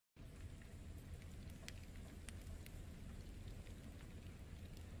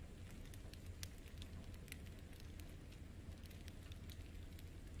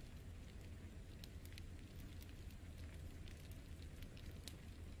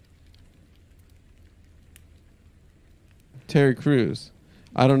Terry Crews?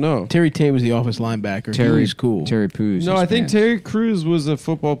 I don't know. Terry Tate was the Office linebacker. Terry's cool. Terry Crews. No, I think Terry Crews was a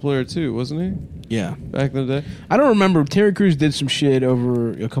football player too, wasn't he? Yeah. Back in the day. I don't remember. Terry Crews did some shit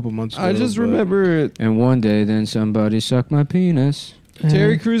over a couple months ago. I just remember it. And one day, then somebody sucked my penis.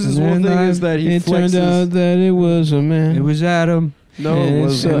 Terry Crews' one thing is that he flexes. It turned out that it was a man. It was Adam. No, it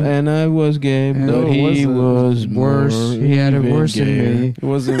wasn't. And I was gay, No, but he was worse. He had it worse than me. It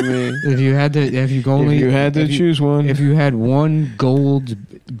wasn't me. If you had to choose one. If you had one gold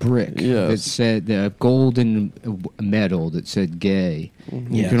brick Yes. that said the golden medal that said gay, you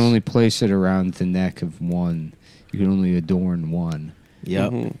Yes. can only place it around the neck of one. You can only adorn one.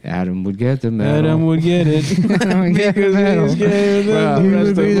 Yep. Adam would get the medal. Adam would get it. Adam would get the Because medal. he's gayer than Wow. the He rest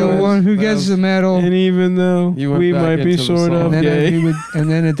would be of the us. one who gets the medal. And even though You went we back might be into the sort song. of And then, gay. and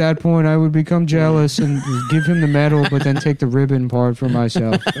then at that point, I would become jealous and give him the medal, but then take the ribbon part for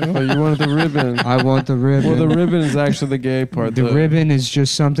myself. Oh, you wanted the ribbon. I want the ribbon. Well, the ribbon is actually the gay part. The ribbon is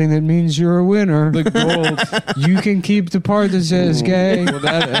just something that means you're a winner. The gold. You can keep the part that says gay, Well,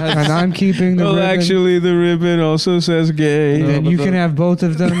 that has, and I'm keeping the Well, ribbon. actually, the ribbon also says gay. Then but you the- can have both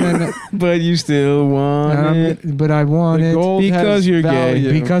of them, and But you still want it. but I want the it gold Because has you're gay.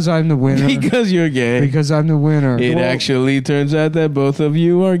 value. because I'm the winner. Because you're gay. Because I'm the winner. It actually turns out that both of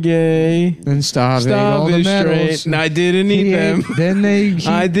you are gay. Then Stav ate Stop all the it medals. straight. I didn't eat He them. ate- Then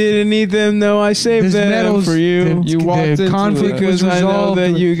I didn't eat them. No, I saved His them medals- for you. You walked the into conflict it. was Because I know resolved.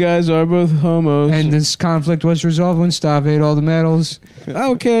 that you guys are both homos. And this conflict was resolved when Stav ate all the medals.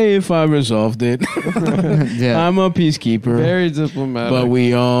 Okay, if I resolved it. Yeah. I'm a peacekeeper. Very diplomatic. But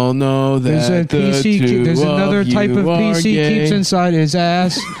we all know There's that there's another type of piece he gay. keeps inside his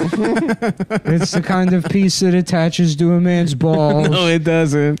ass. It's the kind of piece that attaches to a man's balls. No, it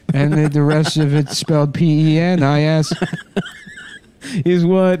doesn't. And the rest of it's spelled P-E-N-I-S. Is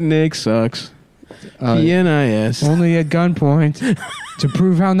what Nick sucks. P-N-I-S. Only at gunpoint to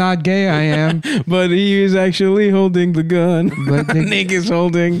prove how not gay I am. But he is actually holding the gun. But the- Nick is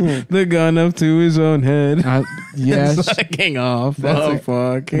holding the gun up to his own head. Yes, Fucking off. That's Oh, a-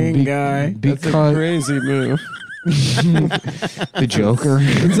 fucking guy. That's a because crazy move. the Joker.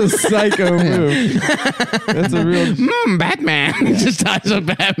 It's a psycho move. That's a real. Batman. Just ties up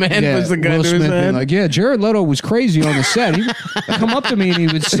Batman, puts the gun Will to his Smith being head. like, yeah, Jared Leto was crazy on the set. He would come up to me and he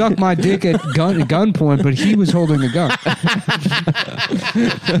would suck my dick at gunpoint, but he was holding the gun.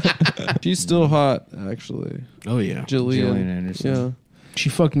 She's still hot, actually. Oh, yeah. Gillian Anderson. Yeah. She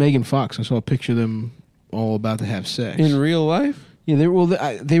fucked Megan Fox. I saw a picture of them all about to have sex. In real life, Yeah, they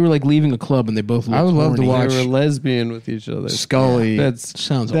were like leaving a club and they both looked I would love to horny. watch they were lesbian with each other. Scully.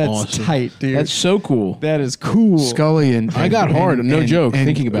 Sounds that's awesome. tight, dude. That's so cool. that is cool. Scully and I got hard, no joke,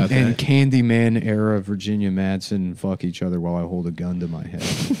 thinking about that. And Candyman era Virginia Madsen fuck each other while I hold a gun to my head.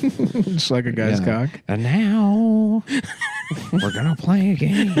 Just like a guy's Yeah. cock. And now we're gonna play a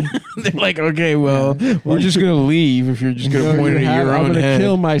game. They're like, okay, well, we're just gonna leave if you're just gonna point it at your I'm own gonna head.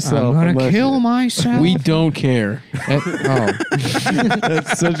 kill myself. I'm gonna unless kill you- myself. We don't care. Oh,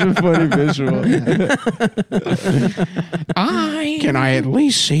 That's such a funny visual. Can I at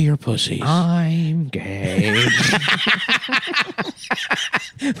least see your pussies? I'm gay.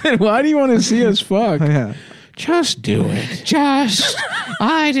 Then why do you want to see us fuck? Yeah. Just do it.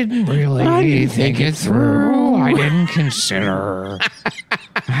 I didn't really think it through. I didn't consider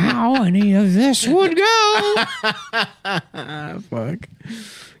how any of this would go. Fuck.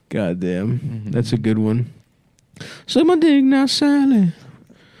 Goddamn. That's a good one. Suck my dick now, Sally.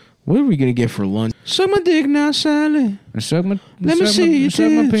 What are we gonna get for lunch? Suck my dick now, Sally. Suck my, Let me see your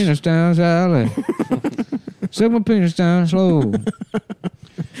suck my tits. penis down, Sally. Suck my penis down slow.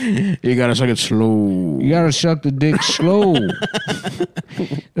 You gotta suck it slow. You gotta suck the dick slow.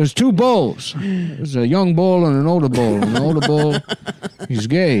 There's two bulls. There's a young bull and an older bull. And the older bull, he's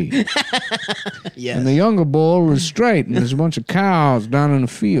gay. Yes. And the younger bull is straight. And there's a bunch of cows down in the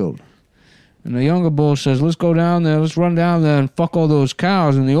field. And the younger bull says, let's go down there. Let's run down there and fuck all those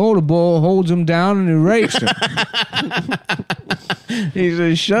cows. And the older bull holds him down and he rapes him. He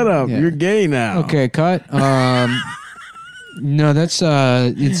says, shut up. Yeah. You're gay now. Okay, cut. No, that's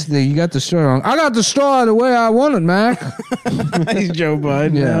you got the story wrong. I got the story the way I want it, Mac. He's Joe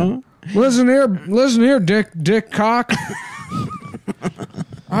Biden Yeah. now. Listen here, Dick Cock.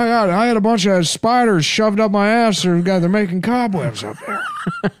 I had a bunch of spiders shoved up my ass. They're making cobwebs up there.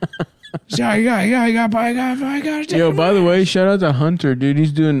 So I got. Yo, by the way, shout out to Hunter, dude.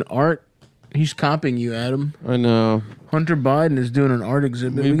 He's doing art. He's copying you, Adam. I know. Hunter Biden is doing an art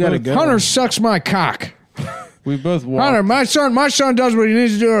exhibit. We gotta go. Hunter sucks my cock. We both walked. Hunter, my son does what he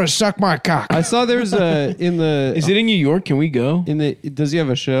needs to do to suck my cock. I saw there's a in the. Is it in New York? Can we go? in the? Does he have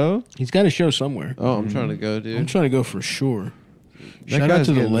a show? He's got a show somewhere. Oh, I'm trying to go, I'm dude. trying to go for sure. That Shout out guy's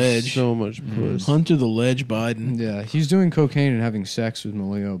to the getting ledge. So much puss. Hunter the Ledge Biden. Yeah, he's doing cocaine and having sex with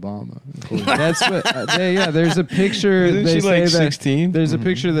Malia Obama. That's what. Yeah, there's a picture. Isn't They she say like that 16? there's a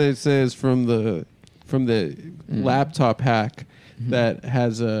picture that says from the laptop hack that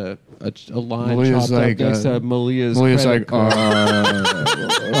has a line Malia's chopped like, up next to Malia's. Malia's credit like,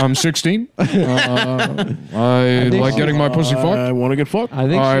 card. I'm 16. I think like getting my pussy I fucked. want to get fucked. I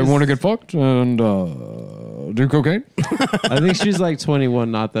think I she's- want to get fucked and do cocaine. I think she's like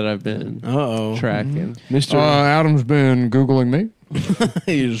 21. Not that I've been Uh-oh. tracking. Mr. Adam's been Googling me.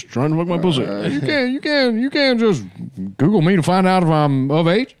 He's trying to fuck my pussy. You can't just Google me to find out if I'm of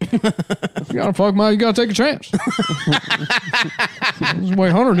age. You gotta take a chance. This is the way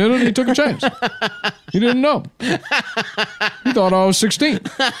Hunter did it. He took a chance. He didn't know. He thought I was 16.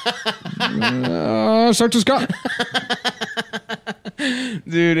 Such as God.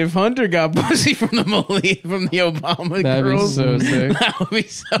 Dude, if Hunter got pussy from the Obama That'd be girls, so sick. that would be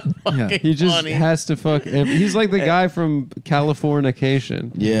so fucking He just funny. has to fuck. He's like the guy from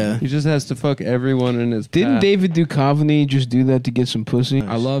Californication. Yeah. He just has to fuck everyone in his. Didn't path. David Duchovny just do that to get some pussy?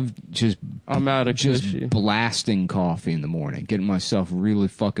 I love just I'm out of just cushy. blasting coffee in the morning, getting myself really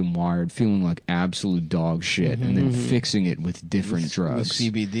fucking wired, feeling like absolute dog shit, and then fixing it with different with drugs.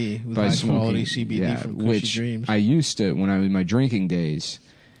 CBD, with by high smoking. quality CBD Yeah, from Cushy which Dreams. I used to when I was in my drinking days.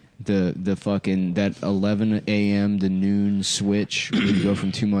 The fucking that 11 a.m. to noon switch where you go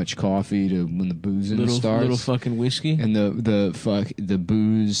from too much coffee to when the boozing starts. little fucking whiskey. And the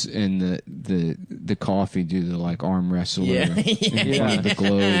booze and the coffee do the like arm wrestler Yeah. in front of the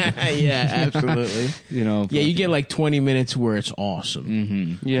globe. Yeah, absolutely. You know. Yeah, you get like 20 minutes where it's awesome.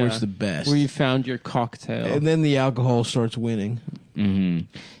 Mm-hmm. Yeah, Where it's the best. Where you found your cocktail. And then the alcohol starts winning. Mm-hmm.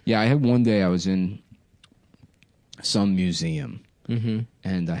 Yeah, I had one day I was in some museum. Mm-hmm.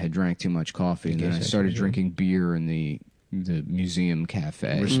 And I had drank too much coffee, and then I started drinking beer in the museum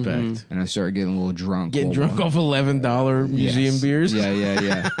cafe. Respect. And I started getting a little drunk. Getting drunk off $11 museum Yes. beers.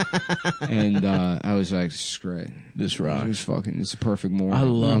 Yeah. And I was like, "This is great. This rocks. It's a perfect morning. I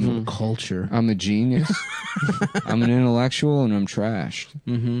love culture. I'm a genius. I'm an intellectual, and I'm trashed.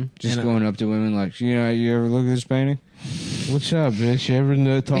 Mm-hmm. Just going up to women like, you ever look at this painting? What's up, bitch? You ever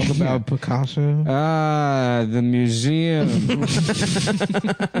talk about Picasso? Ah, the museum.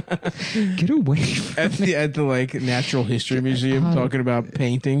 Get away from At the like Natural History Museum, talking about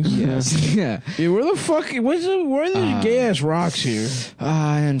paintings. Yes. Yeah. Yeah, where the fuck? Where are these gay ass rocks here?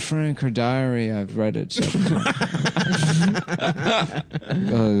 In Frank, her diary, I've read it several times.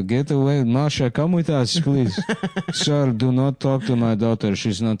 Get away. Masha, come with us, please. Sir, do not talk to my daughter.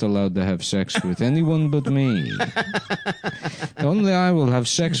 She's not allowed to have sex with anyone but me. Only I will have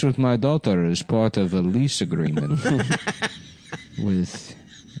sex with my daughter as part of a lease agreement.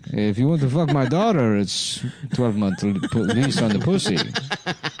 If you want to fuck my daughter, it's 12-month lease on the pussy.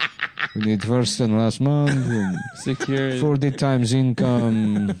 We need first and last month. And Security. 40 times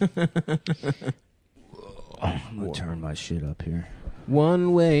income. I'm gonna turn my shit up here.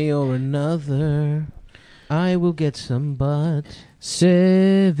 One way or another, I will get some butt.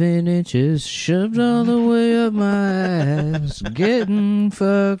 7 inches shoved all the way up my ass. Getting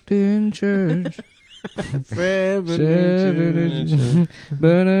fucked in church. 7 inches.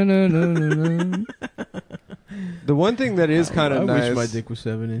 The one thing that is kind I of nice. wish my dick was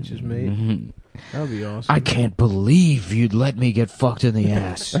 7 inches, mate. Mm-hmm. That would be awesome. I can't believe you'd let me get fucked in the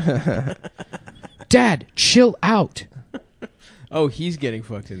ass. Dad, chill out. Oh, he's getting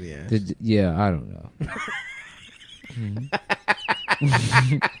fucked in the ass. Yeah, I don't know.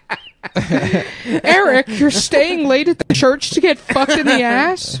 Eric, you're staying late at the church to get fucked in the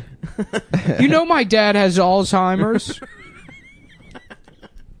ass? You know my dad has Alzheimer's.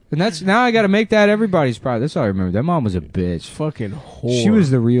 And that's now I got to make that everybody's pride. That's all I remember. That mom was a bitch. Fucking whore. She was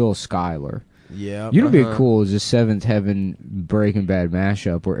the real Skylar. Yeah. You know what'd be cool is a Seventh Heaven Breaking Bad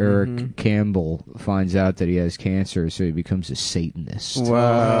mashup where Eric Campbell finds out that he has cancer, so he becomes a Satanist.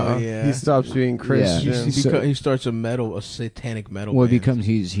 Wow. Oh, yeah. He stops being Christian. He starts a satanic metal Well, it band. becomes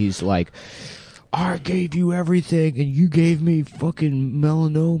he's like, I gave you everything, and you gave me fucking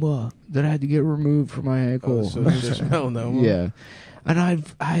melanoma that I had to get removed from my ankle. Oh, so it's just melanoma. Yeah, and I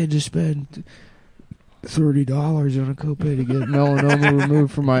had to spend $30 on a copay to get melanoma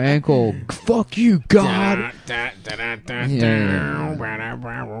removed from my ankle. Fuck you, God.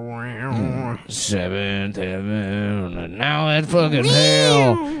 Seventh heaven, and now that fucking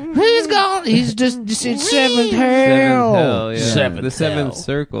hell. He's gone. He's just it's seventh hell. Yeah. Seventh the seventh hell.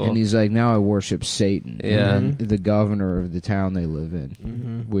 circle. And he's like, now I worship Satan. Yeah. And then the governor of the town they live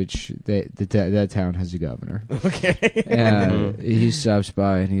in, which that town has a governor. Okay. And he stops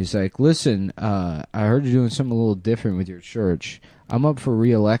by and he's like, listen, I heard you're doing something a little different with your church. I'm up for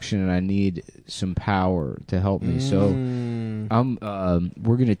re-election and I need some power to help me. So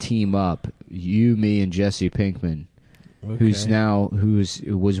we're gonna team up, you, me, and Jesse Pinkman,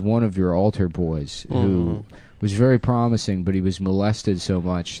 who was one of your altar boys, who was very promising, but he was molested so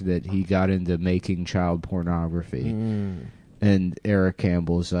much that he got into making child pornography. And Eric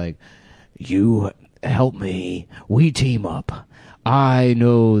Campbell's like, you help me, we team up. I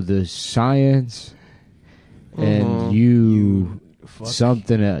know the science, and you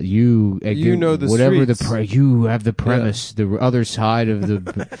something else. You know the whatever streets. you have the premise, the other side of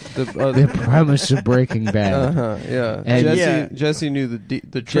the premise of Breaking Bad. Yeah. And Jesse knew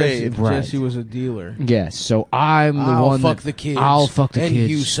the trade. Right. Jesse was a dealer. Yes, so I'm the I'll one fuck that the kids. I'll fuck the and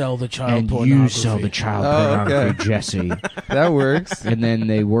kids. you sell the child and pornography. you sell the child pornography, Jesse. That works. And then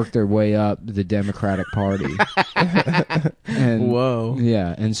they work their way up the Democratic Party. And Whoa.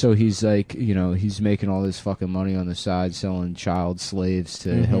 yeah, and so he's like, he's making all this fucking money on the side selling child slaves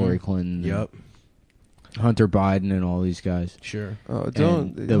to Hillary Clinton. Yep. Hunter Biden and all these guys. Sure. Oh,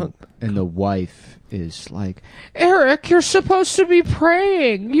 And the wife is like, Eric, you're supposed to be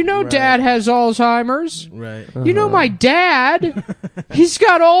praying. Right. Dad has Alzheimer's. Right. My dad, he's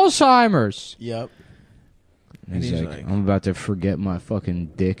got Alzheimer's. Yep. And he's he's like, like- I'm about to forget my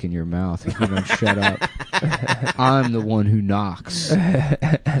fucking dick in your mouth if you don't shut up. I'm the one who knocks.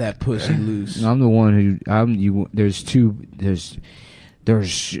 That pussy loose. I'm the one who There's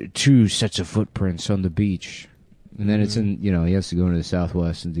two sets of footprints on the beach, and then it's in. He has to go into the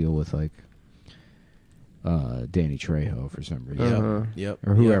Southwest and deal with like Danny Trejo for some reason, Yep.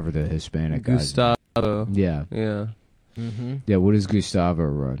 or whoever the Hispanic guy. Gustavo. Yeah, Yeah. yeah. What does Gustavo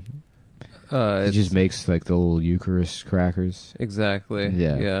run? He just makes like the little Eucharist crackers. Exactly.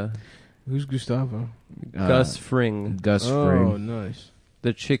 Yeah. Yeah. Who's Gustavo? Gus Fring, Gus Oh, Fring. nice.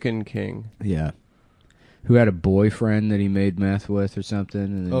 the Chicken King. Yeah. Who had a boyfriend that he made meth with or something.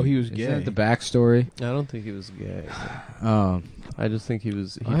 And then He was Is gay. that the backstory? I don't think he was gay. Oh. I just think he I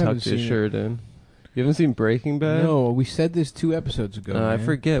haven't tucked his seen shirt in. You haven't seen Breaking Bad? No, we said this 2 episodes ago. I man.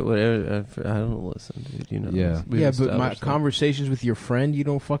 forget what. I don't listen, dude. You know. Yeah. We've Yeah, but my established that. conversations with your friend, you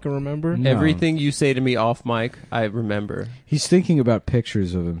don't fucking remember? No. Everything you say to me off mic, I remember. He's thinking about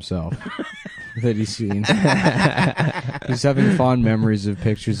pictures of himself that he's seen. He's having fond memories of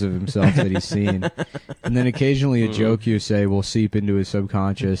pictures of himself that he's seen. And then occasionally a joke you say will seep into his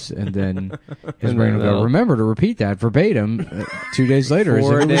subconscious, and then his And brain then will go, they'll- remember to repeat that verbatim 2 days later. as if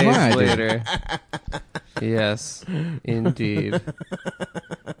 4 it was days my idea." later. Yes, indeed.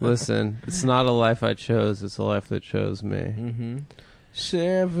 Listen, it's not a life I chose. It's a life that chose me. Mm-hmm.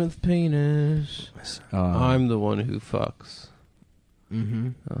 7th penis. I'm the one who fucks. Mm-hmm.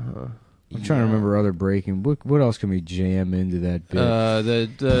 I'm trying to remember other breaking. What else can we jam into that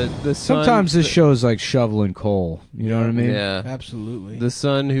bit? The son, Sometimes this show's like shoveling coal. You know what I mean? Yeah, Absolutely. the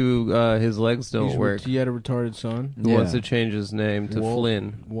son who his legs don't work He had a retarded son, who wants Yeah. to change his name to Walt.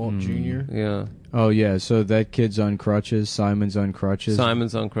 Flynn. Walt Jr. Yeah, Oh yeah. So that kid's on crutches. Simon's on crutches.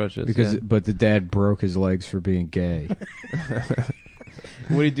 Simon's on crutches. Because, yeah. but the dad broke his legs for being gay.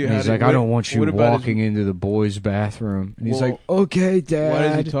 What did he do? And he's like, I don't want you what about walking into the boys' bathroom. And he's Well, like, okay, Dad. Why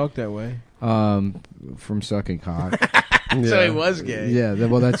does he talk that way? From sucking cock. So he was gay. Yeah.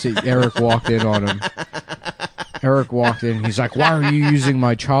 Well, that's it. Eric walked in on him. Eric walked in. He's like, why are you using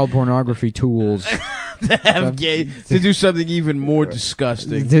my child pornography tools? To do something even more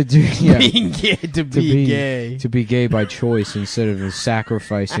disgusting. To do- yeah. Being gay, to be gay. To be gay by choice instead of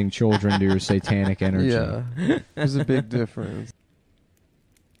sacrificing children to your satanic energy. Yeah, there's a big difference.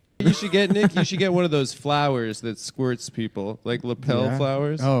 You should get Nick. You should get one of those flowers that squirts people, like lapel Yeah.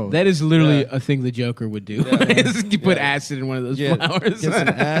 flowers. Oh. That is literally Yeah. a thing the Joker would do. Yeah. Is you put Yeah. acid in one of those Get flowers. some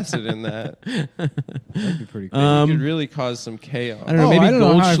acid in that. That'd be pretty cool. You could really cause some chaos. I don't know, Oh, maybe I don't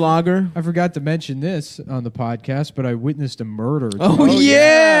know how I- Goldschlager. I forgot to mention this on the podcast, but I witnessed a murder. Oh,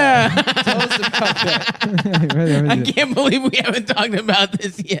 yeah! Tell us about that. I can't believe we haven't talked about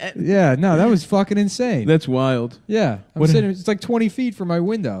this yet. Yeah, no, that was fucking insane. That's wild. Yeah, I'm What- sitting. It's like 20 feet from my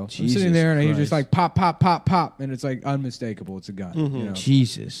window. I'm Jesus sitting there, and I hear just Christ. like pop, pop, pop, pop, and it's like unmistakable. It's a gun. You know?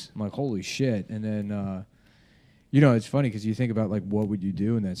 Jesus. I'm like, holy shit! And then, it's funny because you think about like, what would you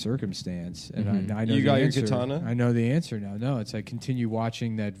do in that circumstance? And I know You the got your answer. katana? I know the answer now. No, it's like continue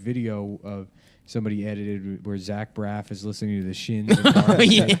watching that video of somebody edited where Zach Braff is listening to the Shins, and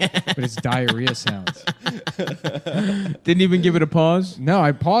but it's diarrhea sounds. Didn't even give it a pause. No,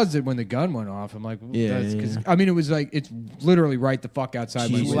 I paused it when the gun went off. I'm like, because I mean, it was like it's literally right the fuck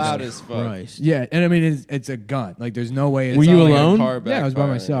outside my window. Loud as fuck. Christ. Yeah, and I mean, it's a gun. Like, there's no way. Were you alone? Yeah, I was by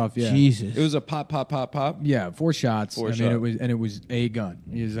myself. Yeah, Jesus. It was a pop, pop, pop, pop. Yeah, 4 shots. Four I mean, it was a gun.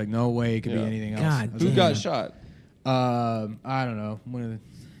 He was like, no way it could be anything else. God I was Who like, got shot? I don't know. One of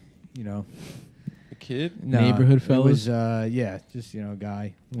the, A kid? no, Neighborhood fellas? It was, just a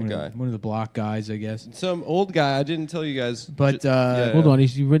guy. One of the block guys, I guess. Some old guy. I didn't tell you guys. But Hold on,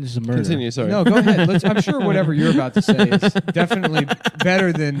 you witnessed a murder. Continue. Sorry. no, go ahead. I'm sure whatever you're about to say is definitely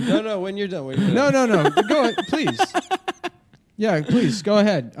better than. No. When you're done. When you're done. No. Go ahead, please. Yeah, please go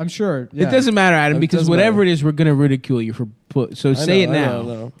ahead. I'm sure. Yeah. It doesn't matter, Adam, It because doesn't whatever matter. it is, we're gonna ridicule you for. So say it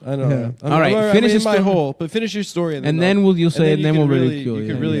now. I know. Yeah. All right, I'm finish in the my story. hole, but finish your story, and And then you'll say it, and then we'll really, ridicule you.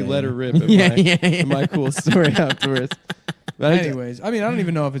 You can really Yeah, let yeah. her rip in Yeah, my, yeah, yeah. in my cool story afterwards. But Anyways, I mean, I don't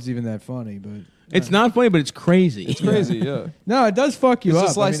even know if it's even that funny, but It's not funny, but it's crazy. it's crazy. Yeah. no, it does fuck you It's a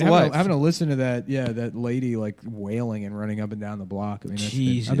up. slice of having, life. having to listen to that lady like wailing and running up and down the block. I mean,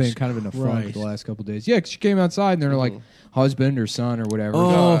 Jesus I've been kind of in a funk Christ. the last couple days. Yeah, 'cause she came outside and they're like husband or son or whatever. Oh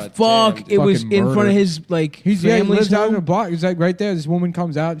God fuck! damn, It was fucking in front murder. of his He family's lives out in home? the block. He's like right there. This woman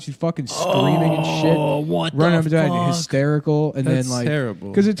comes out and she's fucking screaming and shit, what running up the and down, fuck? hysterical. And That's then like terrible.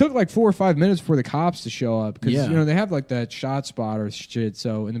 because it took like 4 or 5 minutes for the cops to show up because Yeah. they have like that shot spotter shit.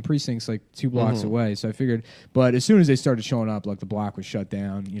 So and the precinct's like 2 blocks away. So I figured, but as soon as they started showing up, like the block was shut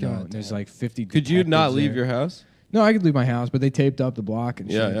down. And there's like 50. Could you not detectives leave there. your house? No, I could leave my house, but they taped up the block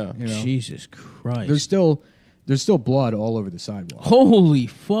and Yeah, shit. yeah. You know? Jesus Christ! There's still blood all over the sidewalk. Holy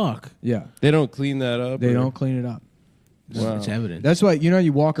fuck! Yeah, They don't clean that up. they or- don't clean it up. Wow. It's evident. That's why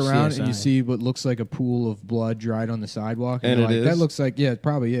you walk around and you CSI. see what looks like a pool of blood dried on the sidewalk, And you're it like, is? that looks like it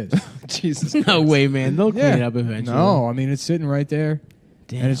probably is. Jesus. No way, man. They'll clean it up eventually. No, I mean it's sitting right there,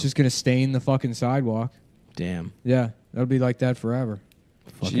 Damn. and it's just gonna stain the fucking sidewalk. Damn. Yeah, that'll be like that forever.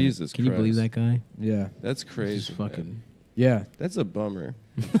 Fucking- Jesus Can you believe Christ. that guy? Yeah, That's crazy. Just fucking. man. yeah, That's a bummer.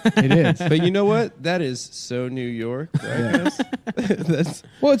 it is. But you know what? That is so New York. I guess. That's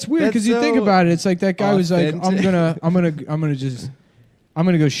Well, it's weird That's because you think so about it. It's like that guy was like, authentic. I'm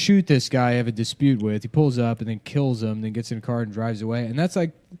gonna go shoot this guy I have a dispute with. He pulls up and then kills him, then gets in a car and drives away. And that's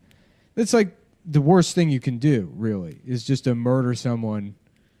like the worst thing you can do. Really, is just to murder someone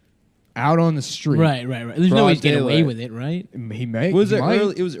out on the street. Right. There's no Broad way he's getting away daylight. with it, right? He may. was he it might.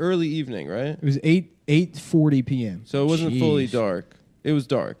 early? It was early evening, right? It was 8:40 p.m. So it wasn't fully Jeez. dark. It was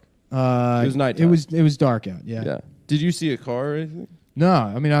dark. It was nighttime. It was dark out. Yeah. Yeah. Did you see a car or anything? No,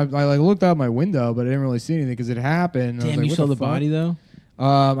 I mean I like looked out my window, but I didn't really see anything because it happened. and I was Damn, like, you what saw the fuck? body though.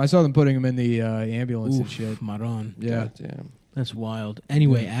 I saw them putting him in the ambulance and Oof, shit. Maron. Yeah. God damn. That's wild.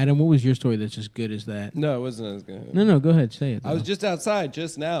 Anyway, Adam, what was your story that's as good as that? No, it wasn't as good. No, go ahead, say it. I was though. just outside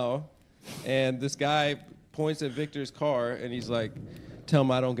just now, and this guy points at Victor's car, and he's like, "Tell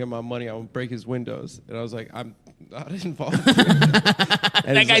him I don't get my money, I will break his windows." And I was like, "I'm not involved."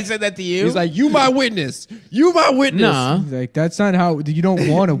 That guy said that to you. He's like, "You my witness. You my witness." Nah. He's like, that's not how you don't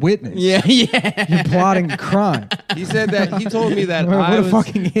want a witness. Yeah. You're plotting a crime. He said that. He told me that What I a was.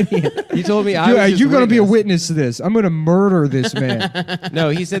 fucking idiot. He told me I Dude, was. are his you going to be a witness. witness to this? I'm going to murder this man. No,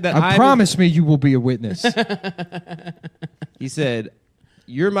 he said that. I promise me you will be a witness. He said,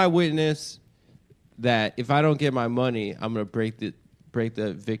 "You're my witness. That if I don't get my money, I'm gonna break the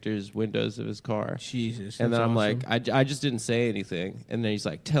Victor's windows of his car." Jesus. And then that's I'm awesome. like, I just didn't say anything. And then he's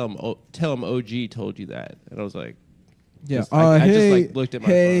like, tell him OG told you that. And I was like, Yeah. Just- I just, Hey, like, looked at my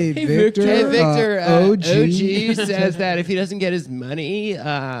hey, phone. Hey, Victor. Victor. OG. says that if he doesn't get his money,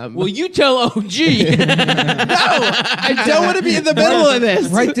 well, you tell OG. I don't want to be in the middle of this.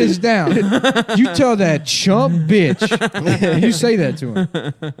 Write this down. You tell that chump bitch. You say that to him.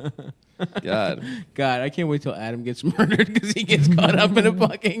 God. God, I can't wait till Adam gets murdered because he gets caught up in a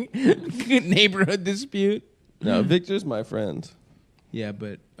fucking neighborhood dispute. No, Victor's my friend. Yeah,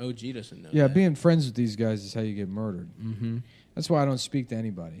 but OG doesn't know. Yeah, that. being friends with these guys is how you get murdered. Mm-hmm. That's why I don't speak to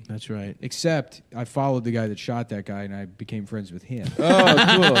anybody. That's right. Except I followed the guy that shot that guy and I became friends with him. Oh,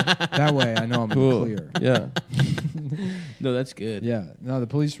 That way I know I'm cool. in the clear. Yeah. No, that's good. Yeah. No, the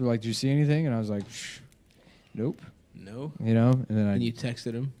police were like, "Did you see anything?" And I was like, "Nope." No. You know, and then And you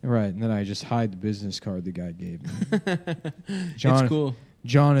texted him. right, and then I just hide the business card the guy gave me. It's cool.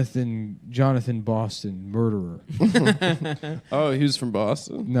 Jonathan Boston, murderer. Oh, he was from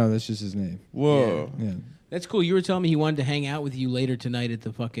Boston? No, that's just his name. Whoa. Yeah, That's cool. You were telling me he wanted to hang out with you later tonight at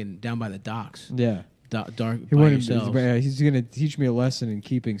the fucking down by the docks. yeah. dark He by wouldn't- yourself. he's going to teach me a lesson in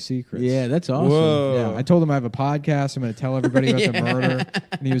keeping secrets. Yeah, that's awesome. Whoa. Yeah, I told him I have a podcast. I'm going to tell everybody about the murder.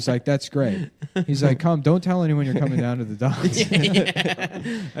 And he was like, that's great. He's like, don't tell anyone you're coming down to the docks. That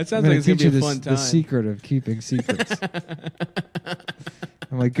I'm sounds gonna like it's gonna teach be you a fun time. the secret of keeping secrets.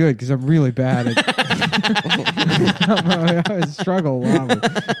 I'm like, good, because I'm really bad at I struggle a lot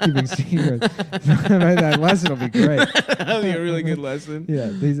with keeping secrets. That lesson will be great. That'll be a really good lesson. Yeah,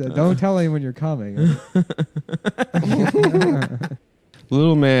 don't tell anyone you're coming.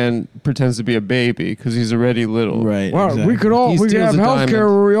 Little man pretends to be a baby because he's already little. Right. Well, exactly. we could He have steals a health diamond. care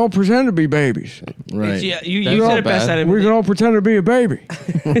where we all pretend to be babies. Right. Yeah, you That's said all it best. bad. We could all pretend to be a baby.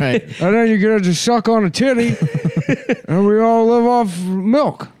 Right. And then you get to just suck on a titty, and we all live off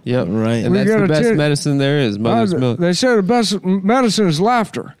milk. Yep. Right. And We that's got the a best tit- medicine there is, mother's milk. They say the best medicine is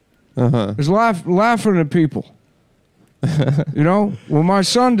laughter. Uh-huh. Is laughing at people. You know, when my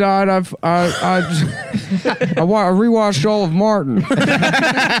son died, I rewatched all of Martin.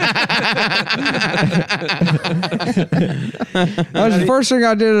 That's the first thing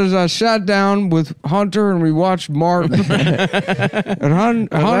I did is I sat down with Hunter and we watched Martin. And Hunter,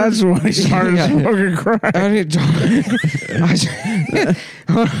 that's when he started smoking crack. And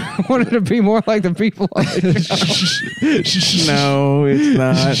I wanted to be more like the people. No, it's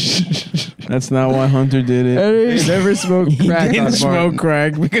not. That's not why Hunter did it. He never smoked He crack didn't on smoke Martin.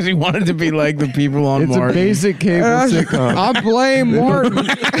 crack because he wanted to be like the people on It's Martin. a basic cable sitcom. I blame Martin.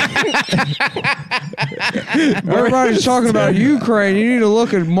 Everybody's talking about Ukraine. You need to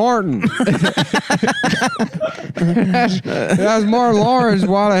look at Martin. That's Martin Lawrence.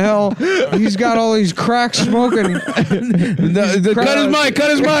 Why the hell he's got all these crack smoking? Cut his mic.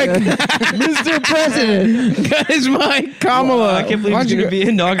 Cut his mic. Mr. President. Cut his mic. Kamala. I can't believe Why'd he's you going to be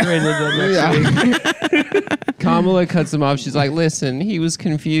inaugurated next week. Kamala cuts him off. She's like, listen, he was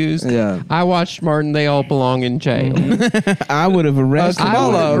confused. Yeah. I watched Martin. They all belong in jail. I would have arrested. I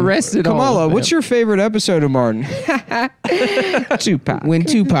would have arrested all Kamala, of what's them. your favorite episode of Martin? Tupac. when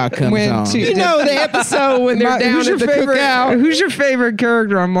Tupac comes When on. Tu- You know the episode when they're down who's your at the favorite? cookout. Who's your favorite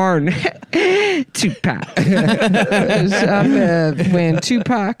character on Martin? Tupac. When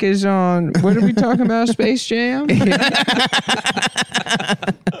Tupac is on, what are we talking about? Space Jam.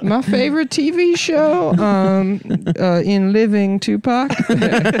 My favorite TV show, In Living Tupac.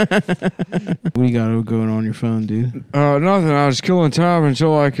 What do you got going on your phone, dude? Nothing. I was killing time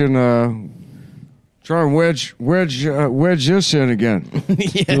until I can try and wedge this in again.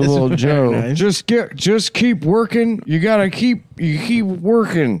 Yes, The little very Joe. nice. Just keep working. You gotta keep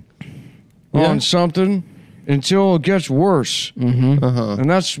working on something until it gets worse. Uh-huh. And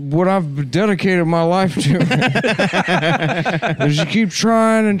that's what I've dedicated my life to. Is you keep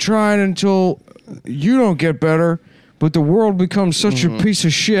trying and trying until you don't get better, but the world becomes such a piece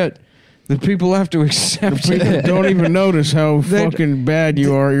of shit that people have to accept it. Don't even notice how That- fucking bad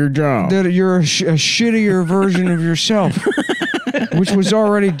you are at your job. That you're a shittier version of yourself, which was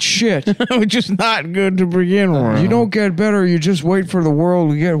already shit. Which is not good to begin with. You don't get better, you just wait for the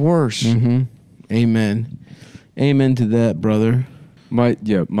world to get worse. Amen. Amen to that, brother. My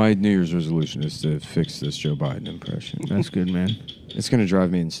New Year's resolution is to fix this Joe Biden impression. That's good, man. It's going to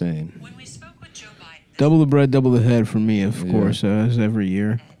drive me insane. When we spoke with Joe Biden, Double the bread, double the head for me, of Yeah. course, as every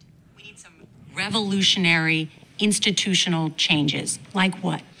year. we need some revolutionary institutional changes. Like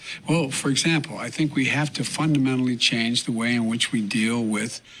what? Well, for example, I think we have to fundamentally change the way in which we deal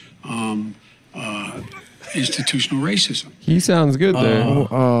with institutional racism. He sounds good there.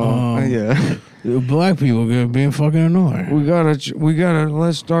 Yeah. Black people being fucking annoying. We gotta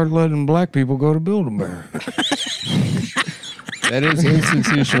let's start letting black people go to Build-A-Bear. That is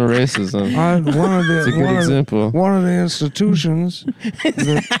institutional racism. One of the It's a good example. One of the institutions,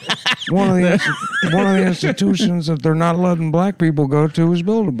 one of the institutions that they're not letting black people go to is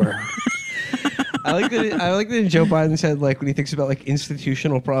Build-A-Bear. I like that Joe Biden said, like, when he thinks about, like,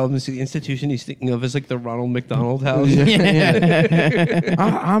 institutional problems, the institution he's thinking of is, like, the Ronald McDonald House.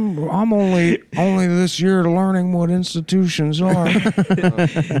 I'm only this year learning what institutions are.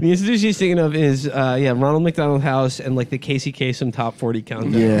 The institution he's thinking of is, Ronald McDonald House and, like, the Casey Kasem Top 40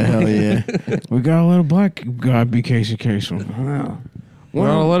 Countdown. Yeah, hell yeah. We gotta let a black guy be Casey Kasem. Yeah.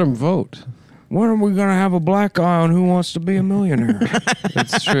 Well, let him vote. When are we gonna have a black guy on Who Wants to Be a Millionaire?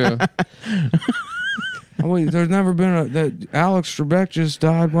 That's true. There's never been that Alex Trebek just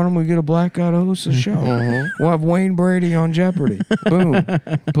died. Why don't we get a black guy to host the show? We'll have Wayne Brady on Jeopardy. Boom.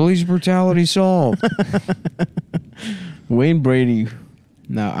 Police brutality solved. Wayne Brady.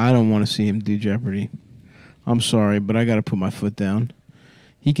 Now, I don't want to see him do Jeopardy. I'm sorry, but I gotta put my foot down.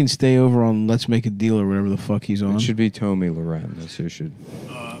 He can stay over on Let's Make a Deal or whatever the fuck he's on. It should be Tommy Loren. That's who should.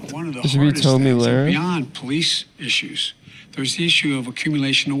 one of the This should be hardest Tommy things, Lara. beyond police issues, there's the issue of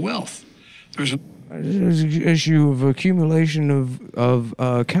accumulation of wealth. There's an issue of accumulation of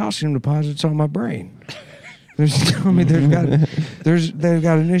calcium deposits on my brain. They've got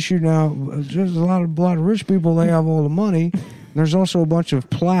an issue now. There's a lot of rich people. They have all the money. There's also a bunch of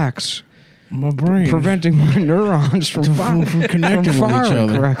plaques. My brain preventing my neurons from connecting with each other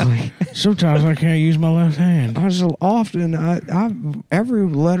correctly. Sometimes I can't use my left hand. Every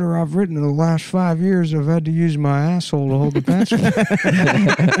letter I've written in the last 5 years, I've had to use my asshole to hold the pencil.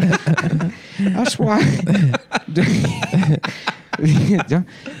 That's why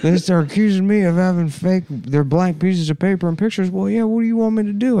they start accusing me of having they're blank pieces of paper and pictures. Well, yeah, what do you want me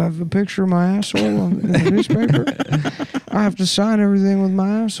to do? Have a picture of my asshole in the newspaper? I have to sign everything with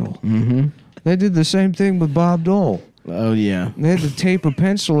my asshole. Mm-hmm. They did the same thing with Bob Dole. Oh, yeah. They had to tape a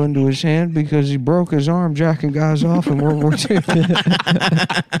pencil into his hand because he broke his arm jacking guys off in World War II.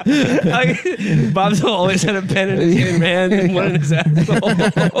 Bob Dole always had a pen in his hand and one in his asshole.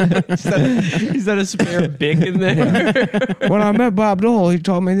 He's got a spare Bic in there. When I met Bob Dole, he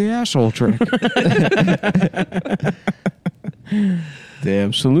taught me the asshole trick.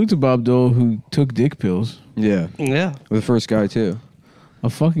 Damn. Salute to Bob Dole, who took dick pills. Yeah. Yeah. The first guy, too.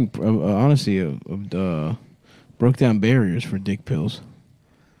 Honestly, broke down barriers for dick pills.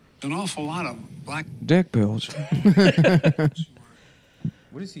 an awful lot of black dick pills.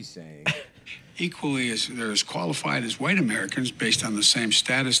 What is he saying? Equally as they're as qualified as white Americans based on the same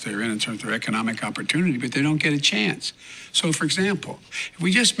status they're in terms of their economic opportunity, but they don't get a chance. So, for example, if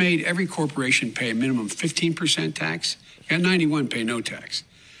we just made every corporation pay a minimum 15% tax, you got 91 pay no tax.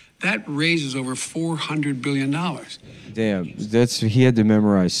 That raises over $400 billion. Damn, he had to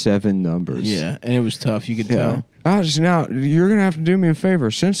memorize 7 numbers. Yeah, and it was tough. You could tell. Now, you're going to have to do me a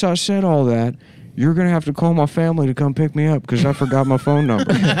favor. Since I said all that, you're going to have to call my family to come pick me up because I forgot my phone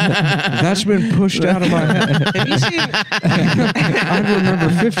number. That's been pushed out of my head. Have you seen? I remember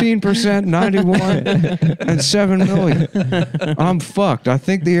 15%, 91, and 7 million. I'm fucked. I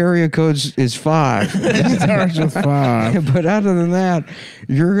think the area code is 5. Starts with 5. But other than that,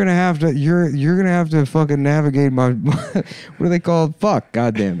 you're gonna have to fucking navigate my what do they call it? Fuck,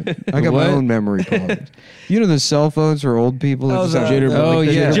 goddamn it! I got my own memory problems. You know the cell phones for old people. Oh, that just have jitterbug. jitterbug. Oh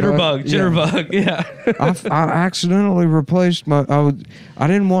yeah, Jitterbug. jitterbug. Yeah. I accidentally replaced my. I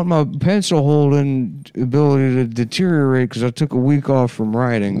didn't want my pencil holding ability to deteriorate because I took a week off from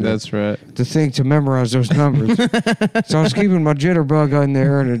writing. That's right. To memorize those numbers. So I was keeping my jitterbug on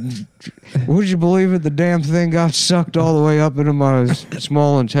there, and would you believe it? The damn thing got sucked all the way up into my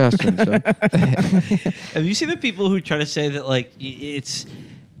small intestine. So. Have you seen the people who try to say that like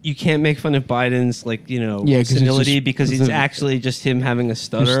you can't make fun of Biden's senility because it's actually just him having a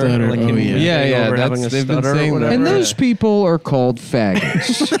stutter. Like him having a stutter or whatever. And those people are called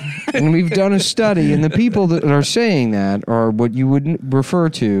faggots. And we've done a study, and the people that are saying that are what you would refer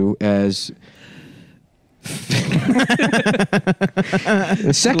to as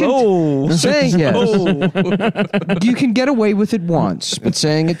saying yes. You can get away with it once, but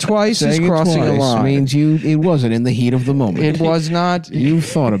saying it twice is crossing a line. Means it wasn't in the heat of the moment. It was not. You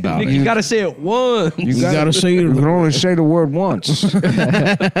thought about it. You got to say it once. You got to say it. You can only say the word once. You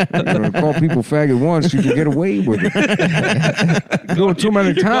call people faggot once, you can get away with it. You do it too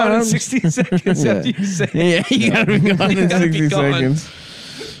many times. 60 seconds after you say it. Yeah, you got to be gone in 60 seconds.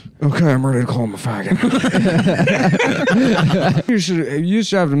 Okay, I'm ready to call him a faggot. You used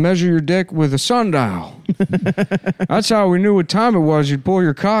to have to measure your dick with a sundial. That's how we knew what time it was. You'd pull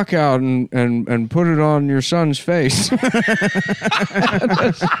your cock out and put it on your son's face.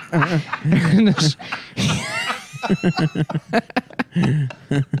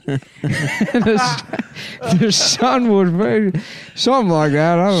 The son would be something like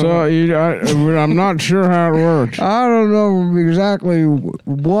that. I'm not sure how it works. I don't know exactly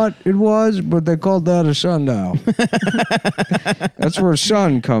what it was, but they called that a sundial. That's where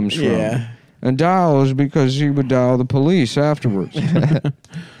sun comes from. Yeah. And dial is because he would dial the police afterwards.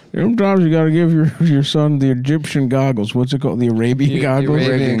 Sometimes you got to give your son the Egyptian goggles. What's it called? The Arabian goggles?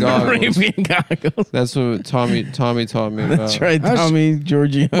 Arabian goggles. Arabian goggles. That's what Tommy taught me about. That's right, Tommy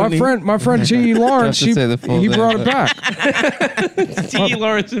Giorgione. My friend T.E. Lawrence, he brought it back. T.E.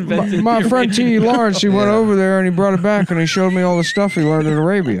 Lawrence invented my friend T.E. Lawrence, he went over there and he brought it back and he showed me all the stuff he learned in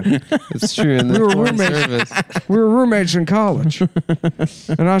Arabia. It's true. In the foreign service. We were roommates in college.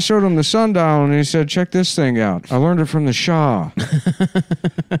 And I showed him the sundial and he said, check this thing out. I learned it from the Shah.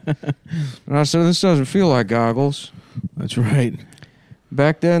 And I said, this doesn't feel like goggles. That's right.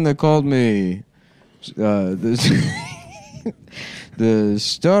 Back then, they called me this. The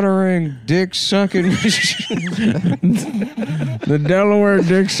stuttering dick sucking. The Delaware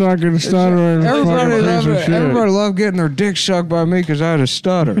dick sucking stuttering. Everybody loved getting their dick sucked by me because I had a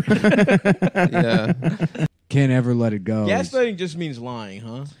stutter. Yeah. Can't ever let it go. Gaslighting just means lying,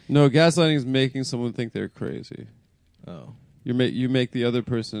 huh? No, gaslighting is making someone think they're crazy. Oh. You make the other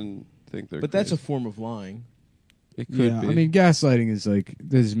person think they're But crazy. that's a form of lying. It could be. I mean, gaslighting is like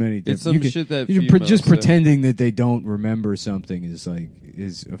there's many. It's different. some shit that just females say. pretending that they don't remember something is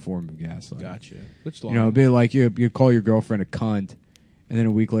a form of gaslighting. Gotcha. Which You know, it'd be like you call your girlfriend a cunt, and then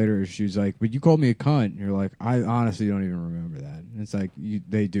a week later she's like, "But you called me a cunt." And you're like, "I honestly don't even remember that." And it's like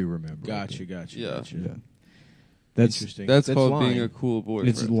they do remember. Gotcha. Yeah. Yeah. That's interesting. That's called lying. being a cool boyfriend.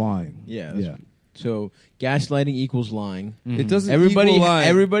 it's lying. Yeah. Yeah. So gaslighting equals lying. It doesn't Everybody, equal lying.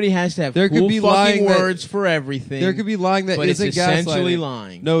 everybody has to have There could cool be fucking lying that- words for everything. There could be lying that but it's isn't essentially gaslighting.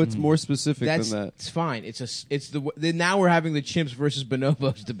 lying. No, it's more specific That's than that. it's fine. Now we're having the chimps versus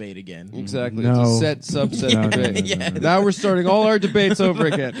bonobos debate again. Exactly. No. It's a set subset No, no, debate. no, no, no. Now we're starting all our debates over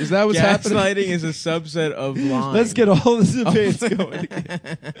again. Is that what's happening? Gaslighting is a subset of lying. Let's get all the debates going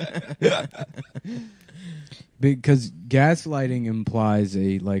again. Because gaslighting implies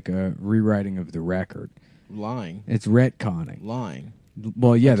a rewriting of the record. lying. It's retconning. Lying.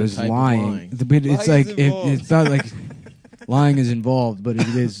 Well, yeah, That's a there's type of lying. lying. But it's Lying like is involved. it's not like lying is involved, but it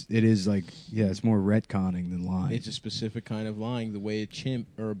is like it's more retconning than lying. It's a specific kind of lying. The way a chimp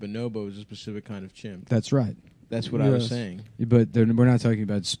or a bonobo is a specific kind of chimp. That's right. That's what I was Yes. saying. But we're not talking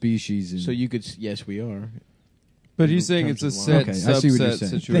about species. And So you could, yes, we are. But he's saying terms it's a of set lying. Okay, I see what you're subset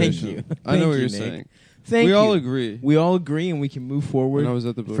saying. situation. Thank you. I know Thank what you, you're Nick. saying. Thank we you. all agree. We all agree, and we can move forward. When I was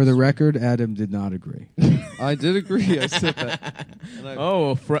at the book for the store. record, Adam did not agree. I did agree. I said that. And I-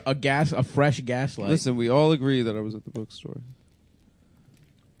 Oh, a fresh gaslight. Listen, we all agree that I was at the bookstore.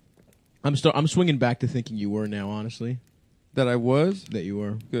 I'm swinging back to thinking you were now. Honestly, That I was? that you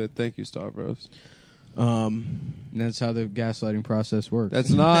were. Good. Thank you, Stavros. And that's how the gaslighting process works. That's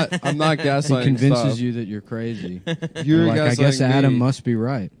not, I'm not he gaslighting. convinces Stav. you that you're crazy. You're like, I guess gaslighting Adam me. must be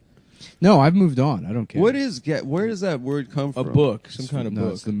right. No, I've moved on. I don't care. Where does that word come A from? book, some kind of no,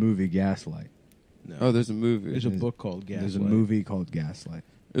 book. it's the movie Gaslight. No. Oh, there's a movie. There's a book called Gaslight. There's a movie called Gaslight.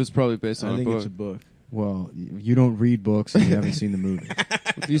 It was probably based on I a think book. it's a book. Well, you don't read books and you haven't seen the movie.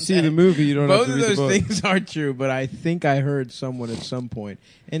 If you see the movie, you don't Both have of to read those the book. things are true, but I think I heard someone at some point,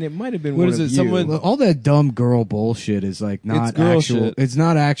 and it might have been What one is of it, you. someone- Well, all that dumb girl bullshit is like not girl actual. shit. It's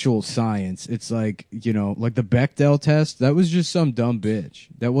not actual science. It's like like the Bechdel test. That was just some dumb bitch.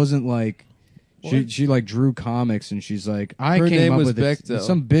 That wasn't like she like drew comics and she's like I Her came name up was with Bechdel.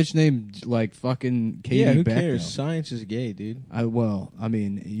 some bitch named like fucking Katie yeah, who Bechdel. cares? Science is gay, dude. I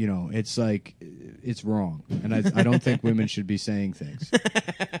mean, it's like it's wrong, and I don't think women should be saying things.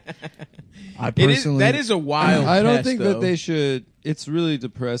 I personally, that is a wild. I don't test, think though. that they should. It's really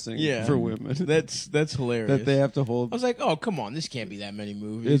depressing Yeah. for women That's hilarious. that they have to I hold. was like, oh come on, this can't be that many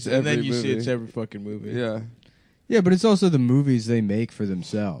movies. It's and then every you see movie. it's every fucking movie. Yeah. yeah, but it's also the movies they make for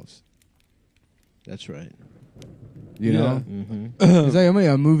themselves. That's right. You Yeah. know, Mm-hmm. it's like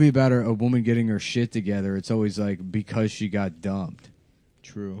a movie about a woman getting her shit together. It's always like because she got dumped.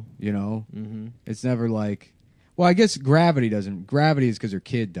 True. You know, Mm-hmm. it's never like. Well, I guess Gravity doesn't. Gravity is because her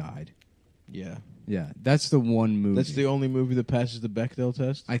kid died. Yeah. Yeah, that's the one movie. That's the only movie that passes the Bechdel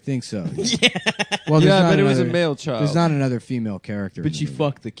test. I think so. Yeah. Well, there's Yeah, not but it was a another- male child. There's not another female character. But in the she movie.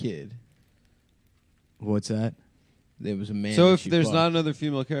 fucked the kid. What's that? There was a man. So that if she there's fucked. not another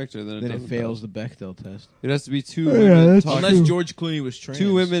female character, then then it doesn't fails count. the Bechdel test. It has to be two Yeah, women that's talking. Unless George Clooney was trans.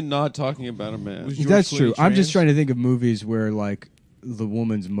 Two women not talking about a man. Was George That's Clooney true. I'm just trans? trying to think of movies where like the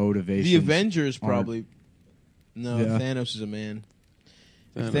woman's motivation. The Avengers probably. No, Yeah. Thanos is a man.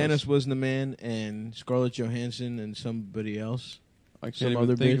 If Thanos wasn't a man and Scarlett Johansson and somebody else. I can't some even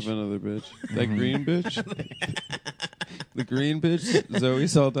other think bitch. of another bitch. That green bitch? The green bitch? Zoe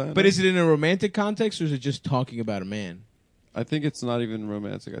Saldana? But is it in a romantic context or is it just talking about a man? I think it's not even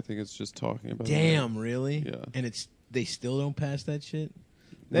romantic. I think it's just talking about a man. Damn, really? Yeah. And they still don't pass that shit?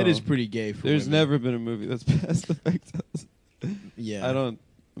 That No. is pretty gay for There's women. never been a movie that's passed the Bechdel. Yeah. I don't.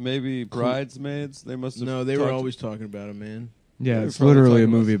 Maybe Bridesmaids? They must have. No, they were talked- always talking about a man. Yeah, They're it's probably literally a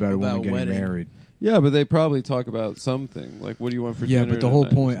talking movie about a about woman getting wedding. married. Yeah, but they probably talk about something. Like, what do you want for Yeah, dinner but the whole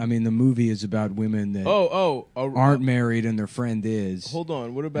tonight? point. I mean, the movie is about women that aren't married and their friend is. Hold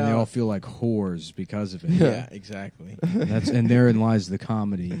on. What And they all about. feel like whores because of it. Yeah, exactly. And therein lies the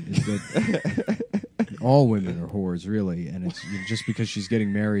comedy. Is that all women are whores, really, and it's just because she's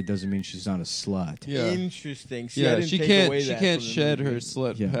getting married doesn't mean she's not a slut. Yeah. Interesting. See, I Yeah, didn't she take can't. away She that can't from the shed movie. her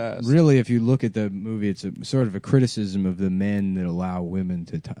slut Yeah, past. really. If you look at the movie, it's a sort of a criticism of the men that allow women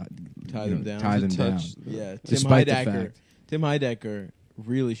to Tie them down. Tie To them down. touch. Yeah, Tim Despite the Heidecker. fact. Tim Heidecker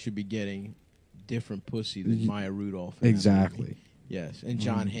really should be getting different pussy than Maya Rudolph. Exactly. Yes, and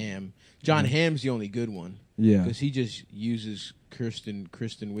John Hamm. John Hamm's the only good one. Yeah. Because he just uses Kristen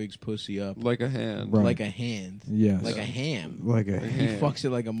Wiig's pussy up like a hand. Right. like a hand. Yes. Like a ham. Like a He fucks it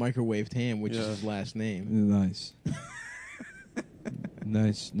like a microwaved ham, which is his last name. Nice.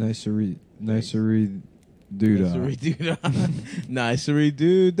 Nicery doodah. Nicery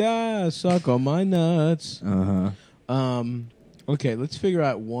doodah. Suck on my nuts. Okay, let's figure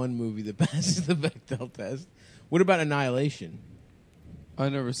out one movie that passes the Bechdel test. What about Annihilation? I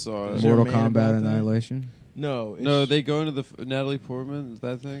never saw it. Mortal Kombat Annihilation. No, they go into the Natalie Portman. Is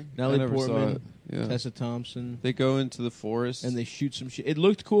that thing? Natalie I never Portman, saw it. Yeah. Tessa Thompson. They go into the forest and they shoot some shit. It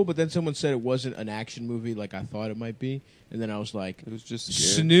looked cool, but then someone said it wasn't an action movie like I thought it might be, and then I was like, it was just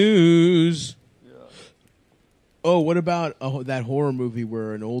snooze. Yeah. Oh, what about that horror movie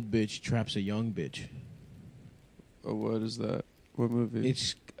where an old bitch traps a young bitch? Oh, what is that? What movie?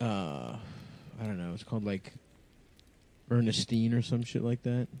 It's I don't know. It's called like Ernestine or some shit like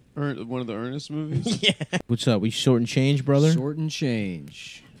that. One of the Ernest movies? Yeah. What's up? We short and change, brother? Short and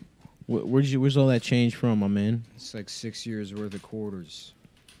change. Where's all that change from, my man? It's like 6 years worth of quarters.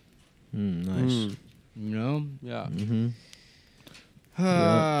 Nice. You know? Yeah. Mm-hmm.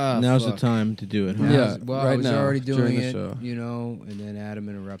 Now's the time to do it. Huh? Yeah. Well, right I was now, already doing it, show. you know, and then Adam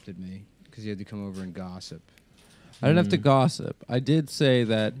interrupted me because he had to come over and gossip. I didn't have to gossip. I did say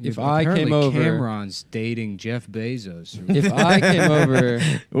that if I Apparently came over, Cameron's dating Jeff Bezos. if I came over,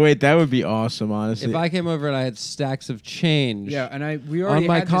 wait, that would be awesome. Honestly, if I came over and I had stacks of change, yeah, and we already on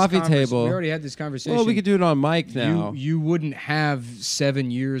my had this coffee table. We already had this conversation. Well, we could do it on mic now. You wouldn't have 7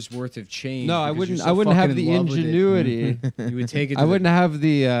 years worth of change. No, I because wouldn't. you're so I wouldn't have fucking the in love with it. ingenuity. You would take it. I wouldn't have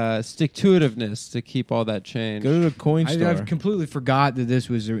the stick-to-itiveness to keep all that change. Go to the Coinstar. I've completely forgot that this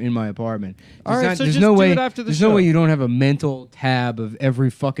was in my apartment. All right, so there's just no do way. it after the There's show. no way you don't have a mental tab of every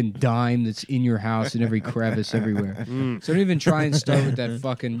fucking dime that's in your house and every crevice everywhere. So don't even try and start with that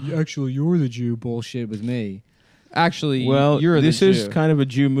fucking. Actually, you're the Jew bullshit with me. Actually, well, you're this the is Jew. kind of a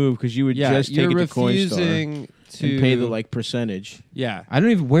Jew move because you would just take you're it to Coinstar refusing to and pay the percentage. Yeah, I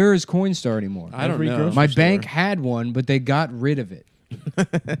don't even. Where is Coinstar anymore? I don't Every know. grocery My store. bank had one, but they got rid of it.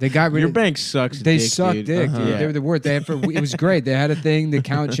 They got rid Your of bank sucks. They dick, suck dude. dick, Uh-huh. dude. Yeah. They were the worst. They had it was great. They had a thing. The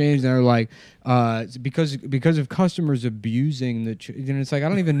count changed, and they're like, because of customers abusing the. And it's like I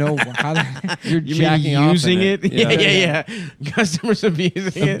don't even know how you're You jacking mean off using in it? Yeah. Customers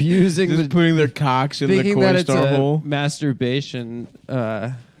abusing it. Just putting their cocks in the thinking that it's Coinstar a hole. masturbation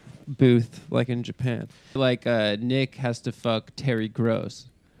booth like in Japan. Like Nick has to fuck Terry Gross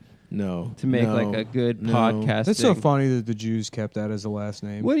No. to make like a good podcast. That's so funny that the Jews kept that as a last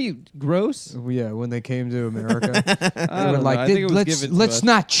name. What are you gross? Yeah, when they came to America, I they were don't like, know. I think it was let's given to us.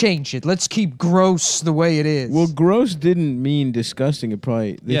 not change it. Let's keep gross the way it is. Well, gross didn't mean disgusting. It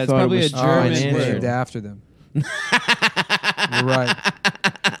probably they Yeah, it's thought probably it was a German it's word. named after them. You're right.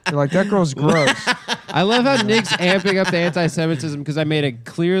 They're like, that girl's gross. I love how Nick's amping up the anti-Semitism because I made a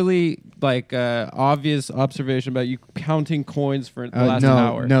clearly obvious observation about you counting coins for the last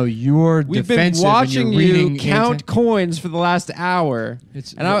hour. No, you're We've been defensive watching and you're you reading coins for the last hour.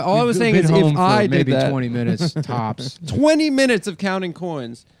 All I was saying been is home if for I did maybe that, 20 minutes tops. 20 minutes of counting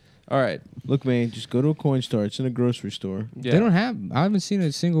coins. All right. Look, man, just go to a Coinstar. It's in a grocery store. Yeah. They don't have. I haven't seen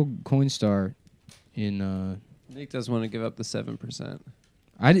a single Coinstar in. Nick doesn't want to give up the 7%.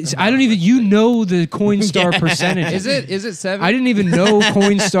 I don't even. You know the Coinstar percentage. Is it 7? I didn't even know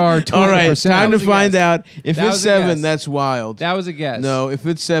Coinstar 20%. All right, time to was a find guess. out. If That it's was a 7, guess. that's wild. That was a guess. No, if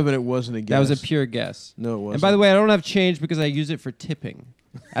it's 7, it wasn't a guess. That was a pure guess. No, it wasn't. And by the way, I don't have change because I use it for tipping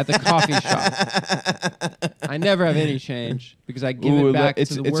at the coffee shop. I never have any change because I give it back to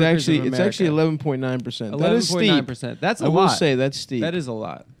the workers actually, of It's America. actually 11.9%. That is steep. 11.9%. That's a I lot. will say that's steep. That is a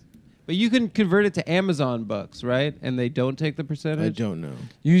lot. But you can convert it to Amazon bucks, right? And they don't take the percentage? I don't know.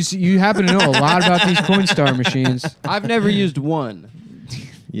 You happen to know a lot about these Coinstar machines. I've never used one.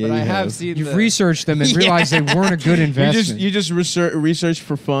 Yeah, but you I have seen You've the... researched them and realized they weren't a good investment. You just research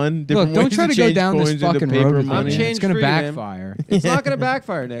for fun. Look, Different don't ways try to go change down this coins into fucking paper road with money. I'm me. change It's going to free, man. backfire. It's not going to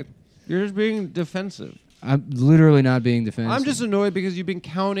backfire, Nick. You're just being defensive. I'm literally not being defensive. I'm just annoyed because you've been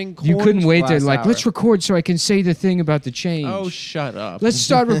counting coins. You couldn't wait to to let's record so I can say the thing about the change. Oh, shut up. Let's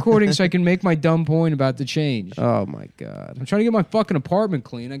start recording so I can make my dumb point about the change. Oh, my God. I'm trying to get my fucking apartment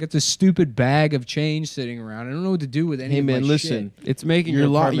clean. I got this stupid bag of change sitting around. I don't know what to do with any Hey of man, my listen. shit. It's making You're your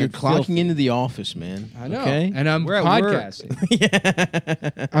you're apartment clocking filthy. into the office, man. I know, Okay? and I'm We're at work.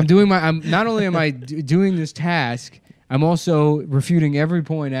 podcasting. I'm not only am I doing this task, I'm also refuting every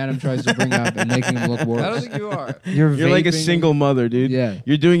point Adam tries to bring up and making him look worse. I don't think you are. You're like a vaping. single mother, dude. Yeah.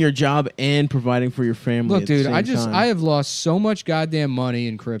 You're doing your job and providing for your family. Look, at the dude, same time. I have lost so much goddamn money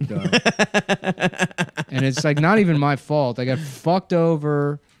in crypto. And it's like not even my fault. I got fucked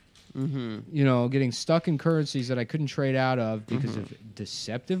over, you know, getting stuck in currencies that I couldn't trade out of because of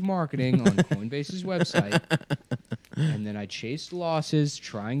deceptive marketing on Coinbase's website. And then I chased losses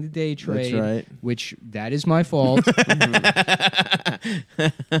trying to day trade, That's right. which that is my fault. But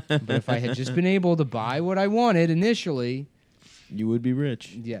if I had just been able to buy what I wanted initially, you would be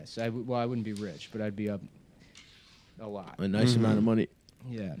rich. yes, I wouldn't be rich, but I'd be up a lot. A nice amount of money.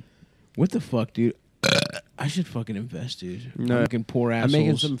 Yeah. What the fuck, dude? I should fucking invest, dude. No. Fucking poor assholes. I'm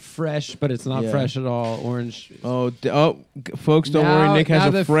making some fresh, but it's not fresh at all. Orange. Folks, don't worry. Nick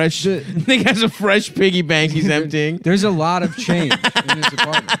has a fresh. Nick has a fresh piggy bank. He's emptying. There's a lot of change in this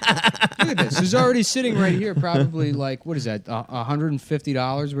apartment. Look at this. There's already sitting right here. Probably like what is that?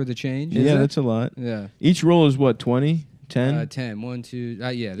 $150 worth of change. Yeah, that's a lot. Yeah. Each roll is what? 20? 10? 10. 1, 2.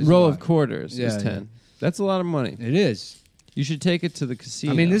 Yeah. Roll of quarters Yeah, is 10. yeah. That's a lot of money. It is. You should take it to the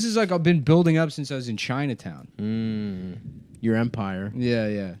casino. I mean, this is like I've been building up since I was in Chinatown. Your empire.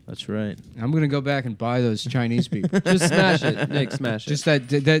 Yeah. That's right. I'm gonna go back and buy those Chinese people. Just smash it, Nick. Smash it. Just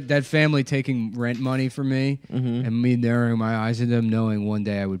that family taking rent money from me and me narrowing my eyes at them, knowing one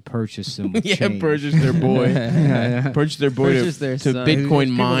day I would purchase them. With change. Purchase their boy. Purchase their boy Purchase their to son. Bitcoin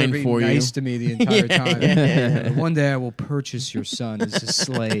People mine are being for nice you. to me the entire time. One day I will purchase your son as a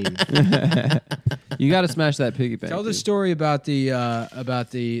slave. You got to smash that piggy bank. Tell the dude. story about the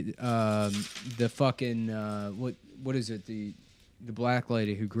fucking what is it, the black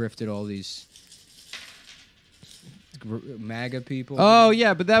lady who grifted all these MAGA people. Oh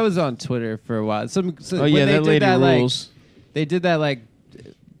yeah, but that was on Twitter for a while. When yeah, they that did lady that, rules. They did that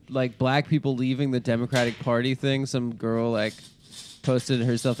like black people leaving the Democratic Party thing. Some girl posted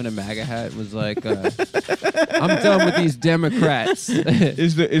herself in a MAGA hat and was like, "I'm done with these Democrats."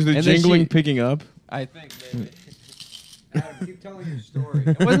 Is the jingling picking up? I think maybe. Adam, keep telling your story.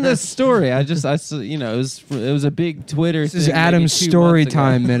 It wasn't a story. It was a big Twitter. This is Adam's story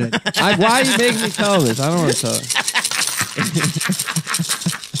time minute. Why are you making me tell this? I don't want to tell it.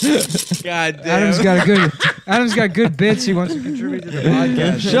 God damn. Adam's got good bits he wants to contribute to the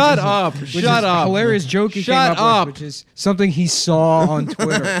podcast. Shut up. Shut up. Hilarious joke he Shut came up with, which is something he saw on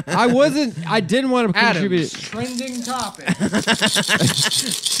Twitter. I didn't want to contribute. Adam's trending topic. Here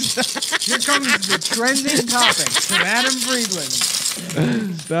comes the trending topic from Adam Friedland.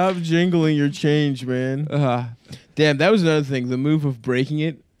 Stop jingling your change, man. Damn, that was another thing. The move of breaking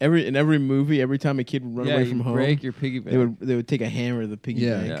it. In every movie, every time a kid would run away from home, break your piggy bank. they would take a hammer to the piggy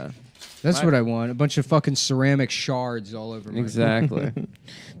bank. Yeah. That's what I want. A bunch of fucking ceramic shards all over my Exactly.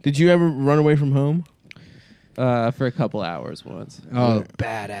 Did you ever run away from home? For a couple hours once. Oh,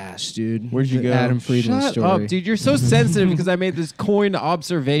 badass, dude. Where'd you go? Adam Friedland Shut story. up, dude. You're so sensitive because I made this coin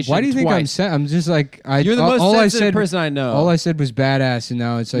observation. Why do you think twice. I'm just like You're the most sensitive person I know. All I said was badass, and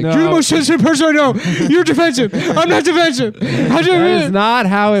now it's like No. you're the most sensitive person I know. You're defensive. I'm not defensive. That is not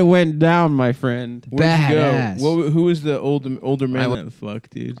how it went down, my friend. Where'd you Badass. go? Who was the older man? Fuck,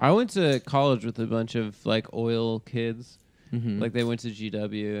 dude. I went to college with a bunch of like oil kids. Mm-hmm. Like they went to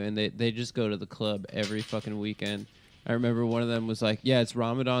GW and they just go to the club every fucking weekend. I remember one of them was like, "Yeah, it's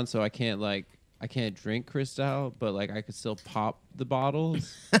Ramadan, so I can't drink Cristal, but like I could still pop the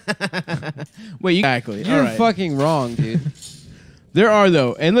bottles." Wait, exactly. You're All right. fucking wrong, dude. There are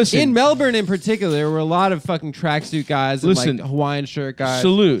though, and listen, In Melbourne in particular, there were a lot of fucking tracksuit guys and like Hawaiian shirt guys.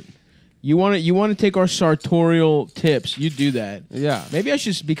 Salute. You want to take our sartorial tips? You do that. Yeah. Maybe I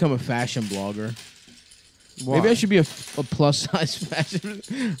should become a fashion blogger. Why? Maybe I should be a plus size fashion.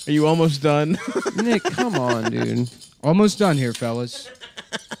 Are you almost done? Nick, come on, dude. almost done here, fellas.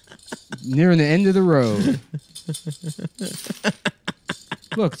 Nearing the end of the road.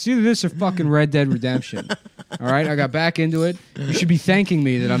 Look, it's either this or fucking Red Dead Redemption. All right, I got back into it. You should be thanking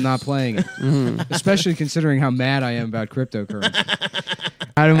me that I'm not playing it, especially considering how mad I am about cryptocurrency.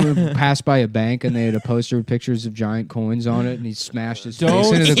 Adam passed by a bank and they had a poster with pictures of giant coins on it, and he smashed his face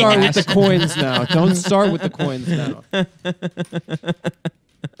Don't into the start with glass. the coins now. Don't start with the coins now.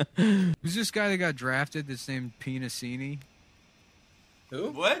 Who's this guy that got drafted that's named Pinasini?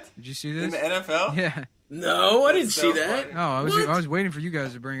 Who? What? Did you see this? In the NFL? Yeah. No, I didn't see that. No, I was waiting for you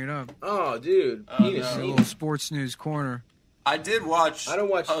guys to bring it up. Oh, dude. Oh, A little sports news corner. I did watch. I don't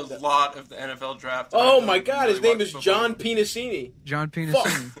watch a lot of the NFL draft. Oh my God, his name is John Pinasini. John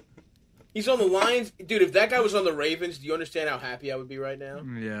Pinasini. He's on the Lions, dude. If that guy was on the Ravens, do you understand how happy I would be right now?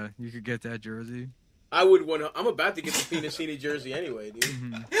 Yeah, you could get that jersey. I would want to. I'm about to get the Pinasini jersey anyway,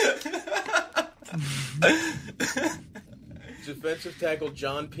 dude. Defensive tackle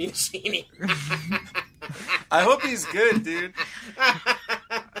John Piacini. I hope he's good, dude.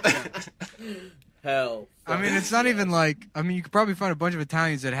 Hell. I mean, it's not even like... I mean, you could probably find a bunch of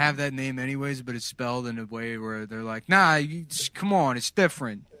Italians that have that name anyways, but it's spelled in a way where they're like, nah, come on, it's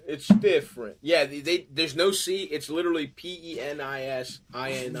different. It's different. Yeah, there's no C. It's literally Penisini.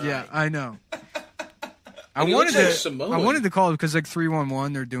 Yeah, I know. I wanted to call it because like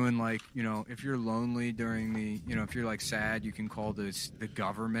 311, they're doing like, you know, if you're lonely during the, you know, if you're like sad, you can call the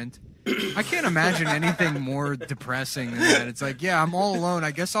government. I can't imagine anything more depressing than that. It's like, yeah, I'm all alone.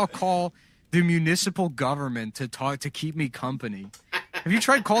 I guess I'll call the municipal government to keep me company. Have you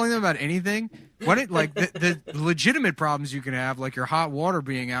tried calling them about anything? Like the legitimate problems you can have, like your hot water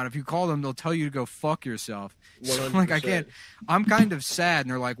being out. If you call them, they'll tell you to go fuck yourself. So, like I can't. I'm kind of sad,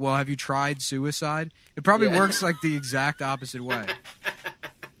 and they're like, "Well, have you tried suicide?" It probably works like the exact opposite way.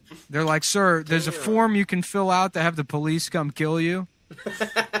 They're like, "Sir, there's a form you can fill out to have the police come kill you."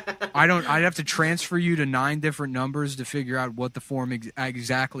 I'd have to transfer you to 9 different numbers to figure out what the form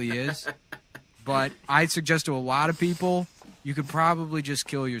exactly is. But I'd suggest to a lot of people, you could probably just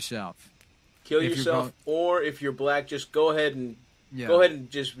kill yourself. Kill yourself, or if you're black, just go ahead and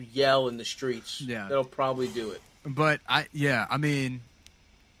just yell in the streets. Yeah, that'll probably do it. But I mean,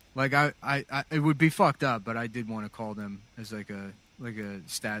 like I it would be fucked up, but I did want to call them as like a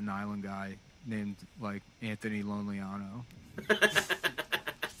Staten Island guy named like Anthony Loneliano,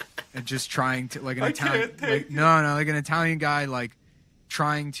 and just trying to like an Italian, like an Italian guy like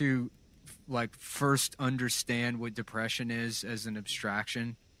trying to like first understand what depression is as an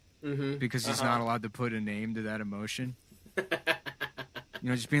abstraction. Mm-hmm. Because he's not allowed to put a name to that emotion. You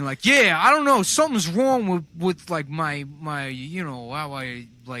know, just being like, yeah, I don't know, something's wrong with like my you know, how I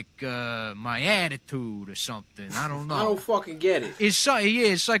like my attitude or something. I don't know. I don't fucking get it. It's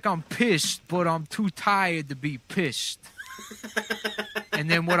like I'm pissed, but I'm too tired to be pissed.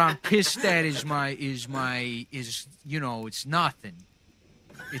 And then what I'm pissed at is you know, it's nothing.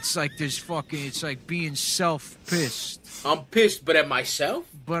 It's like it's like being self-pissed. I'm pissed, but at myself?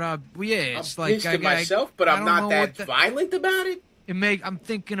 But, it's I'm like... pissed at myself, but I'm not that violent about it? I'm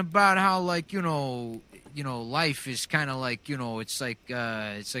thinking about how, like, you know, life is kind of like, you know, it's like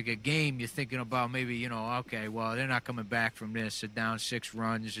a game you're thinking about maybe, you know, okay, well, they're not coming back from this. They're down 6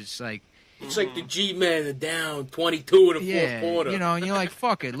 runs. It's like the G-Men are down 22 in the fourth quarter. You know, and you're like,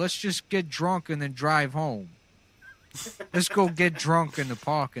 fuck it. Let's just get drunk and then drive home. Let's go get drunk in the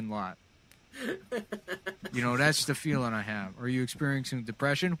parking lot. You know, that's the feeling I have. Are you experiencing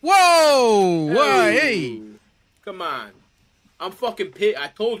depression? Whoa! Hey! Come on. I'm fucking pissed. I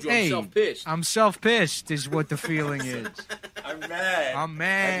told you I'm self-pissed. I'm self-pissed is what the feeling is. I'm mad. I'm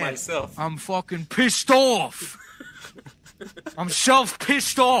mad. At myself. I'm fucking pissed off. I'm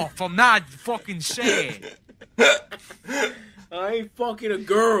self-pissed off. I'm not fucking sad. I ain't fucking a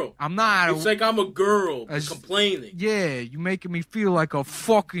girl. I'm not. It's like I'm a girl complaining. Yeah, you're making me feel like a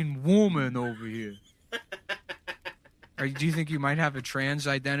fucking woman over here. Or do you think you might have a trans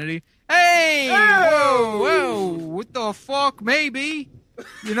identity? Hey! Whoa! What the fuck? Maybe.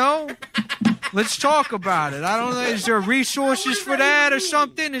 You know? Let's talk about it. I don't know. Is there resources for that or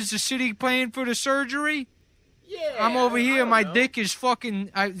something? Is the city paying for the surgery? Yeah, I'm over here. My dick is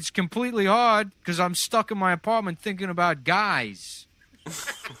fucking... it's completely hard because I'm stuck in my apartment thinking about guys.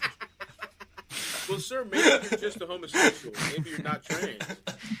 Well, sir, maybe you're just a homosexual. Maybe you're not trans.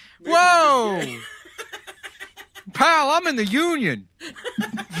 Whoa! Pal, I'm in the union.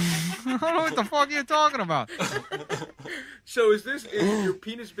 I don't know what the fuck you're talking about. So is your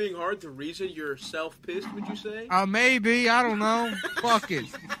penis being hard? The reason you're self-pissed, would you say? Maybe. I don't know. Fuck it.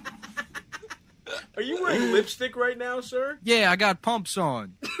 Are you wearing lipstick right now, sir? Yeah, I got pumps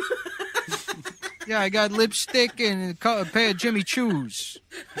on. Yeah, I got lipstick and a pair of Jimmy Choos.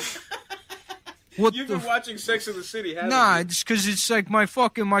 You've been watching Sex and the City, haven't you? Nah, it's because it's like my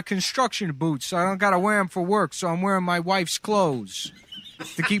construction boots. I don't gotta wear them for work, so I'm wearing my wife's clothes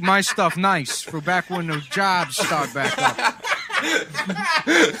to keep my stuff nice for back when the jobs start back up.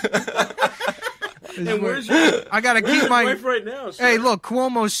 And where's your wife right now, sir? Hey, look,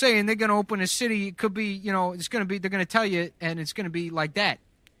 Cuomo's saying they're gonna open a city. It could be, you know, they're gonna tell you, and it's gonna be like that.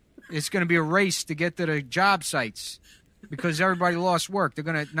 It's gonna be a race to get to the job sites because everybody lost work.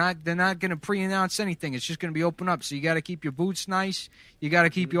 They're not gonna pre-announce anything. It's just gonna be open up. So you got to keep your boots nice. You got to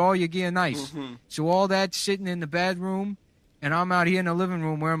keep all your gear nice. Mm-hmm. So all that sitting in the bedroom, and I'm out here in the living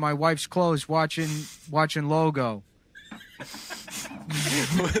room wearing my wife's clothes, watching Logo.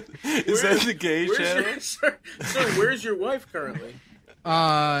 Is that the gay channel? Sir, where's your wife currently?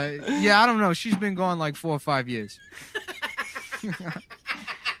 Yeah, I don't know. She's been gone like 4 or 5 years.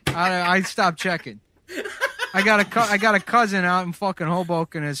 I stopped checking. I got a cousin out in fucking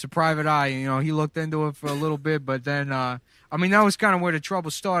Hoboken as a private eye. You know, he looked into it for a little bit, but then, I mean, that was kind of where the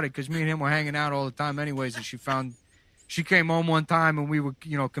trouble started because me and him were hanging out all the time anyways, and she came home one time and we were,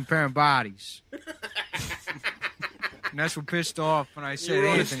 you know, comparing bodies. And that's what pissed off when I said, you were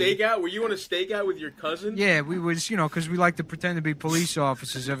on anything. a stakeout? Were you on a stakeout with your cousin? Yeah, we was, you know, because we like to pretend to be police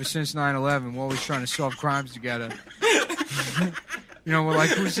officers ever since 9/11. We're always trying to solve crimes together. You know, we're like,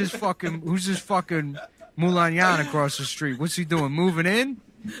 who's this fucking Mulanyan across the street? What's he doing? Moving in?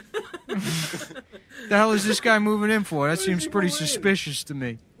 The hell is this guy moving in for? That seems pretty suspicious to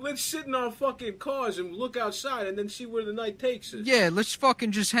me. Let's sit in our fucking cars and look outside and then see where the night takes us. Yeah, let's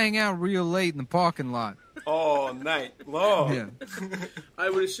fucking just hang out real late in the parking lot. All night long. Yeah. I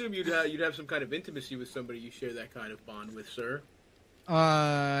would assume you'd have some kind of intimacy with somebody you share that kind of bond with, sir.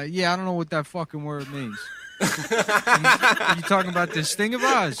 Yeah, I don't know what that fucking word means. Are you talking about this thing of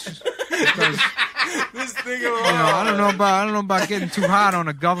ours? Because, This thing of you know, I don't know about getting too hot on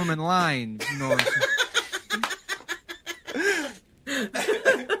a government line. You know.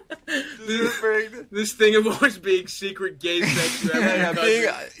 This thing of ours being secret gay sex.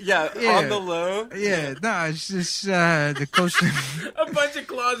 On the low. Yeah, no, it's just the coastal. A bunch of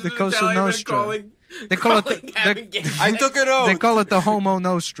closets. The Cosa Nostra. They call it. I took it out. They call it the Homo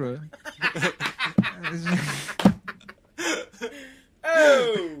Nostra.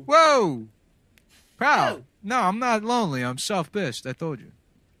 Oh! Whoa! Pal. No, I'm not lonely. I'm self-pissed. I told you.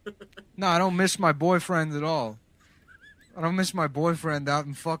 No, I don't miss my boyfriend at all. I don't miss my boyfriend out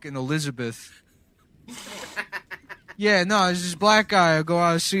in fucking Elizabeth. Yeah, no, it's this black guy I go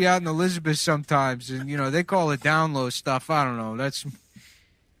out and see out in Elizabeth sometimes, and you know they call it down low stuff. I don't know. That's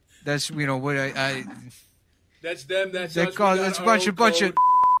you know what I That's them. That's they us. call that's a bunch of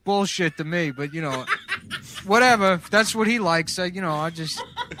bullshit to me. But you know, whatever. If that's what he likes, I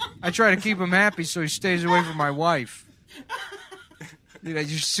try to keep him happy so he stays away from my wife. You know,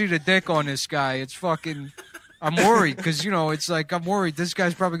 you see the dick on this guy. It's fucking. I'm worried because, you know, it's like I'm worried this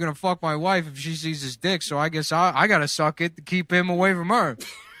guy's probably going to fuck my wife if she sees his dick. So I guess I got to suck it to keep him away from her.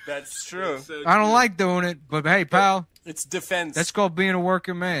 That's true. I don't like doing it. But, hey, pal. It's defense. That's called being a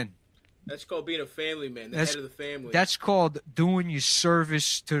working man. That's called being a family man, the head of the family. That's called doing your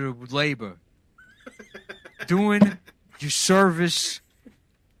service to the labor. Doing your service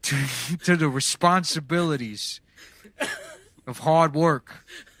to the responsibilities of hard work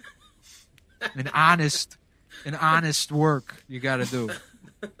and honest work you got to do.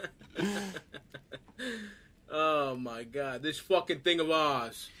 Oh, my God. This fucking thing of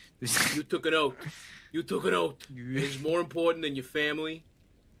ours. You took an oath. You took an oath. It's more important than your family.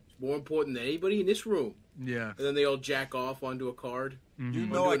 It's more important than anybody in this room. Yeah. And then they all jack off onto a card. Mm-hmm. You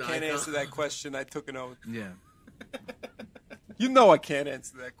know I can't answer that question. I took an oath. Yeah. You know I can't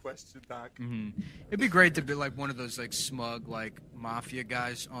answer that question, Doc. Mm-hmm. It'd be great to be like one of those like smug like mafia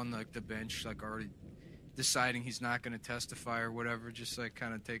guys on like the bench, like already deciding he's not going to testify or whatever, just like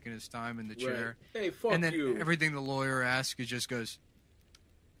kind of taking his time in the chair. Hey, fuck and then you. Everything the lawyer asks, he just goes,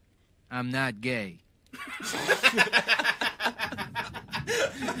 "I'm not gay."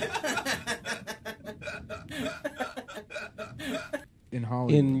 In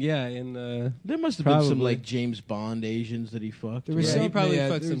Hollywood. There must have been some like James Bond Asians that he fucked. There was he probably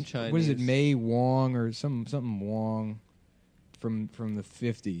fucked some Chinese. What is it, May Wong or something Wong from the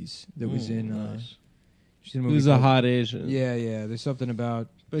 50s that was in. Nice. She's in a He movie was a hot Asian. Yeah. There's something about.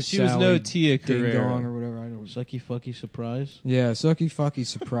 But she Sally was no Tia Ding Carrera. Dong or whatever. I don't. Sucky fucky surprise. Yeah, Sucky Fucky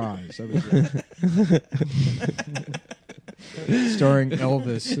Surprise. That was it. Starring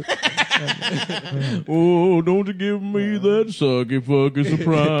Elvis. Oh, don't you give me that sucky fucky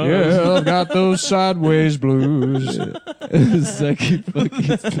surprise. Yeah, I've got those sideways blues. Sucky fucky.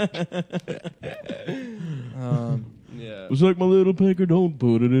 Yeah. It's like my little pecker, don't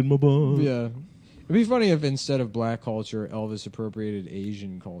put it in my bum. Yeah. It'd be funny if instead of black culture, Elvis appropriated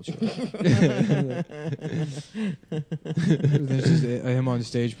Asian culture. There's just him on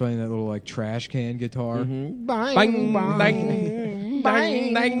stage playing that little like trash can guitar. Mm-hmm. Bang, bang, bang,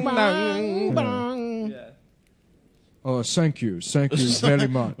 bang, bang, bang, bang. Yeah. Oh, thank you very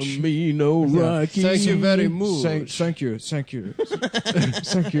much. Me no Rocky. Thank you very much. Thank you. Thank you.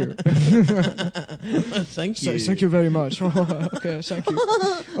 Thank you. Thank you. Thank you very much. Okay, thank you.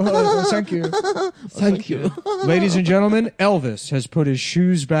 Thank you. Thank you. Ladies and gentlemen, Elvis has put his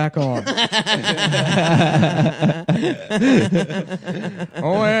shoes back on.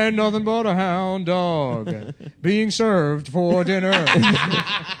 Oh, and nothing but a hound dog being served for dinner.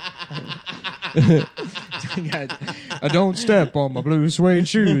 I don't step on my blue suede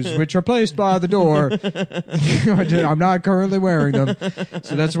shoes, which are placed by the door. I'm not currently wearing them,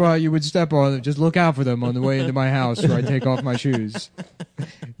 so that's why you would step on them. Just look out for them on the way into my house where I take off my shoes.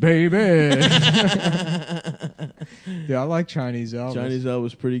 Baby. Yeah, I like Chinese Elvis. Chinese Elvis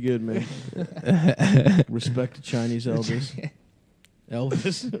was pretty good, man. Respect to Chinese Elvis.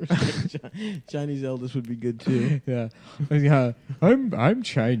 Elvis. Chinese Elvis would be good too. Yeah. I'm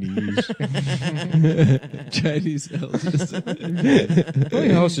Chinese. Chinese Elvis.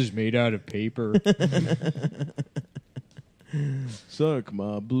 My house is made out of paper. Suck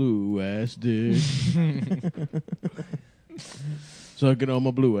my blue ass dick. Suck it on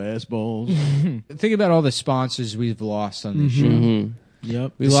my blue ass balls. Think about all the sponsors we've lost on this show. Mm-hmm.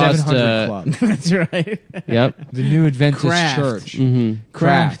 Yep. We lost 700 Club. That's right. Yep. The New Adventist Kraft. Church. Mm-hmm.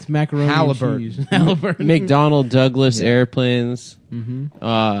 Kraft macaroni Halliburton. and cheese. Halliburton. McDonnell Douglas airplanes.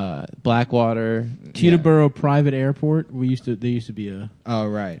 Mm-hmm. Blackwater. Teterboro Private Airport. They used to be a. Oh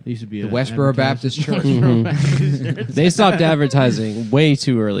right. They used to be the a Westboro Baptist Church. They stopped advertising way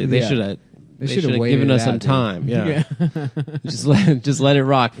too early. They should have. They should have given us some time. Yeah. just let it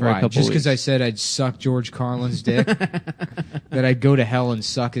rock for a couple. Just because I said I'd suck George Carlin's dick, that I'd go to hell and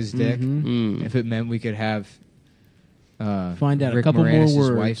suck his dick if it meant we could have. Find out Rick a couple Moranis' more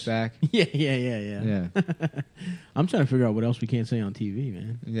words. wife back. Yeah. I'm trying to figure out what else we can't say on TV,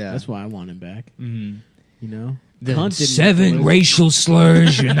 man. Yeah. That's why I want him back. Mm-hmm. You know, The Cunt didn't 7 know. racial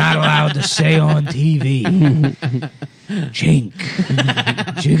slurs you're not allowed to say on TV. Chink.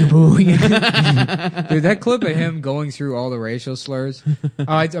 Jigaboo. Dude, that clip of him going through all the racial slurs. Oh,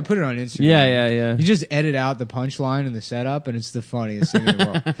 I put it on Instagram. Yeah. You just edit out the punchline and the setup, and it's the funniest thing in the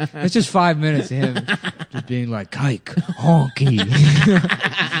world. It's just 5 minutes of him just being like, kike, honky.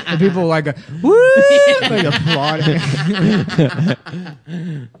 And people like, woo! Like applauding.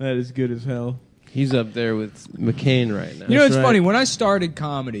 That is good as hell. He's up there with McCain right now. You know, it's funny. When I started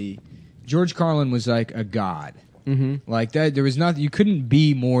comedy, George Carlin was like a god. Mm-hmm. Like that, there was nothing. You couldn't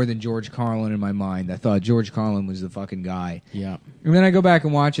be more than George Carlin in my mind. I thought George Carlin was the fucking guy. Yeah. And then I go back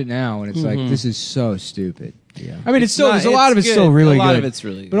and watch it now, and it's like, this is so stupid. Yeah. I mean, it's still not- there's a lot of it's it's still good. really A lot good. of it's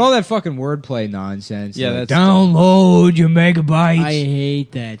really But good. all that fucking wordplay nonsense. Yeah, like, that's download your megabytes. I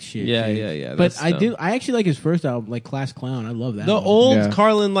hate that shit. Yeah, dude. yeah. But that's I dumb. do. I actually like his first album, like Class Clown. I love that. The one. old Yeah.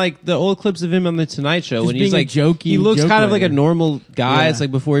 Carlin, like the old clips of him on the Tonight Show, Just when he's being a like jokey he looks joke kind of like a writer. normal guy. Yeah. It's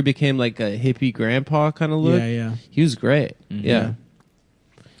like before he became like a hippie grandpa kind of look. Yeah. He was great. Yeah.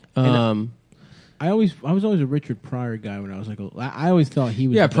 I was always a Richard Pryor guy when I was like. I always thought he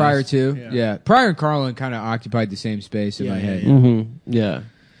was. Yeah, the Pryor best. too. Yeah. Pryor and Carlin kind of occupied the same space in Yeah, my yeah, head. yeah. Mm-hmm. Yeah.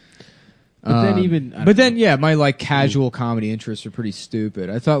 But then even. I But don't then, my like casual comedy interests are pretty stupid.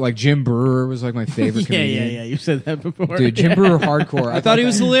 I thought like Jim Brewer was like my favorite know. comedian. Yeah. You said that before, Dude, Jim Brewer hardcore. I thought he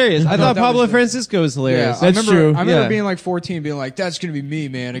was hilarious. I thought that Pablo was the- Francisco was hilarious. Yeah, I remember Yeah. being like 14, being like, "That's gonna be me,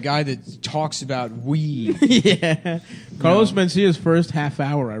 man. A guy that talks about weed." yeah. Carlos Mencia's first half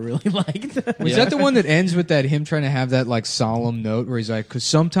hour I really liked. Was that the one that ends with that him trying to have that like solemn note where he's like, "Cause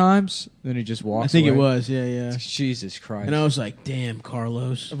sometimes," then he just walks. I think away. it was. Yeah. Jesus Christ. And I was like, "Damn,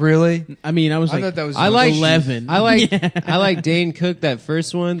 Carlos." Really? I mean, I was I like, thought that was. I like 11. I like Dane Cook. That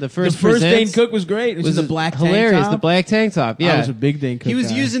first one. The first Dane Presents Cook was great. It was the black hilarious. tank top. The black tank top. Yeah, I was a big Dane Cook he was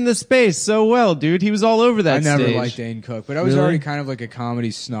guy. using the space so well, dude. He was all over that I never stage. liked Dane Cook, but I was Really? already kind of like a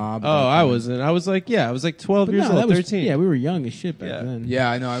comedy snob. Oh, back I then. wasn't. I was like, yeah, I was like 12 But years no, that old, was, 13. Yeah, we were young as shit back Yeah. then. Yeah,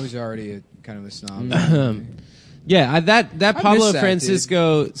 I know. I was already kind of a snob. Yeah, that I Pablo miss that,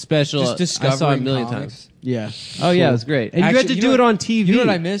 Francisco special Just I saw a discovering million comics. times. Yeah. Oh yeah, it was great. And you had Actually, to you do know it on TV. You know what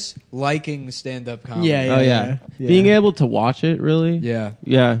I miss? Liking stand-up comedy. Yeah. Oh yeah. Being able to watch it, really. Yeah.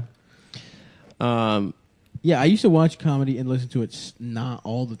 Yeah. Yeah, I used to watch comedy and listen to it not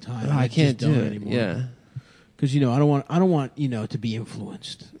all the time. I can't just do don't it anymore. Yeah. Because I don't want to be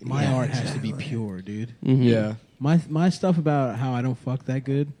influenced. My art has to be pure, dude. Mhm. Yeah. My stuff about how I don't fuck that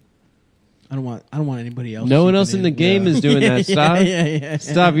good. I don't want anybody else. No one chipping else in the game Yeah. is doing that. Stop. Yeah.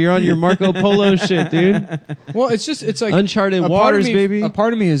 Stop. You're on your Marco Polo shit, dude. Well, it's like Uncharted a part of waters, me- baby. A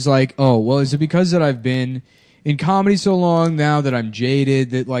part of me is like, oh, well, is it because that I've been in comedy so long now that I'm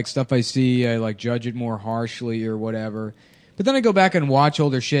jaded that like stuff I see I like judge it more harshly or whatever. But then I go back and watch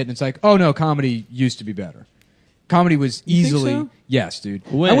older shit and it's like, oh no, comedy used to be better. Comedy was You think easily so? yes, dude.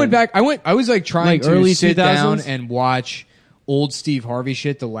 When? I went back. I was like trying Like to early sit 2000s? down and watch old Steve Harvey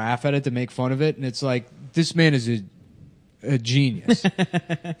shit to laugh at it to make fun of it, and it's like this man is a genius.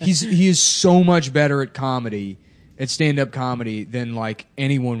 He is so much better at comedy at stand-up comedy than like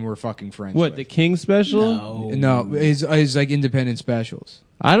anyone we're fucking friends What, with. the King special? No, is like independent specials.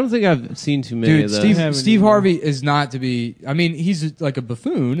 I don't think I've seen too many of those. Steve Harvey is not to be. I mean, he's like a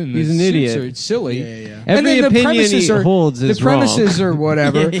buffoon and he's an idiot. It's silly. Yeah. Every opinion he holds is wrong. The premises are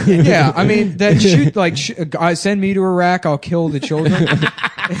whatever. Yeah, I mean that send me to Iraq, I'll kill the children.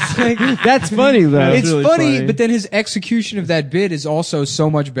 It's like, that's funny though. It's really funny, but then his execution of that bit is also so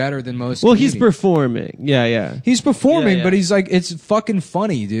much better than most. Well, he's performing. Yeah. He's performing, but he's like, it's fucking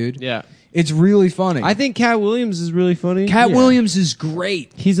funny, dude. Yeah. It's really funny. I think Cat Williams is really funny. Cat Williams is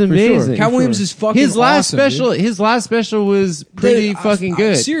great. He's amazing. Cat Williams is fucking awesome, dude. His last special was pretty fucking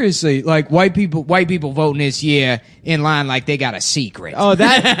good. Seriously, like white people voting this year in line like they got a secret. Oh,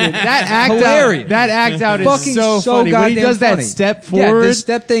 that act hilarious. Out, that act out is fucking so funny. When he does that step forward, the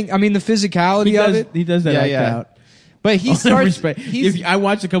step thing. I mean, the physicality of it. He does that act out. But he starts. I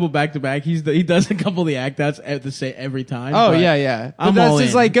watched a couple back to back. He does a couple of the act outs at the same every time. Oh yeah. I'm that's all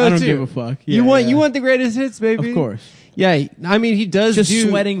just in. like go to. I don't give a fuck. You want the greatest hits, baby. Of course. Yeah, I mean he does just do,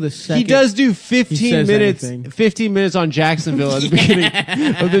 sweating the second. He does do 15 minutes. Anything. 15 minutes on Jacksonville at the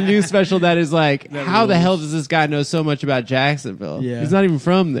beginning of the new special. That is like, how the hell does this guy know so much about Jacksonville? Yeah. He's not even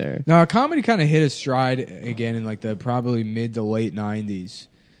from there. No, comedy kind of hit a stride again in like the probably mid to late '90s,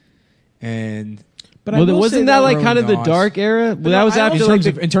 and. But wasn't that like kind of the dark era? Well, that was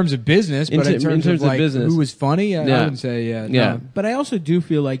after in terms of business, but in terms of like business. who was funny, I wouldn't say yeah. No. But I also do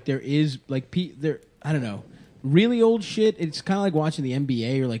feel like there is like I don't know, really old shit. It's kind of like watching the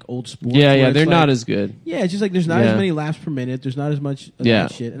NBA or like old sports. Yeah, they're not as good. Yeah, it's just like there's not as many laughs per minute. There's not as much of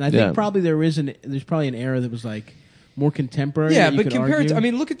that shit. And I think probably there's probably an era that was like more contemporary. Yeah, but compared to, I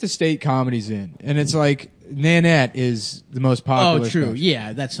mean, look at the state comedy's in, and it's like Nanette is the most popular. Oh, true. Special.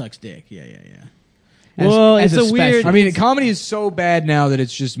 Yeah, that sucks dick. Yeah. It's a weird. I mean, comedy is so bad now that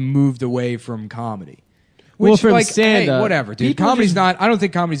it's just moved away from comedy. Well, from like, stand-up. hey, whatever, dude. Comedy's not. I don't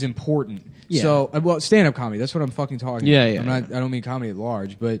think comedy's important. Yeah. So, stand-up comedy. That's what I'm fucking talking about. Yeah. I don't mean comedy at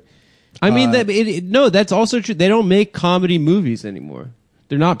large, but I mean that. That's also true. They don't make comedy movies anymore.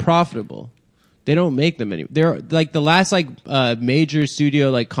 They're not profitable. They don't make them anymore. They're like the last major studio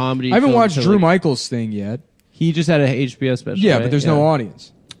like comedy. I haven't watched Drew Michaels' thing yet. He just had a HBO special. Yeah, right? but there's no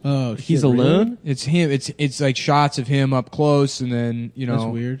audience. Oh, he's alone. Really? It's him. It's like shots of him up close, and then That's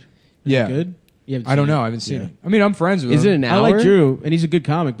weird. Yeah, good. I don't know. I haven't seen it. I mean, I'm friends with him. Is it an hour? I like Drew, and he's a good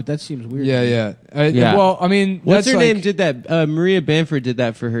comic, but that seems weird. Yeah. Well, I mean, what's her name? Did that? Maria Bamford did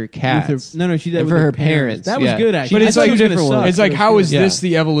that for her cats. No, she did for her parents. That was good, actually. But it's like different ones. It's like how is this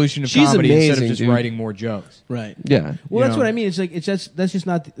the evolution of She's comedy amazing, instead of just dude. writing more jokes? Right. Yeah. Well, that's what I mean. It's like that's just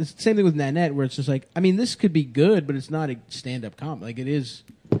not. It's the same thing with Nanette, where it's just like, I mean, this could be good, but it's not a stand-up comedy. Like it is.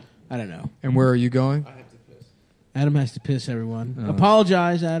 I don't know. And where are you going? I have to piss. Adam has to piss. Everyone,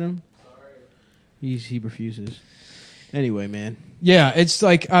 apologize, Adam. He refuses. Anyway, man. Yeah, it's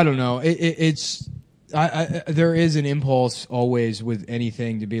like I don't know. It's there is an impulse always with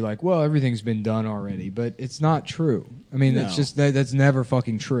anything to be like, well, everything's been done already, but it's not true. I mean, that's just that's never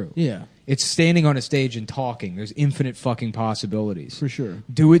fucking true. Yeah. It's standing on a stage and talking. There's infinite fucking possibilities. For sure.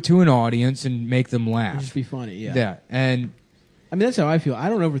 Do it to an audience and make them laugh. Just be funny. Yeah. Yeah, and I mean, that's how I feel. I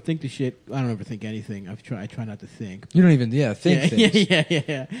don't overthink the shit. I don't overthink anything. I try not to think. You don't even think things.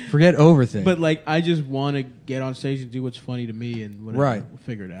 Yeah. Forget overthink. But like, I just want to get on stage and do what's funny to me, and whatever. Right. We'll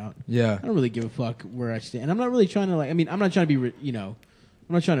figure it out. Yeah. I don't really give a fuck where I stand. And I'm not really trying to I'm not trying to be I'm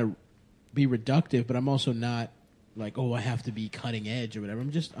not trying to be reductive, but I'm also not like, oh, I have to be cutting edge or whatever.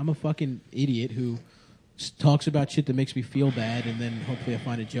 I'm a fucking idiot who talks about shit that makes me feel bad, and then hopefully I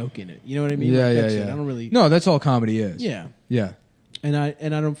find a joke in it. You know what I mean? Yeah, like, yeah. that's it. I don't really. No, that's all comedy is. Yeah. Yeah. And I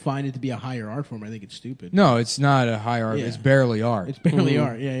don't find it to be a higher art form. I think it's stupid. No, it's not a high art. Yeah. It's barely art. It's barely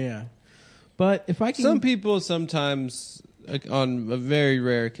art. Yeah. But if I can, some people sometimes, like, on a very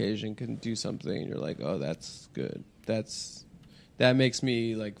rare occasion, can do something, and you're like, oh, that's good. That makes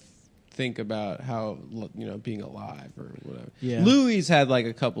me like think about how being alive or whatever. Yeah. Louis had like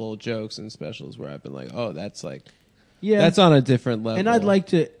a couple of jokes and specials where I've been like, oh, that's like. Yeah, that's on a different level. And I'd like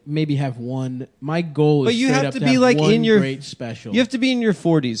to maybe have one. My goal is, but you straight have up to to be have like one in your great special. You have to be in your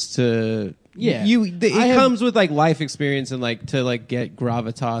 40s to. Yeah, it comes with like life experience and like to like get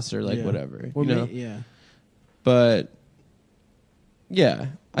gravitas or like whatever. Or yeah. But yeah,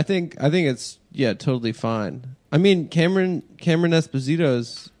 I think it's totally fine. I mean, Cameron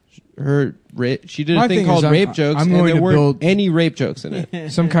Esposito's she did a thing called Rape Jokes, and there weren't any rape jokes in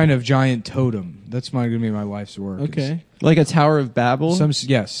it. Some kind of giant totem. That's going to be my life's work. Okay. Like a Tower of Babel?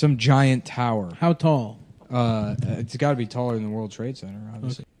 Some giant tower. How tall? It's got to be taller than the World Trade Center,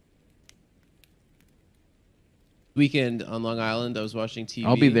 obviously. weekend on Long Island. I was watching TV.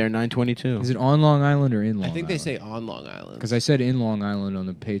 I'll be there 9/22. Is it on Long Island or in Long Island? I think they say on Long Island. Because I said in Long Island on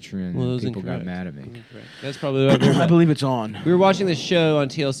the Patreon, Well, and people got incorrect. mad at me. Incorrect. That's probably what I believe it's on. We were watching this show on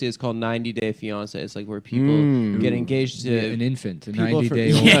TLC. It's called 90 Day Fiance. It's like where people get engaged to an infant, a people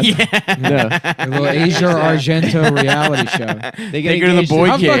 90-day-old. No. A little Asia Argento reality show. They get Take her to the engaged boy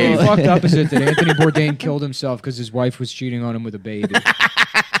How cave. fucking fucked up is it that Anthony Bourdain killed himself because his wife was cheating on him with a baby?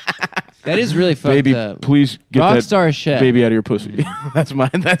 That is really fucked Baby, up. please get Rockstar chef. baby out of your pussy. That's my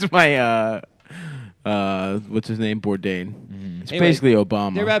what's his name? Bourdain. It's Anyway, basically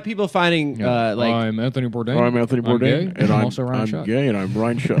Obama. They're about people finding like I'm Anthony Bourdain. I'm Anthony Bourdain, gay, and I'm also Ryan Shuck. gay, and I'm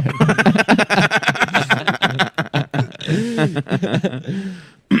Ryan Shuck.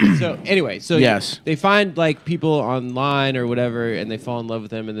 So anyway, so Yes. they find like people online or whatever, and they fall in love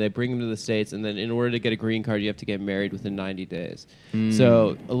with them, and they bring them to the States, and then in order to get a green card, you have to get married within 90 days.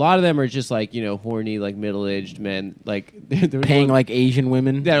 So a lot of them are just like horny, like middle-aged men, like they're Paying like Asian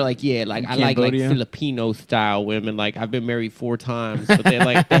women. They're like, yeah, like I like Cambodia? Filipino style women. Like I've been married 4 times, but they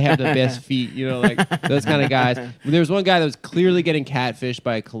have the best feet, like those kind of guys. There was one guy that was clearly getting catfished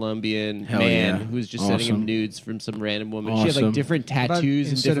by a Colombian Hell man yeah. who was just sending him Awesome. nudes from some random woman. She had Awesome. like different tattoos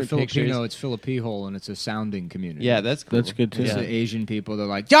and Instead of different Filipino, pictures. it's Filipino, and it's a sounding community. Yeah, that's cool. That's good too. It's the Asian people. They're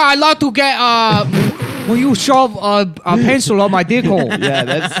like, yeah, I love to get will you shove a pencil on my dick hole? Yeah,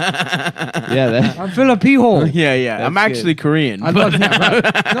 that's I'm Filipino. Yeah. I'm actually Korean. I love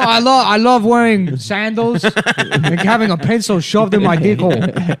I love wearing sandals and having a pencil shoved in my dick hole.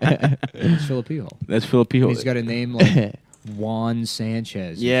 It's Filipino. That's Filipino. He's got a name like Juan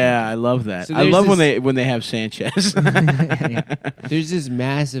Sanchez. Yeah, I love that. So I there's love this- when they have Sanchez. There's this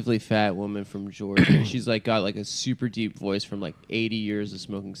massively fat woman from Georgia. She's like got like a super deep voice from like 80 years of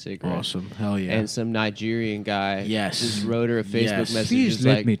smoking cigarettes. Awesome. Hell yeah. And some Nigerian guy just wrote her a Facebook Yes. message. Please just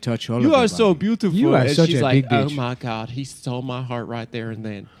let like, me touch all you of are your so body. beautiful. You are and such she's a like, big bitch. oh my God, he stole my heart right there and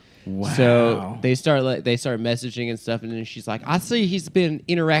then. Wow. So they start messaging and stuff, and then she's like, I see he's been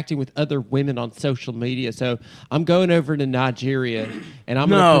interacting with other women on social media, so I'm going over to Nigeria, and I'm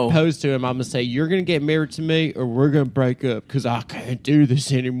going to propose to him. I'm going to say, you're going to get married to me, or we're going to break up, because I can't do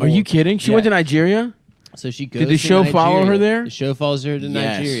this anymore. Are you kidding? She went to Nigeria? So she goes Did the to show follow Nigeria. her there? The show follows her to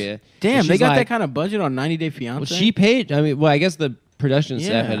Nigeria. Damn, And they she's got like, that kind of budget on 90 Day Fiance? Well, she paid. I mean, well, I guess the production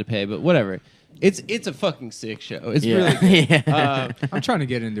staff Yeah. had to pay, but whatever. It's a fucking sick show. It's Yeah. really good. I'm trying to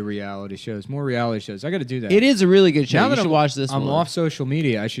get into reality shows, more reality shows. I got to do that. It is a really good show. Now You that should I'm, watch this I'm one. off social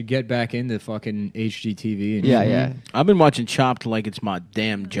media. I should get back into fucking HGTV. And Yeah. I've been watching Chopped like it's my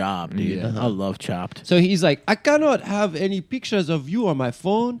damn job, dude. Yeah. I love Chopped. So he's like, I cannot have any pictures of you on my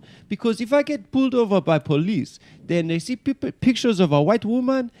phone because if I get pulled over by police, then they see pictures of a white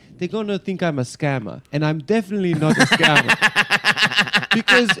woman, they're going to think I'm a scammer. And I'm definitely not a scammer.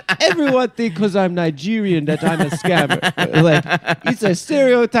 Because everyone thinks because I'm Nigerian that I'm a scammer. Like, it's a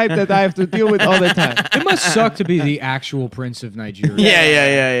stereotype that I have to deal with all the time. It must suck to be the actual Prince of Nigeria.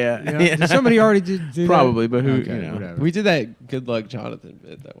 Yeah. You know, did somebody already do Probably, that? but who, Okay, you know. whatever. We did that Good Luck Jonathan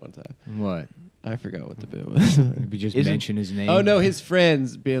bit that one time. What? I forgot what the bit was. We just Isn't- mention his name. Oh no, his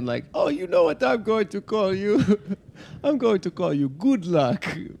friends being like, "Oh, you know what I'm going to call you? I'm going to call you Good Luck,"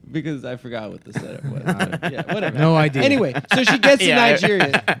 because I forgot what the setup was. Yeah, whatever. No idea. Anyway, so she gets to Yeah.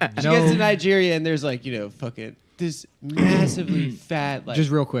 Nigeria. She No. gets to Nigeria, and there's like fucking this massively fat like Just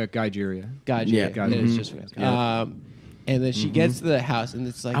real quick, Nigeria. Nigeria. Yeah, Yeah, it's just and then she gets to the house, and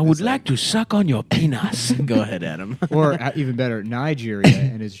it's like I would this, like to suck on your penis. Go ahead, Adam. Or even better, Nigeria,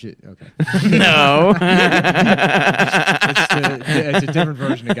 and it's just okay. No. It's a different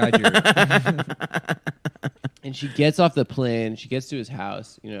version of Nigeria. And she gets off the plane. She gets to his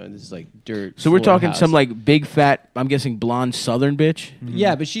house, and this is like dirt. So we're floor talking house. some like big fat, I'm guessing blonde Southern bitch.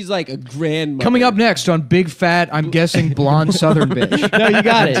 Yeah, but she's like a grandmother. Coming up next on Big Fat, I'm guessing blonde Southern bitch. No, you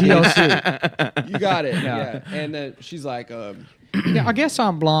got it. TLC. You got it. Yeah. Yeah. And she's like, Yeah, I guess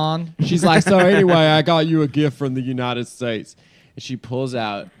I'm blonde. she's like, so anyway, I got you a gift from the United States. And she pulls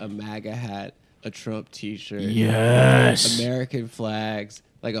out a MAGA hat, a Trump T-shirt, Yes. American flags,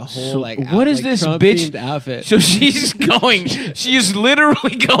 like a whole So like what is like this Trump-themed bitch outfit. So she is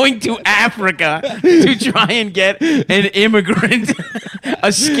literally going to Africa to try and get an immigrant, a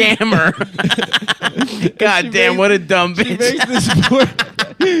scammer. God damn, what a dumb She bitch. makes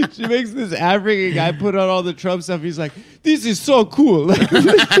this she makes this African guy put on all the Trump stuff. He's like, this is so cool. This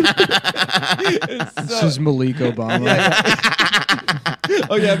is Malik Obama.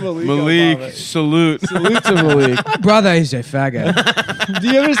 Oh yeah, Malik. Malik, Obama. salute. Salute to Malik. My brother is a faggot. Do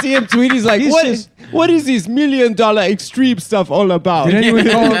you ever see him tweet? He's like, what is this $1 million extreme stuff all about? Did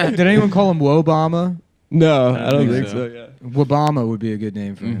anyone call him Wobama? No, I don't think so. Yeah. Obama would be a good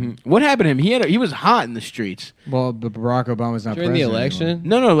name for him. What happened to him? He was hot in the streets. Well, but Barack Obama's not During the president election?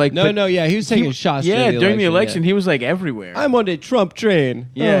 anymore. No, Yeah, he was taking shots. Yeah, during the election, yeah. he was like everywhere. I'm on the Trump train.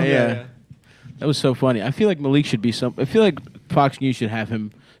 Yeah. That was so funny. I feel like Malik should be I feel like Fox News should have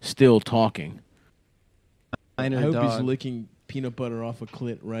him still talking. I hope he's licking peanut butter off a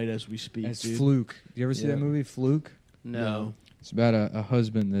clit right as we speak. It's dude. Fluke. You ever see that movie, Fluke? No. It's about a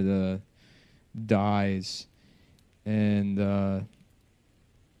husband that dies and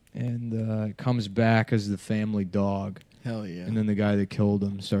comes back as the family dog. Hell yeah. And then the guy that killed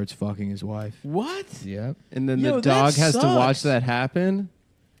him starts fucking his wife. What? Yep. And then the dog has to watch that happen?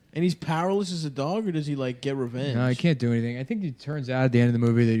 And he's powerless as a dog, or does he like get revenge? No, he can't do anything. I think it turns out at the end of the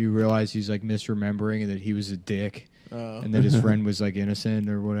movie that you realize he's like misremembering and that he was a dick. And that his friend was like innocent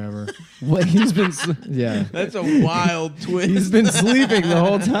or whatever. What he's been yeah. That's a wild twist. He's been sleeping the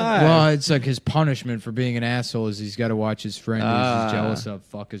whole time. Well, it's like his punishment for being an asshole is he's got to watch his friend who he's jealous of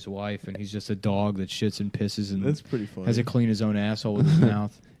fuck his wife, and he's just a dog that shits and pisses and that's pretty funny. Has to clean his own asshole with his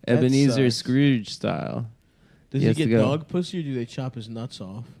mouth. Ebenezer Scrooge style. Does he get dog pussy or do they chop his nuts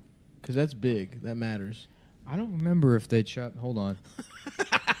off? Because that's big. That matters. I don't remember if they chop. Hold on.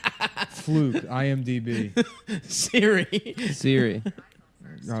 Fluke, IMDb. Siri.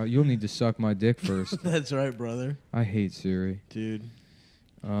 You'll need to suck my dick first. That's right, brother. I hate Siri. Dude.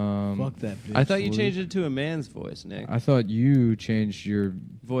 Fuck that bitch. I thought you changed it to a man's voice, Nick. I thought you changed your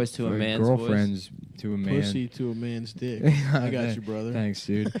voice to a man's girlfriend's to a man. Pussy to a man's dick. I got you, brother. Thanks,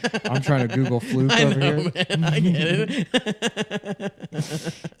 dude. I'm trying to Google Fluke I over know, here. Man, I get it.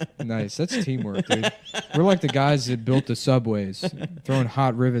 Nice. That's teamwork, dude. We're like the guys that built the subways, throwing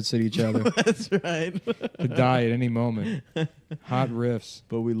hot rivets at each other. That's right. To die at any moment. Hot riffs.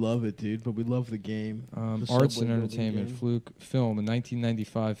 But we love it, dude. But we love the game. The Arts subway and building Entertainment, game. Fluke film, a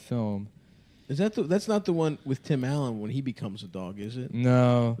 1995 film. Is that that's not the one with Tim Allen when he becomes a dog, is it?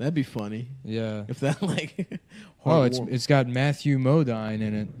 No. That'd be funny. Yeah. If that like Oh, it's got Matthew Modine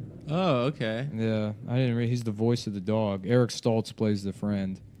in it. Oh, okay. Yeah. I didn't read he's the voice of the dog. Eric Stoltz plays the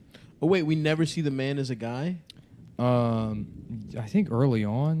friend. Oh wait, we never see the man as a guy? I think early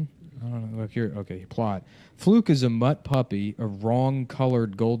on. I don't know. Look here. Okay, plot. Fluke is a mutt puppy, a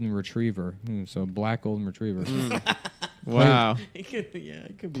wrong-colored golden retriever. So a black golden retriever. Wow. It could be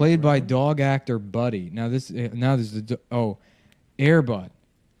Played by dog actor Buddy. Now this is the Airbud.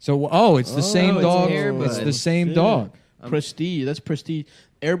 So it's the same dog. It's the same dog. Prestige. That's prestige.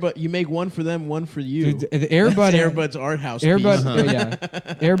 Airbud. You make one for them, one for you. Dude, the Airbud. That's Airbud's art house. Airbud. Piece. Yeah.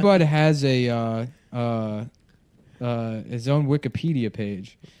 Airbud has his own Wikipedia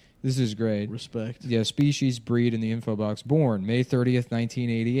page. This is great. Respect. Yeah, species, breed, in the info box. Born May 30th,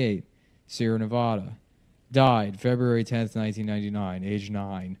 1988, Sierra Nevada. Died February 10th, 1999, age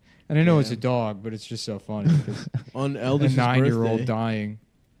 9. And I know it's a dog, but it's just so funny. On a Eldest 9-year-old birthday. dying.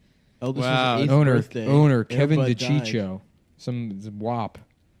 Eldest's Wow. 8th birthday. Owner Kevin Airbud DiCiccio. Some wop.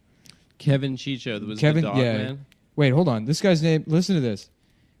 Kevin Chicho was Kevin, the dog yeah. man. Wait, hold on. This guy's name, listen to this.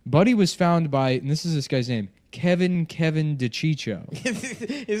 Buddy was found by, and this is this guy's name, Kevin DiCiccio.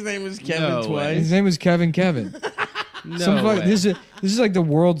 His name was Kevin No twice. way. His name was Kevin. No way. This is like the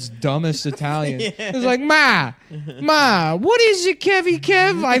world's dumbest Italian. It's like, Ma, what is it,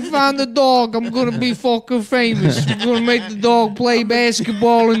 Kev? I found the dog. I'm gonna be fucking famous. I'm gonna make the dog play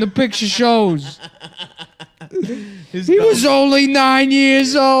basketball in the picture shows. He was only 9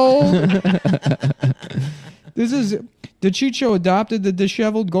 years old. DiCiccio adopted the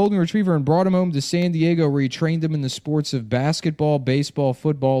disheveled golden retriever and brought him home to San Diego, where he trained him in the sports of basketball, baseball,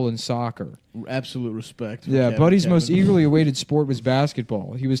 football, and soccer. Absolute respect. For Yeah, Kevin, Buddy's Kevin. most eagerly awaited sport was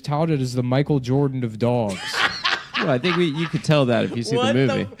basketball. He was touted as the Michael Jordan of dogs. Well, I think you could tell that if you see the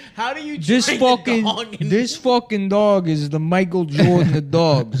movie. How do you This train a fucking dog in- this fucking dog is the Michael Jordan of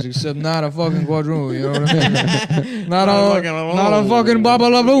dogs, except not a fucking quadroon. You know what I mean? Not a fucking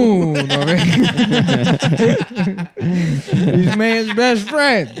babalaboon. Okay? He's man's best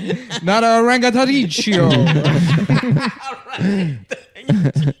friend, not a orangutaniccio.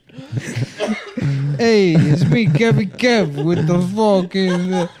 Hey, it's me, Kevin Kev, with the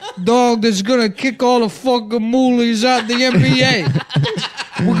fucking dog that's gonna kick all the fucking moolies out the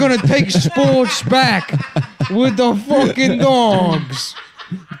NBA. We're gonna take sports back with the fucking dogs.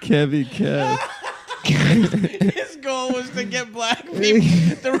 Kevin Kev. His goal was to get black people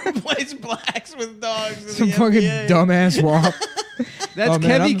to replace blacks with dogs. In Some the fucking NBA. dumbass wop. That's man,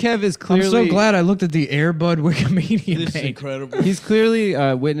 Kevin Kev is clearly. I'm so glad I looked at the Airbud Wikimedia This is page. incredible. He's clearly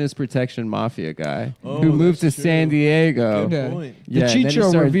a witness protection mafia guy Oh, who moved to that's true. San Diego. Good Yeah. point. Yeah, and then he DiCiccio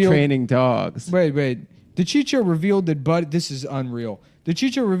started revealed. training dogs. Wait. The Chicho revealed that this is unreal. The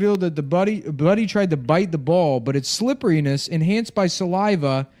Chicho revealed that the Buddy tried to bite the ball, but its slipperiness, enhanced by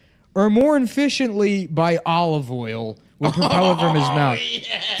saliva, or more efficiently by olive oil, would propel it from his mouth.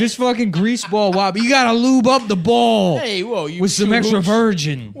 Yeah. This fucking grease ball wop. You gotta lube up the ball. Hey, whoa, you with some extra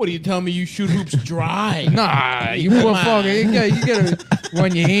virgin. What are you telling me? You shoot hoops dry? Nah, you motherfucker. You gotta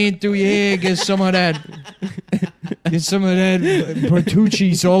run your hand through your hair, get some of that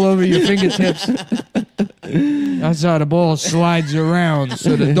Bertucci's all over your fingertips. That's how the ball slides around,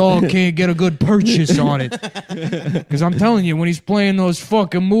 so the dog can't get a good purchase on it. Because I'm telling you, when he's playing those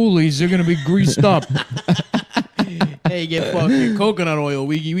fucking moolies, they're gonna be greased up. Hey, get fucking coconut oil.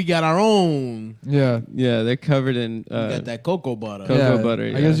 We got our own. Yeah, they're covered in. We got that cocoa butter. Cocoa butter.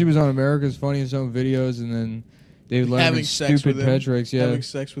 Yeah. I guess he was on America's Funniest Home Videos, and then they let him in stupid pet tricks. Yeah, having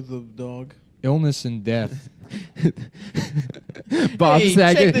sex with the dog. Illness and death. Bob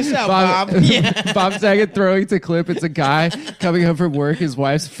Saget. Check this out, Bob. Yeah. Bob Saget throwing to clip. It's a guy coming home from work. His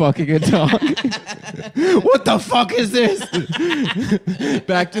wife's fucking a dog. What the fuck is this?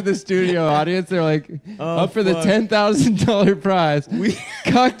 Back to the studio audience. They're like, up for the $10,000 prize.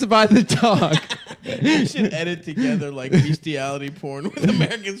 Cucked by the dog. We should edit together like bestiality porn with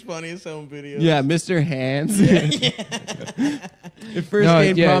America's Funniest Home Videos. Yeah, Mr. Hands. It first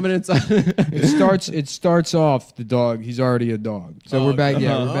gained prominence. It starts off the dog. He's already a dog. So we're back.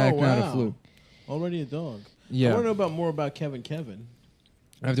 Yeah, we're back now to Fluke. Already a dog. Yeah. I want to know more about Kevin.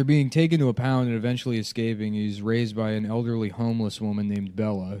 After being taken to a pound and eventually escaping, he's raised by an elderly homeless woman named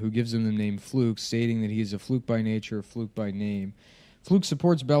Bella, who gives him the name Fluke, stating that he is a fluke by nature, fluke by name. Fluke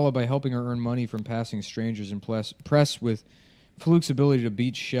supports Bella by helping her earn money from passing strangers, impressed with Fluke's ability to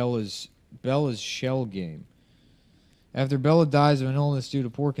beat Bella's shell game. After Bella dies of an illness due to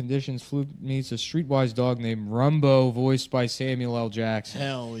poor conditions, Fluke meets a streetwise dog named Rumbo, voiced by Samuel L. Jackson.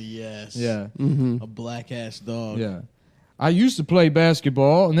 Hell yes. Yeah. A black-ass dog. Yeah. I used to play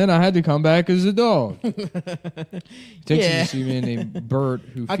basketball, and then I had to come back as a dog. Takes him to see a man named Bert,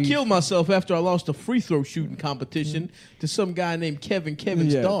 who I killed myself after I lost a free throw shooting competition to some guy named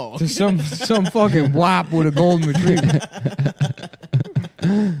Kevin's dog. To some fucking wop with a golden retriever.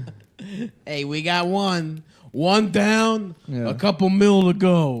 Hey, we got one down, a couple mil to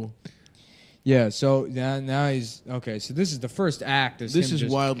go. Yeah, so now he's okay. So this is the first act. This is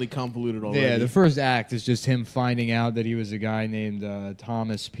wildly convoluted already. Yeah, the first act is just him finding out that he was a guy named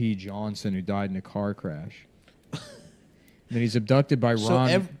Thomas P. Johnson who died in a car crash. Then he's abducted by Ron.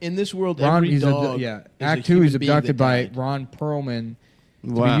 So in this world, every dog. Act 2, he's abducted by Ron Perlman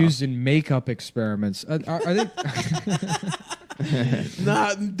to be used in makeup experiments. Are they?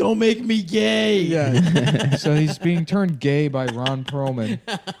 Nah, don't make me gay. Yeah. So he's being turned gay by Ron Perlman.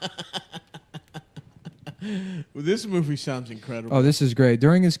 Well, this movie sounds incredible. Oh, this is great.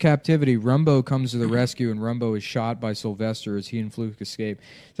 During his captivity, Rumbo comes to the rescue, and Rumbo is shot by Sylvester as he and Fluke escape.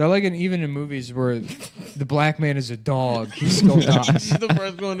 So I like it even in movies where the black man is a dog, he still dies. He's the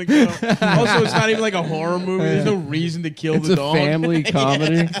first one to kill. Also, it's not even like a horror movie. There's no reason to kill the dog. It's a family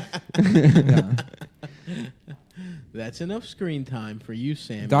comedy. That's enough screen time for you,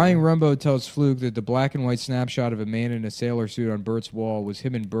 Sam. Dying Rumbo tells Fluke that the black and white snapshot of a man in a sailor suit on Bert's wall was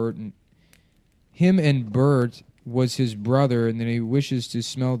him and Bert was his brother, and then he wishes to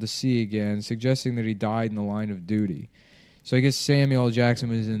smell the sea again, suggesting that he died in the line of duty. So I guess Samuel L. Jackson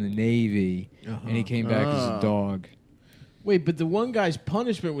was in the Navy, and he came back as a dog. Wait, but the one guy's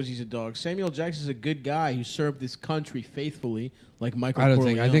punishment was he's a dog. Samuel L. Jackson's a good guy who served this country faithfully, like Michael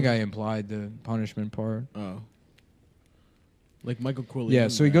Corleone. I think I implied the punishment part. Oh. Like Michael Corleone. Yeah,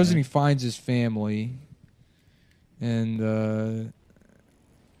 so he goes and he finds his family, and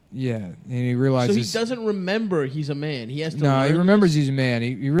and he realizes... So he doesn't remember he's a man. He has to No, he remembers he's a man.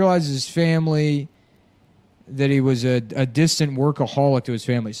 He realizes his family, that he was a distant workaholic to his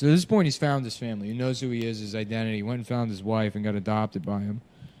family. So at this point, he's found his family. He knows who he is, his identity. He went and found his wife and got adopted by him.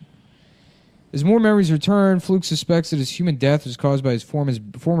 As more memories return, Fluke suspects that his human death was caused by his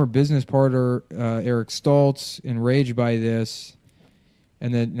former business partner, Eric Stoltz, enraged by this.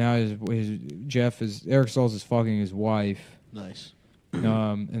 And then now Eric Stoltz is fucking his wife. Nice.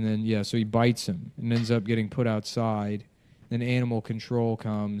 And then, so he bites him and ends up getting put outside. Then animal control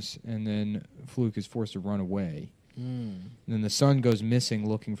comes, and then Fluke is forced to run away. And then the son goes missing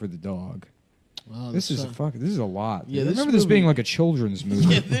looking for the dog. Wow, this is a lot. Yeah, I remember this being like a children's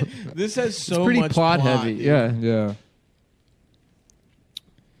movie. Yeah, this has so pretty much plot heavy. Dude. Yeah.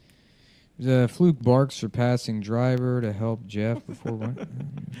 The Fluke barks for passing driver to help Jeff before what?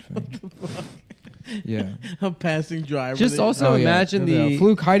 What the fuck? Yeah. A passing driver. Just also imagine the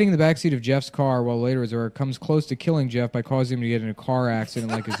Fluke hiding in the backseat of Jeff's car while later comes close to killing Jeff by causing him to get in a car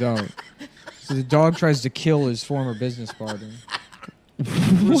accident like his own. So the dog tries to kill his former business partner.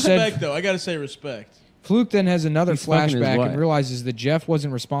 Respect, though. I gotta say respect. Fluke then has another He's fucking his flashback wife. and realizes that Jeff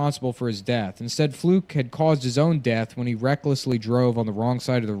wasn't responsible for his death. Instead, Fluke had caused his own death when he recklessly drove on the wrong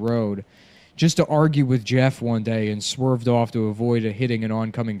side of the road just to argue with Jeff one day and swerved off to avoid hitting an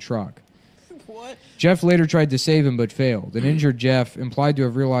oncoming truck. What? Jeff later tried to save him but failed. An injured Jeff, implied to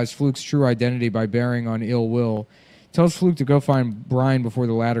have realized Fluke's true identity by bearing on ill will, tells Fluke to go find Brian before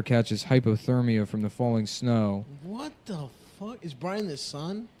the latter catches hypothermia from the falling snow. What the fuck? Is Brian the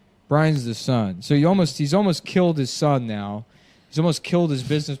son? Brian's the son. So he's almost killed his son now. He's almost killed his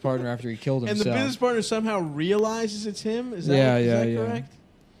business partner after he killed himself. And the business partner somehow realizes it's him? Is that correct?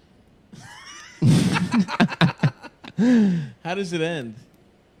 How does it end?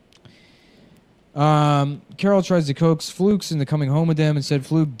 Carol tries to coax Fluke into coming home with them. Instead,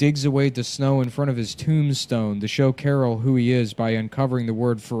 Fluke digs away at the snow in front of his tombstone to show Carol who he is by uncovering the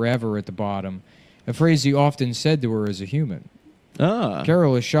word forever at the bottom, a phrase he often said to her as a human.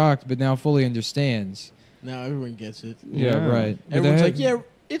 Carol is shocked, but now fully understands. Now everyone gets it. Yeah, right. Everyone's like, yeah,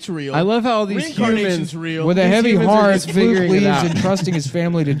 it's real. I love how all these reincarnation's humans, real. With a heavy heart, Fluke leaves out. entrusting his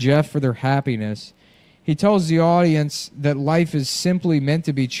family to Jeff for their happiness. He tells the audience that life is simply meant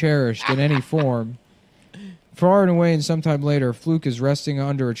to be cherished in any form. Far and away and sometime later, Fluke is resting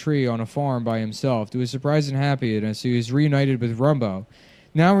under a tree on a farm by himself. To his surprise and happiness, he is reunited with Rumbo,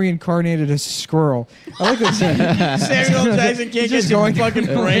 now reincarnated as a squirrel. I like that. Samuel Jackson can't get his fucking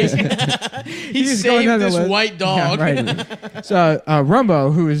break. He saved this white dog. Yeah, right. So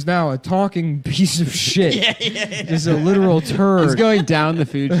Rumbo, who is now a talking piece of shit, is a literal turd. He's going down the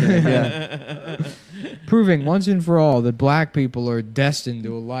food chain. Yeah. Proving once and for all that black people are destined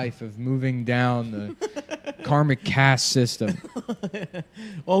to a life of moving down the karmic caste system.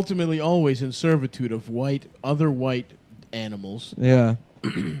 Ultimately, always in servitude of other white animals. Yeah.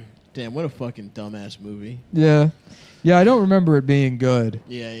 Damn, what a fucking dumbass movie. Yeah. Yeah, I don't remember it being good.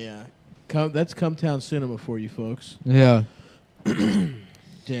 Yeah. That's CumTown Cinema for you folks. Yeah.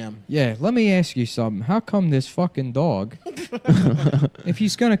 Damn. Yeah, let me ask you something. How come this fucking dog, if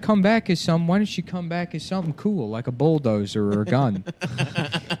he's going to come back as something, why don't you come back as something cool, like a bulldozer or a gun?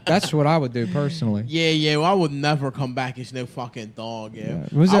 That's what I would do personally. Yeah, well, I would never come back as no fucking dog, yeah.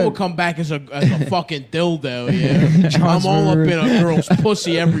 Was I that- would come back as a fucking dildo, yeah. I'm all up in a girl's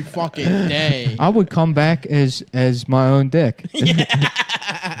pussy every fucking day. I would come back as my own dick.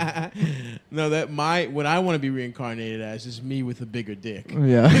 No, what I want to be reincarnated as is me with a bigger dick.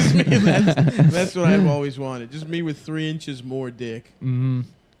 Yeah. That's what I've always wanted. Just me with 3 inches more dick. Mm-hmm.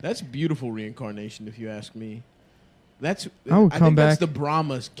 That's beautiful reincarnation, if you ask me. I would come think back. That's the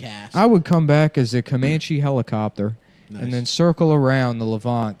Brahma's cast. I would come back as a Comanche helicopter. Nice. And then circle around the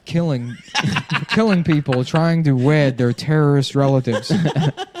Levant, killing people, trying to wed their terrorist relatives.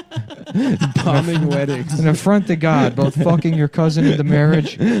 Bombing weddings. And affront to God, both fucking your cousin into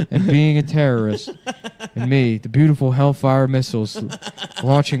marriage and being a terrorist. And me, the beautiful Hellfire missiles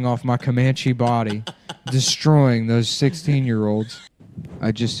launching off my Comanche body, destroying those 16-year-olds.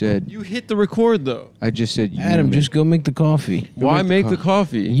 I just said... You hit the record, though. I just said... Adam, just go make the coffee. Why make the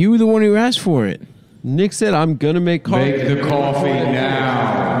coffee? You were the one who asked for it. Nick said, I'm going to make coffee. Make the coffee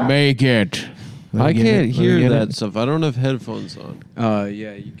now. Make it. I can't hear that stuff. I don't have headphones on.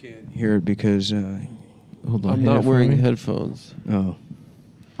 Yeah, you can't hear it because... Hold on. I'm not wearing headphones.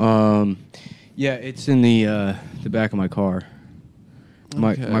 Oh. Yeah, it's in the back of my car.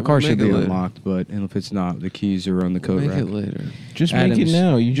 My car should be unlocked, but if it's not, the keys are on the coat rack. Make it later. Just make it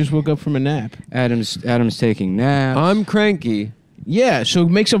now. You just woke up from a nap. Adam's taking naps. I'm cranky. Yeah, so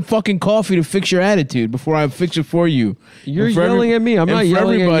make some fucking coffee to fix your attitude before I fix it for you. You're yelling at me. I'm not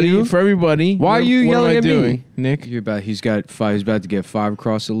yelling at you. For everybody. Why are you yelling at me? Nick? He's about to get 5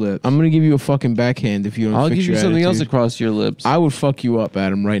 across the lips. I'm going to give you a fucking backhand if you don't I'll fix give you your something else attitude. across your lips. I would fuck you up,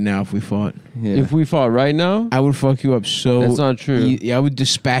 Adam, right now if we fought. Yeah. If we fought right now? I would fuck you up so... That's not true. I would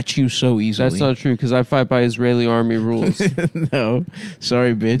dispatch you so easily. That's not true, because I fight by Israeli army rules. No.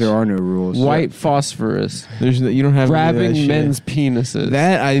 Sorry, bitch. There are no rules. White phosphorus. You don't have grabbing men's penises.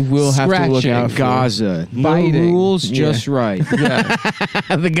 That I will have to look out for. Gaza. Biting. No rules, just right. Yeah.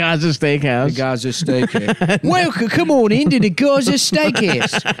 The Gaza Steakhouse. The Gaza Steakhouse. Welcome, come on into the Gaza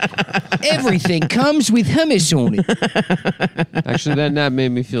Steakhouse. Everything comes with hummus on it. Actually, that nap made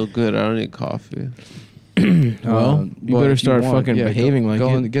me feel good. I don't need coffee. Well, you better start fucking behaving like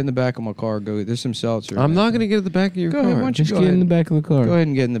it. Get in the back of my car. There's some seltzer. I'm not going to get at the back of your car. Go ahead, why don't you Just get in the back of the car. Go ahead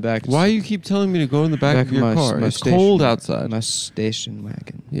and get in the back. Why you keep telling me to go in the back of your car? It's cold outside. My station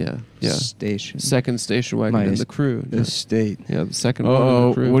wagon. Yeah. Station. Second station wagon in the crew. Estate. Yeah, the second one in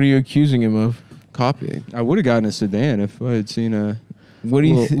the crew. What are you accusing him of? Copying. I would have gotten a sedan if I had seen What do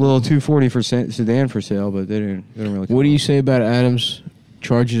you little 240 for sedan for sale, but they don't really. What do you say about Adam's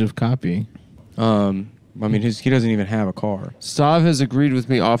charges of copying? I mean, he doesn't even have a car. Stav has agreed with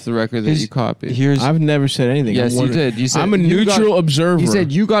me off the record that you copied. I've never said anything. Yes, you did. You said I'm a neutral observer. You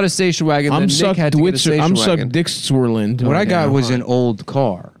said you got a station wagon. I'm sucked Dick Swerland. What I got was an old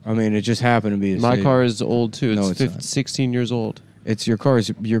car. I mean, it just happened to be. My car is old too. It's 16 years old. It's your car.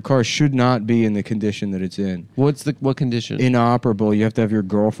 Your car should not be in the condition that it's in. What condition? Inoperable. You have to have your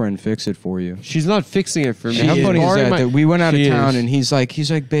girlfriend fix it for you. She's not fixing it for me. How funny is that? That we went out of town and he's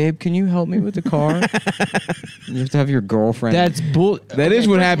like, babe, can you help me with the car? You have to have your girlfriend. That's bull. That is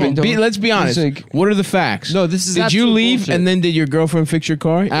what happened. Let's be honest. What are the facts? No, this is. Did you leave bullshit. and then did your girlfriend fix your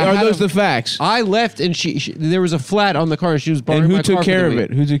car? Are those the facts? I left and she there was a flat on the car and she was borrowing my car. And who took care of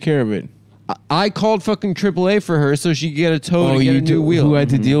it? Who took care of it? I called fucking AAA for her so she could get a tow and get a new wheel. Who had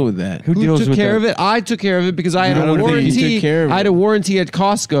to deal with that? Who took care of it? I took care of it because I had a warranty. I had a warranty at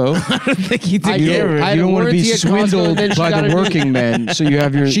Costco. I don't think he took care of it. You don't want to be swindled by the working men, so you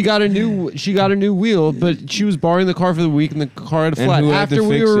have your. She got a new wheel, but she was borrowing the car for the week, and the car had a flat. After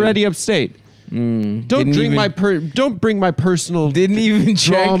we were already upstate. Don't bring my personal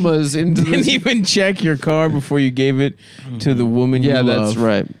dramas into this. Didn't even check your car before you gave it to the woman you love. Yeah, that's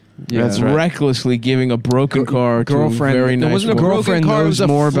right. Yeah, that's recklessly giving a broken car to a very nice It wasn't a woman. broken car. It was a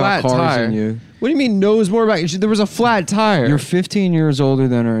more flat about cars tire. than you. What do you mean knows more about? There was a flat tire. You're 15 years older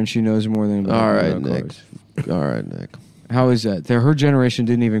than her, and she knows more than about All right, about Nick. cars. All right, Nick. How is that? Her generation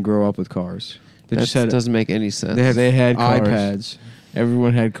didn't even grow up with cars. They just had doesn't make any sense. They had cars. iPads.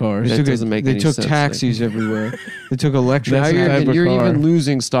 Everyone had cars. That doesn't make any sense. They took taxis everywhere. They took electric. Now you're even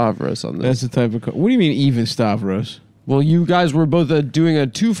losing Stavros on this. That's the type of car. What do you mean even Stavros? Well, you guys were both doing a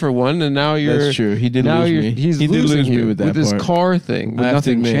 2-for-1, and now you're. That's true. He did now lose me. He did lose me with that with his part. car thing. But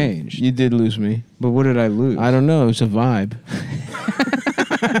nothing changed. You did lose me. But what did I lose? I don't know. It was a vibe.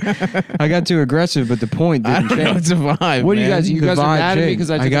 I got too aggressive, but the point didn't change. No, it's a vibe. What do you man. guys? You guys are mad at me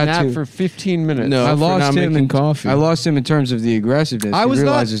because I took a nap for 15 minutes. No, I lost him in coffee. I lost him in terms of the aggressiveness. I was he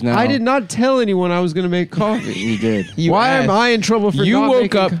not. realizes now. I did not tell anyone I was going to make coffee. You did. Why am I in trouble for you not woke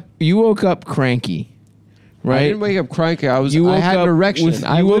making up? You woke up cranky. Right? I didn't wake up cranky. I woke had up an erection.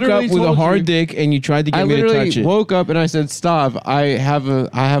 You woke up with a hard dick and you tried to get me to touch it. I literally woke up and I said, "Stop! I have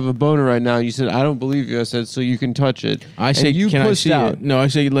a boner right now." You said, "I don't believe you." I said, "So you can touch it." I said, you "Can I pushed see out. it?" No, I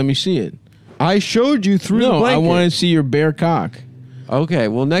said, "Let me see it." I showed you through the No, blanket. I wanted to see your bare cock. Okay,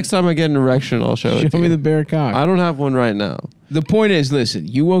 well, next time I get an erection, I'll show it to Show me you. the bare cock. I don't have one right now. The point is, listen,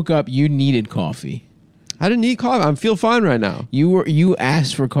 you woke up, you needed coffee. I didn't need coffee. I feel fine right now. You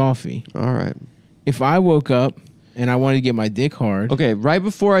asked for coffee. All right. If I woke up and I wanted to get my dick hard. Okay, right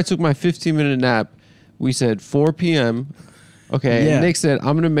before I took my 15-minute nap, we said 4 p.m. Okay, Yeah. and Nick said,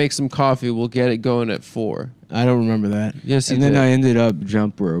 I'm going to make some coffee. We'll get it going at 4. I don't remember that. Yes, he And then did. I ended up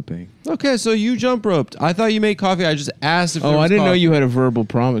jump roping. Okay, so you jump roped. I thought you made coffee. I just asked if there was I didn't know coffee. you had a verbal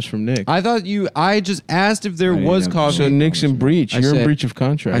promise from Nick. I just asked if there I was didn't coffee. So Nick's in breach. You're in said- breach of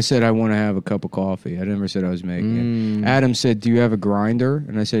contract. I said I want to have a cup of coffee. I never said I was making it. Adam said, "Do you have a grinder?"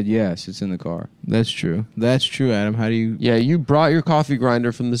 And I said, "Yes, it's in the car." That's true. That's true, Adam. How do you... Yeah, you brought your coffee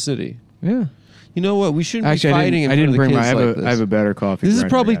grinder from the city. Yeah. You know what? We shouldn't Actually, be fighting I in didn't front bring of my. the kids like I have this. a better coffee. This is grinder,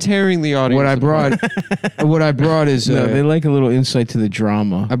 probably yeah. tearing the audience. What I apart. brought is. No, they like a little insight to the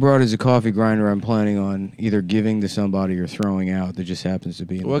drama. I brought is a coffee grinder. I'm planning on either giving to somebody or throwing out. That just happens to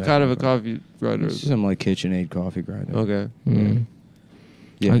be. In the What kind of a back coffee grinder is it? Some like KitchenAid coffee grinder. Okay.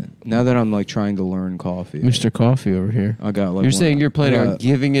 Yeah. Now that I'm like trying to learn coffee, Mr. Coffee over here. I got like. You're saying you're planning I on got-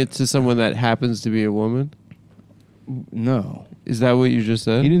 giving it to someone that happens to be a woman? No. Is that what you just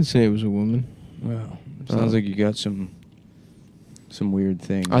said? He didn't say it was a woman. Well, sounds like you got some weird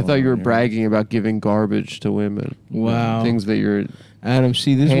thing. I thought going you were on here. bragging about giving garbage to women. Wow. Things that you're... Adam,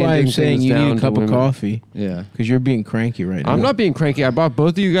 see, this is why I'm handing saying things you need down a to cup of women. coffee. Yeah. Because you're being cranky right now. I'm not being cranky. I bought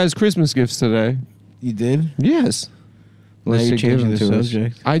both of you guys Christmas gifts today. You did? Yes. Now Let's you're give changing them the to us.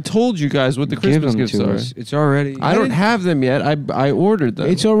 subject. I told you guys what the Give Christmas them gifts to are. us. It's already. I don't have them yet. I ordered them.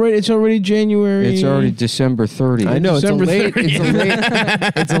 It's already January. It's already December 30th. I know. December it's a late. 30th. It's a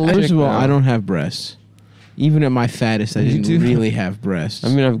late. It's a late. First of all, now. I don't have breasts. Even at my fattest, I You didn't do? really have breasts. I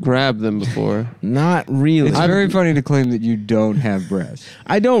mean, I've grabbed them before. Not really. It's very funny to claim that you don't have breasts.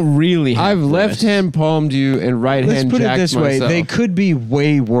 I don't really have I've breasts. left hand palmed you and right Let's hand put it jacked this way: myself. they could be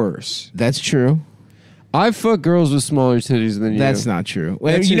way worse. That's true. I fuck girls with smaller titties than you. That's not true.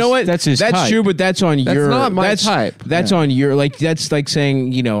 That's you know what? That's his That's type. true, but that's on your. Not my type. That's on your. Like that's like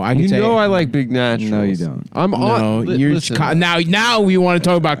saying I. Can You say, know I like big naturals. No, you don't. I'm on. No, you're listen. now we want to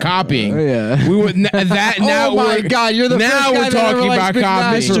talk about copying. Yeah. We would that now. Oh my God, you're the now first guy we're that ever talking likes about big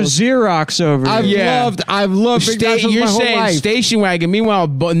copying. Mr. Xerox over I've here. loved big naturals You're my whole saying life. station wagon. Meanwhile,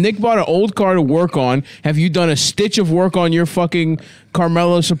 Nick bought an old car to work on. Have you done a stitch of work on your fucking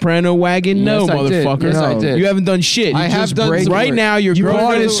Carmelo Soprano wagon? No, Yes, I did. motherfucker. Yes, I did. You haven't done shit. I You have just done some right work. now. Your You bought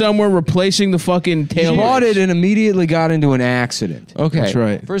girlfriend it- is somewhere replacing the fucking tail. He bought it and immediately got into an accident. Okay, That's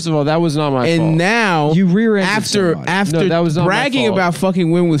right. First of all, that was not my fault. And now You rear-ended after somebody. No, that was not my bragging fault. about fucking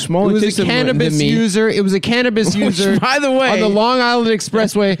women with smaller It was tits a than cannabis me. user. It was a cannabis user. By the way, on the Long Island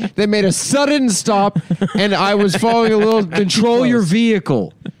Expressway, they made a sudden stop, and I was following a little. Control your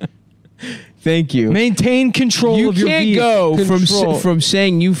vehicle. thank you. Maintain control You of your can't vehicle. go Control. from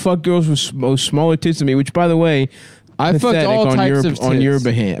saying you fuck girls with smaller tits than me, which by the way, I fucked pathetic all on types your, of tits. on your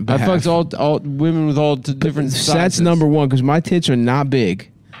behalf. I fucked all women with all different sizes. That's number one because my tits are not big.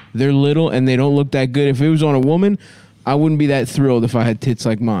 They're little and they don't look that good. If it was on a woman, I wouldn't be that thrilled if I had tits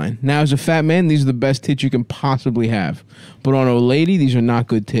like mine. Now, as a fat man, these are the best tits you can possibly have. But on a lady, these are not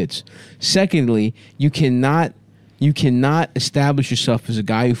good tits. Secondly, you cannot establish yourself as a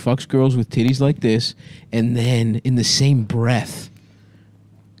guy who fucks girls with titties like this and then in the same breath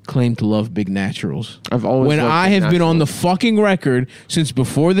claim to love big naturals. I've always when loved I big have been on the naturals. fucking record since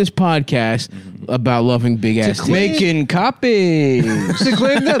before this podcast about loving big ass tits. Making copies. to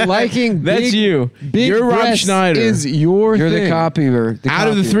claim that liking That's big, you. big You're Rob breasts Schneider. is your You're thing. the copier. Out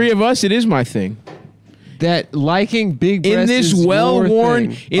of the three of us, it is my thing. That liking big In breasts this is well-worn,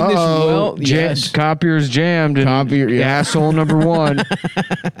 your thing. in this well, yes. Copier's jammed. And Copier, yeah. asshole number one.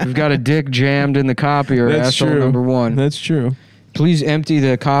 We've got a dick jammed in the copier. That's asshole true. number one. That's true. Please empty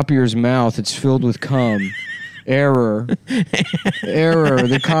the copier's mouth. It's filled with cum. Error. Error.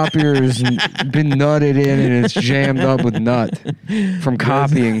 The copier's been nutted in and it's jammed up with nut from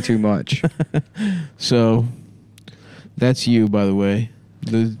copying too much. So, that's you, by the way.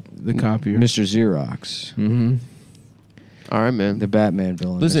 The copier. Mr. Xerox. Mm-hmm. All right, man. The Batman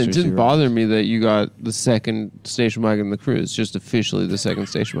villain. Listen, Mr. it didn't Xerox. bother me that you got the second station wagon in the crew. It's just officially the second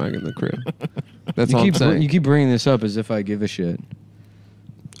station wagon in the crew. That's all I'm saying. You keep bringing this up as if I give a shit.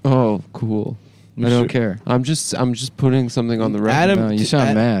 Oh, cool. I don't care. I'm just putting something on the record. Adam, No, you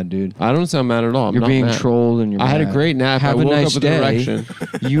sound mad, dude. I don't sound mad at all. I'm You're not being mad. trolled and you're I had a mad. great nap. Have I a woke nice up with day. an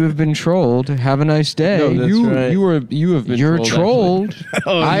erection. You have been trolled. Have a nice day. No, that's right. you have been. You're trolled.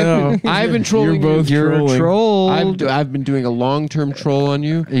 trolled. I've been trolling. You're both You're trolling. trolled. I've been doing a long-term troll on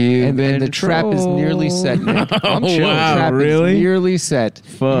you, You've and been the trap is nearly set. Nick. I'm Oh, chill. wow. The trap really? is nearly set.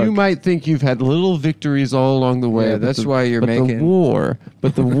 Fuck. You might think you've had little victories all along the way. Yeah, but that's why you're making- the war.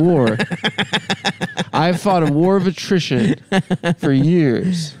 But the war. I've fought a war of attrition for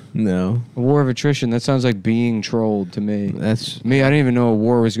years. No. A war of attrition. That sounds like being trolled to me. That's Me, I didn't even know a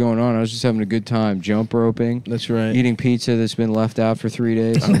war was going on. I was just having a good time. Jump roping. that's right. Eating pizza that's been left out for 3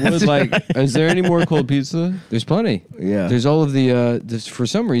 days. Would like, is there any more cold pizza? There's plenty. Yeah. There's all of the, for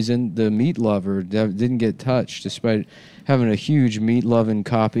some reason, the meat lover didn't get touched despite having a huge meat loving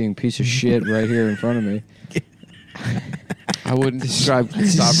copying piece of shit right here in front of me. I wouldn't describe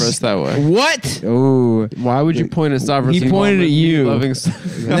Stavros that way. What? Oh, Why would you point at Stavros? He pointed at you. Loving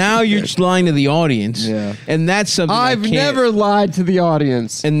Now you're just lying to the audience. Yeah. And that's something I I've can't- never lied to the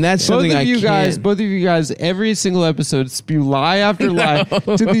audience. And that's something both I of you guys, can't. both of you guys, every single episode spew lie after lie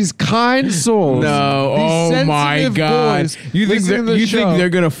to these kind souls. No. These Oh my sensitive God. boys You think listening to the show. they're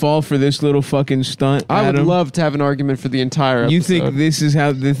gonna fall for this little fucking stunt? I would Adam? love to have an argument for the entire episode. You think this is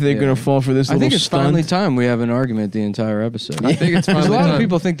how they're gonna fall for this I little think it's stunt? finally time we have an argument the entire episode. I think it's Because finally a lot time. of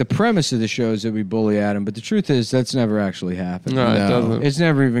people think the premise of the show is that we bully Adam, but the truth is that's never actually happened. No, it doesn't. It's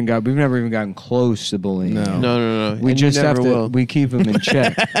never even we've never even gotten close to bullying. No. him. No. We And just you have never to. will. We keep him in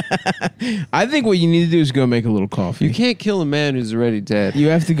check. I think what you need to do is go make a little coffee. You can't kill a man who's already dead. You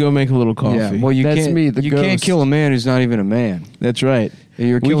have to go make a little coffee. Yeah. Well, you That's can't. me, the you can't ghost. kill a man who's not even a man. That's right.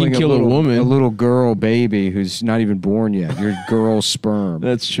 You're We killing can kill a woman. a little girl baby who's not even born yet. You're girl sperm.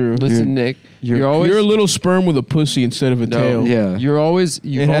 That's true. Listen, Nick, you're always You're a little sperm with a pussy instead of a tail. Yeah. You've always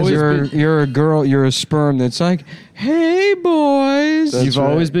You're a girl. You're a sperm that's like, hey boys. You've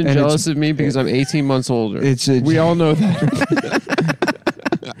always been And jealous it's- of me because I'm 18 months older. We all know that.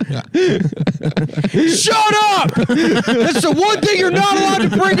 Shut up! That's the one thing you're not allowed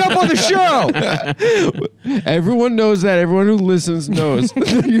to bring up on the show. Everyone knows that. Everyone who listens knows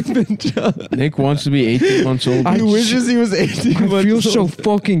that you've been jealous. Nick wants to be 18 months old. He wishes he was 18 months I feel so old.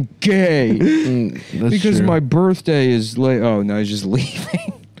 fucking gay That's because true. my birthday is late. Oh no, he's just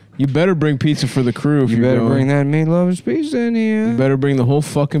leaving. You better bring pizza for the crew. If You you're better going. bring that meat lovers pizza in here. You better bring the whole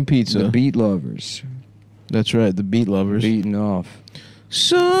fucking pizza. The beat lovers. That's right, the beat lovers. Beating off.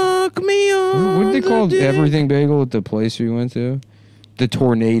 Suck me on. What did they call dick. everything bagel at the place we went to? The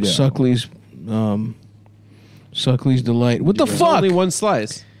Tornado. Suckley's Delight. What the fuck? Only one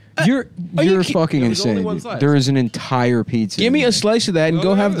slice. You're fucking There was only insane. one dude. slice. There is an entire pizza. Give me a slice of that and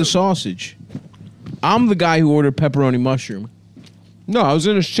go have the sausage. I'm the guy who ordered pepperoni mushroom. No, I was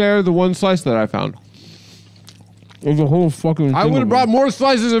going to share the one slice that I found. There's a whole fucking. I would have brought more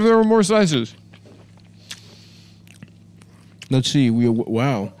slices if there were more slices. Let's see.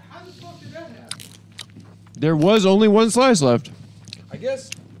 Wow. There was only one slice left. I guess.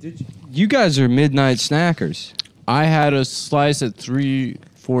 You guys are midnight snackers. I had a slice at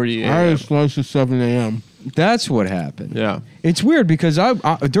 3:40 I had a a.m. slice at 7 a.m. That's what happened. Yeah. It's weird because I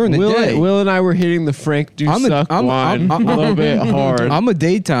during the day. Will and I were hitting the Frank Do I'm Suck wine a little bit hard. I'm a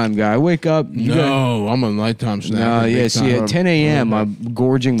daytime guy. I wake up. No, I'm a nighttime snacker. No, yeah. big See, time. at 10 a.m. I'm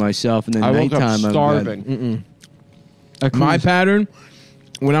gorging myself, and then I woke nighttime up I'm starving. My pattern,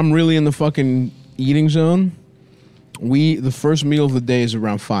 when I'm really in the fucking eating zone, the first meal of the day is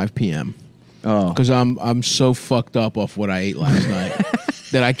around 5 p.m. Oh, because I'm so fucked up off what I ate last night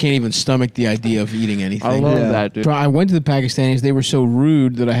that I can't even stomach the idea of eating anything. I love that, dude. I went to the Pakistanis. They were so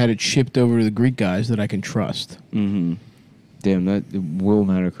rude that I had it shipped over to the Greek guys that I can trust. Mm-hmm. Damn, that Will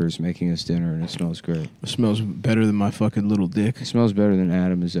Maneker is making us dinner, and it smells great. It smells better than my fucking little dick. It smells better than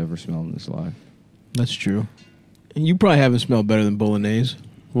Adam has ever smelled in his life. That's true. You probably haven't smelled better than bolognese.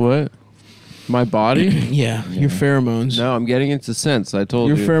 What? My body? Yeah, your pheromones. No, I'm getting into scents. I told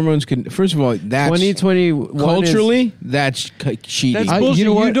Your you. pheromones can. First of all, that's 2020 culturally. That's cheating. That's bullshit. You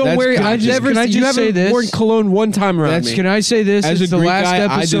know what? don't That's wear. good. I Just- never. can I you just haven't say this? worn cologne one time around me. Can I say this? As It's a the Greek last guy,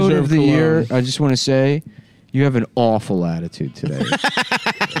 I episode deserve of the cologne. year. I just want to say, you have an awful attitude today.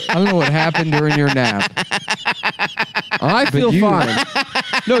 I don't know what happened during your nap. I feel fine.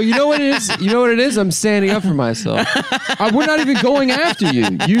 No, you know what it is? You know what it is? I'm standing up for myself. We're not even going after you.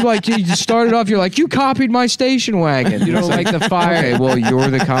 You just started off. You're like, you copied my station wagon. You don't like the fire. Okay, well, you're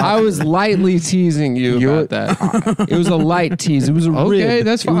the cop. I was lightly teasing you about that. It was a light tease. It was a rib. Okay,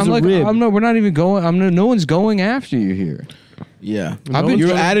 that's fine. It was I'm a like, rib. we're not even going. No one's going after you here. Yeah,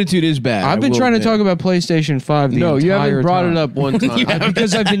 your attitude is bad. I've been trying to talk about PlayStation 5 the No, you entire haven't brought time. it up one time.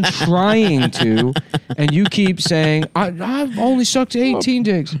 Because I've been trying to, and you keep saying, I've only sucked 18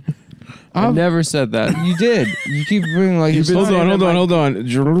 dicks. I've never said that. You did. You keep bringing like... Hold on.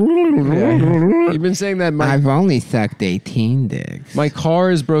 You've been saying that I've only sucked 18 dicks. my car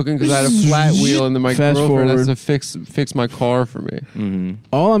is broken because I had a flat wheel, and then my Fast girlfriend has forward. to fix my car for me. Mm-hmm.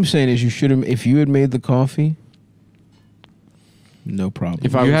 All I'm saying is you should have. If you had made the coffee, no problem.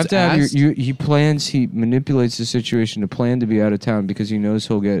 If I You was have to have asked- he manipulates the situation to plan to be out of town because he knows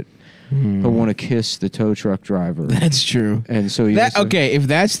he'll want to kiss the tow truck driver. That's true. And so he That, okay, if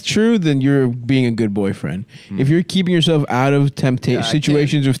that's true, then you're being a good boyfriend. If you're keeping yourself out of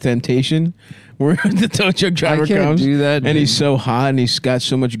situations of temptation, where the tow truck driver can't comes do that, and dude. he's so hot and he's got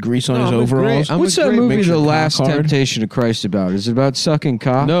so much grease on No, his I'm a overalls. great- I'm What's a that great movie, makes The your Last cock hard. Temptation of Christ, about? Is it about sucking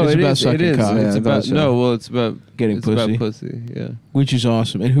cock? No, It's it about is. It sucking is. cock. It's Yeah, I about thought so. no. Well, it's about Getting it's pussy. About pussy. Yeah. Which is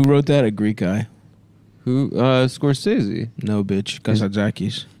awesome. And who wrote that? A Greek guy. Who? Scorsese. No, bitch.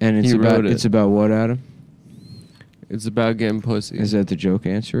 Kazadzakis. And it's He about wrote it. it's about what, Adam? It's about getting pussy. Is that the joke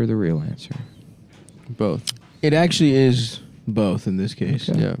answer or the real answer? Both. It actually is both in this case.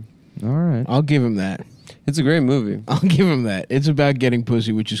 Okay. Yeah. All right. I'll give him that. It's a great movie. I'll give him that. It's about getting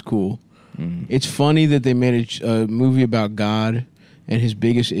pussy, which is cool. It's funny that they made a movie about God, and his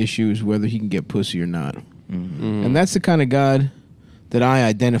biggest issue is whether he can get pussy or not. And that's the kind of God that I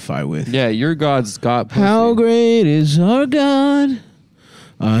identify with. Yeah, your God's got pussy. How great is our God?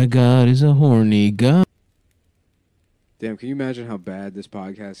 Our God is a horny God. Damn, can you imagine how bad this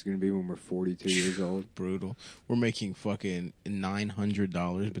podcast is going to be when we're 42 years old? Brutal. We're making fucking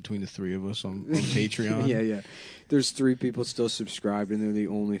 $900 between the three of us on Patreon. Yeah. There's 3 people still subscribed, and they're the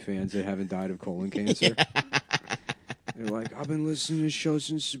only fans that haven't died of colon cancer. They're like, I've been listening to this show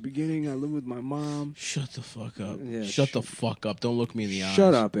since the beginning. I live with my mom. Shut the fuck up. Yeah, Shut the fuck up. Don't look me in the eyes.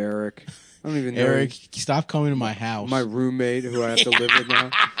 Shut up, Eric. I don't even know. Eric, stop coming to my house. My roommate who I have to live with now.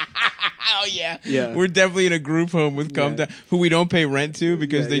 Oh, yeah. Yeah. We're definitely in a group home with CumTown, who we don't pay rent to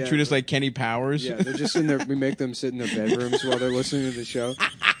because they treat us like Kenny Powers. Yeah, they're just in there. We make them sit in their bedrooms while they're listening to the show.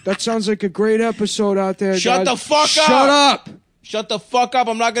 That sounds like a great episode out there, Shut guys. the fuck up! Shut up! Shut the fuck up.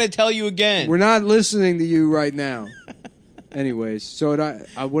 I'm not going to tell you again. We're not listening to you right now. Anyways, so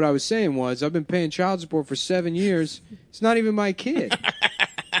what I was saying was, I've been paying child support for 7 years. It's not even my kid.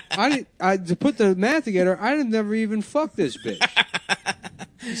 To put the math together, I'd have never even fucked this bitch.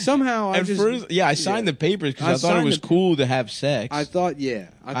 Somehow At first, I signed the papers because I thought it was cool to have sex. I thought,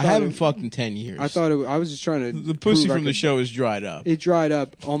 I haven't fucked in 10 years. I thought I was just trying to. The pussy from the show is dried up. It dried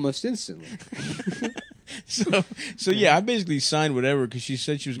up almost instantly. So yeah, I basically signed whatever because she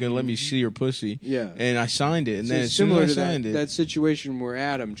said she was going to let me see her pussy. Yeah, and I signed it. And then as similar soon as I to signed it, that situation where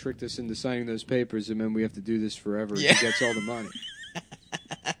Adam tricked us into signing those papers, and then we have to do this forever. And he gets all the money.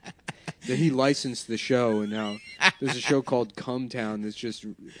 That he licensed the show, and now there's a show called CumTown that's just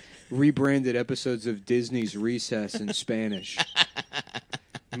rebranded episodes of Disney's Recess in Spanish.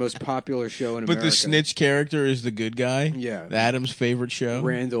 The most popular show in America. But the snitch character is the good guy? Yeah. Adam's favorite show?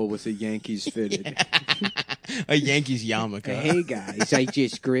 Randall with a Yankees fitted. A Yankees yarmulke. Hey, guys, I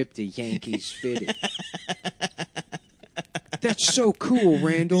just gripped a Yankees fitted. That's so cool,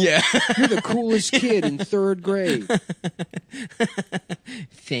 Randall. Yeah. You're the coolest kid in 3rd grade.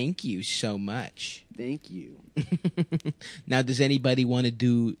 Thank you so much. Thank you. Now, does anybody want to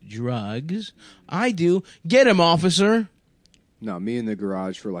do drugs? I do. Get him, officer. No, me in the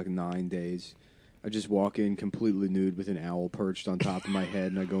garage for like 9 days. I just walk in completely nude with an owl perched on top of my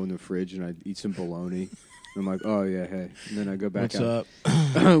head, and I go in the fridge and I eat some bologna. I'm like, oh, yeah, hey. And then I go back out.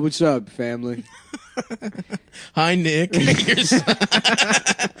 What's up? What's up, family? Hi, Nick.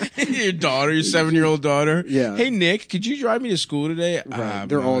 Your daughter, your 7-year-old daughter. Yeah. Hey, Nick, could you drive me to school today? Right.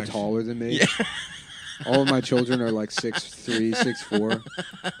 They're all taller than me. Yeah. All of my children are like 6'3",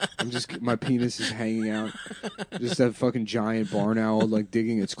 6'4". My penis is hanging out. Just that fucking giant barn owl like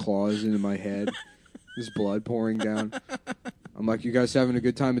digging its claws into my head. There's blood pouring down. I'm like, you guys having a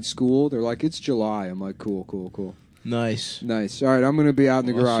good time at school? They're like, it's July. I'm like, cool. Nice. All right, I'm gonna be out in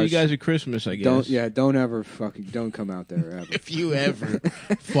the garage. See you guys at Christmas, I guess. Don't come out there ever. If you ever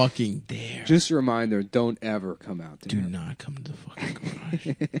fucking dare. Just a reminder, don't ever come out there. Do not come to the fucking garage.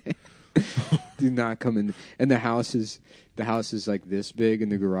 Do not come in. And the house is like this big,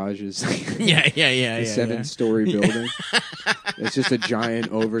 and the garage is yeah, a 7-story building. It's just a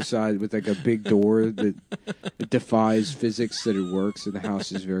giant oversized with like a big door that it defies physics that it works, and the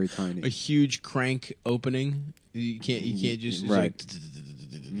house is very tiny. A huge crank opening. You can't just right.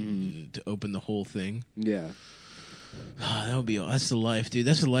 To open the whole thing. Yeah. That would be. That's the life, dude.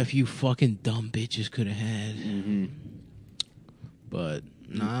 That's the life you fucking dumb bitches could have had. Mm-hmm. But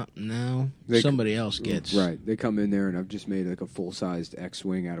not now. Somebody else gets. Right. They come in there, and I've just made like a full-sized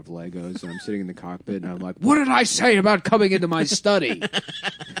X-wing out of Legos, and I'm sitting in the cockpit, and I'm like, "What did I say about coming into my study?"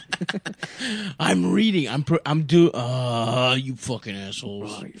 I'm reading. I'm doing. You fucking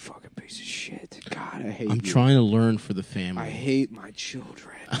assholes. Oh, you fucking piece of shit. God, I hate I'm you. trying to learn for the family. I hate my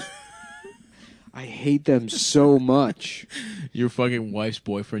children. I hate them so much. Your fucking wife's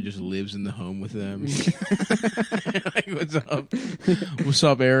boyfriend just lives in the home with them. Like, what's up? What's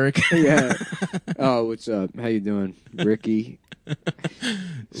up, Eric? Yeah. Oh, what's up? How you doing, Ricky?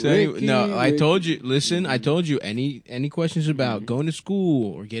 I told you. Listen, I told you. Any questions about going to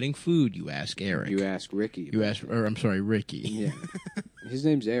school or getting food, you ask Eric. You ask Ricky. I'm sorry, Ricky. Yeah. His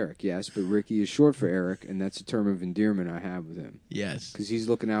name's Eric, yes, but Ricky is short for Eric, and that's a term of endearment I have with him. Yes. Because he's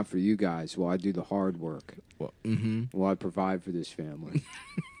looking out for you guys while I do the hard work. Well, while I provide for this family.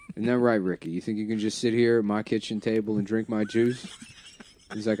 Isn't that right, Ricky? You think you can just sit here at my kitchen table and drink my juice?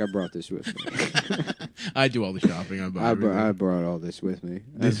 He's like, I brought this with me. I do all the shopping. I brought all this with me.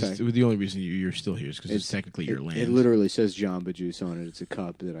 The only reason you're still here is because it's technically your land. It literally says Jamba Juice on it. It's a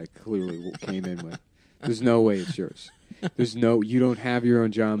cup that I clearly came in with. There's no way it's yours. You don't have your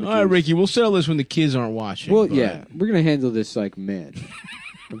own Jamba Juice. All right, Ricky, we'll settle this when the kids aren't watching. Well, yeah, we're going to handle this like men.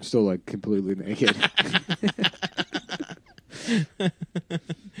 I'm still like completely naked.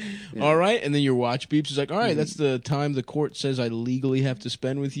 All right, and then your watch beeps. It's like, all right, that's the time the court says I legally have to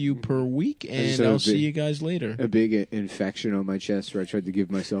spend with you per week, and I'll see you guys later. A big infection on my chest where I tried to give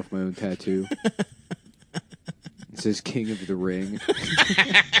myself my own tattoo. It says King of the Ring.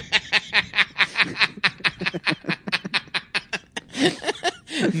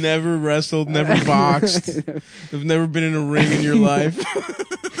 Never wrestled, never boxed. Have never been in a ring in your life.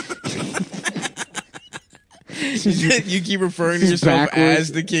 You keep referring to yourself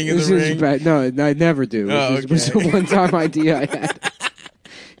as the King of the Ring? No, I never do. It was a one-time idea I had.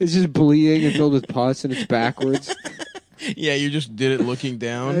 It's just bleeding and filled with pus, and it's backwards. Yeah, you just did it looking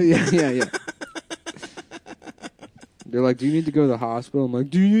down. Yeah. They're like, do you need to go to the hospital? I'm like,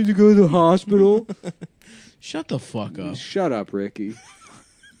 do you need to go to the hospital? Shut the fuck up. Shut up, Ricky.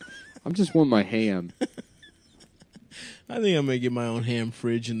 I just want my ham. I think I'm going to get my own ham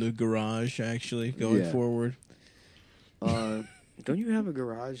fridge in the garage, actually, going forward. Don't you have a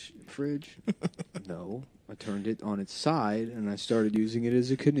garage fridge? No. I turned it on its side, and I started using it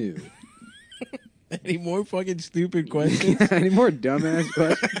as a canoe. Any more fucking stupid questions? Any more dumbass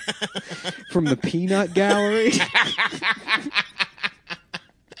questions from the peanut gallery?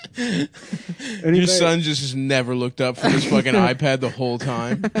 Your son just has never looked up from his fucking iPad the whole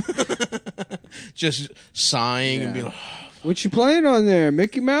time. Just sighing and being like, what you playing on there,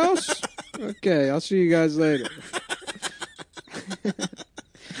 Mickey Mouse? Okay, I'll see you guys later.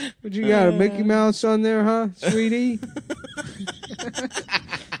 What you got, a Mickey Mouse on there, huh, sweetie?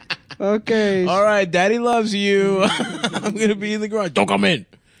 Okay. all right, Daddy loves you. I'm going to be in the garage. Don't come in.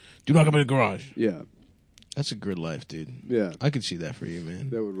 Do not come in the garage. Yeah. That's a good life, dude. Yeah. I could see that for you, man.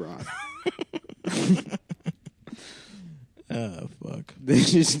 That would rock. Oh, fuck. They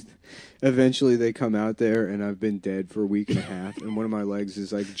just... Eventually, they come out there, and I've been dead for a week and a half, and one of my legs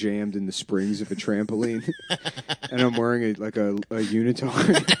is like jammed in the springs of a trampoline, and I'm wearing a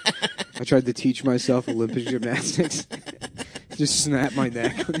unitard. I tried to teach myself Olympic gymnastics, just snap my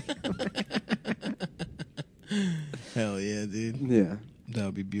neck. Hell yeah, dude. Yeah, that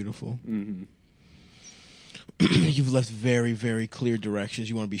would be beautiful. Mm-hmm. You've left very, very clear directions.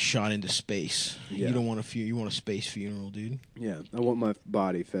 You want to be shot into space. Yeah. You don't want you want a space funeral, dude. Yeah, I want my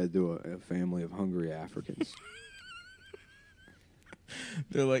body fed to a family of hungry Africans.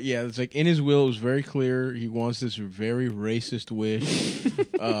 They're like, yeah, it's like in his will, it was very clear. He wants this very racist wish,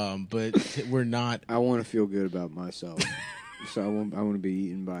 but we're not. I want to feel good about myself, so I want to be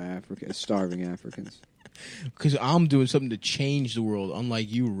eaten by starving Africans. Because I'm doing something to change the world,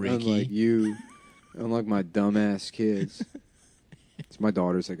 unlike you, Ricky. Unlike you. Unlike my dumbass kids. My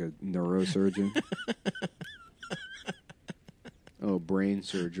daughter's like a neurosurgeon. Oh, brain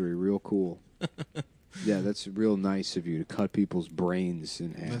surgery. Real cool. Yeah, that's real nice of you to cut people's brains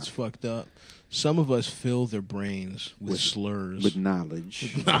in half. That's fucked up. Some of us fill their brains with slurs. With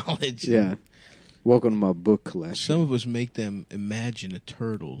knowledge. With knowledge. Yeah. Welcome to my book collection. Some of us make them imagine a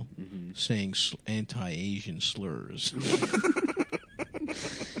turtle saying anti-Asian slurs.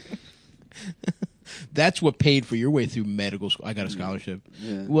 That's what paid for your way through medical school. I got a scholarship.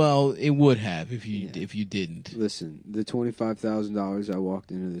 Yeah. Well, it would have if you didn't. Listen, the $25,000 I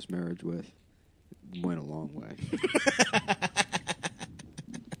walked into this marriage with went a long way.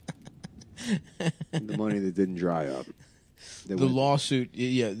 The money that didn't dry up. The lawsuit,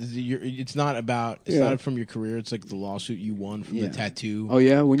 it's not about. It's not from your career. It's like the lawsuit you won from the tattoo. Oh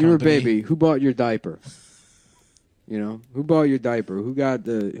yeah, when you were a company. baby, who bought your diaper? You know, who bought your diaper? Who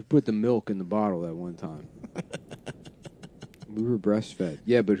put the milk in the bottle that one time? We were breastfed.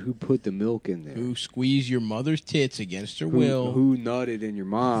 Yeah, but who put the milk in there? Who squeezed your mother's tits against her will? Who nutted in your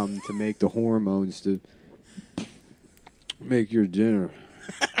mom to make the hormones to make your dinner?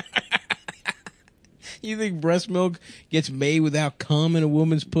 You think breast milk gets made without cum in a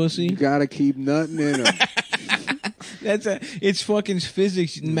woman's pussy? You gotta keep nutting in them. It's fucking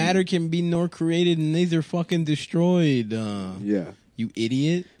physics. Matter can be nor created and neither fucking destroyed. Yeah. You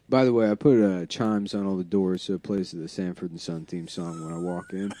idiot. By the way, I put chimes on all the doors so it plays the Sanford and Son theme song when I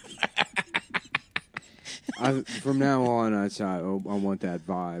walk in. From now on, I want that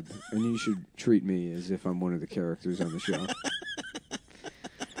vibe. And you should treat me as if I'm one of the characters on the show.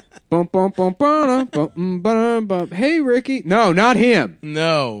 Bum, bum, bum, bum, bum, bum, bum. Hey, Ricky. No, not him.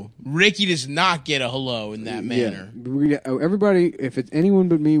 No. Ricky does not get a hello in that manner. Yeah. Everybody, if it's anyone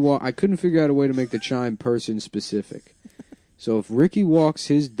but me, I couldn't figure out a way to make the chime person specific. So if Ricky walks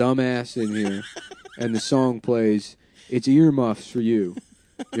his dumb ass in here and the song plays, it's earmuffs for you.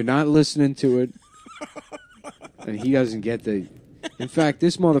 You're not listening to it. And he doesn't get the... In fact,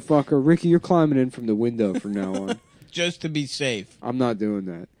 this motherfucker, Ricky, you're climbing in from the window from now on. Just to be safe. I'm not doing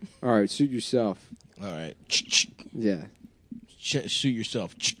that. All right, suit yourself. All right. Yeah. Suit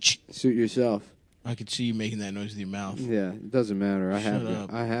yourself. Suit yourself. I could see you making that noise with your mouth. Yeah, it doesn't matter. I Shut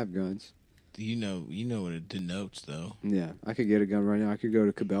up. have guns. You know what it denotes, though. Yeah, I could get a gun right now. I could go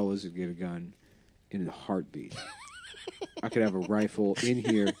to Cabela's and get a gun in a heartbeat. I could have a rifle in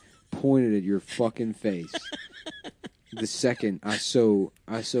here pointed at your fucking face. The second I so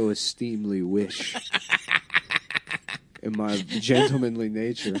esteemly wish in my gentlemanly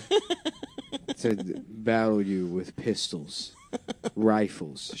nature to battle you with pistols,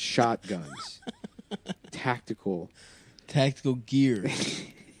 rifles, shotguns, tactical gear.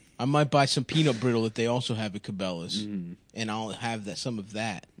 I might buy some peanut brittle that they also have at Cabela's, and I'll have some of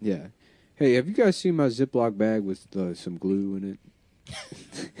that. Yeah. Hey, have you guys seen my Ziploc bag with some glue in it?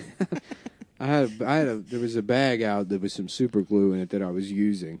 There was a bag out that was some super glue in it that I was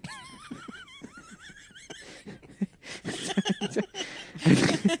using.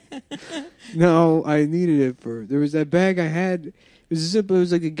 No, I needed it there was that bag I had. It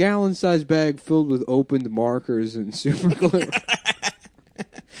was like a gallon-sized bag filled with opened markers and super glue.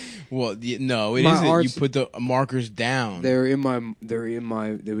 Well, no, it My isn't. arts- You put the markers down. There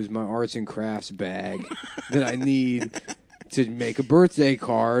was my arts and crafts bag that I need to make a birthday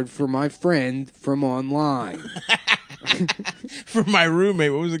card for my friend from online. For my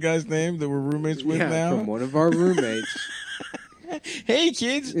roommate. What was the guy's name that we're roommates with now? From one of our roommates. Hey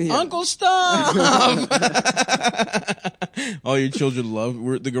kids, Uncle Stop! All your children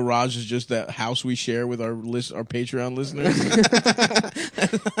love. The garage is just that house we share with our Patreon listeners.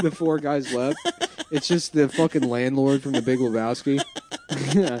 The 4 guys left. It's just the fucking landlord from The Big Lebowski.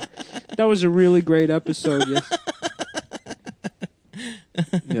 That was a really great episode. Yes.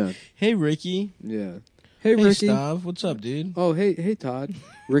 Yeah. Hey Ricky. Yeah. Hey Ricky. Stav. What's up, dude? Oh, hey Todd.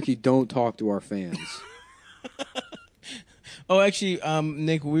 Ricky, don't talk to our fans. Oh, actually,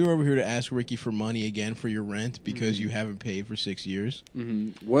 Nick, we were over here to ask Ricky for money again for your rent because you haven't paid for 6 years.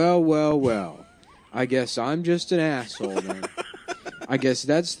 Mm-hmm. Well. I guess I'm just an asshole, man. I guess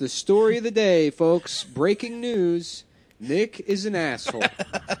that's the story of the day, folks. Breaking news. Nick is an asshole.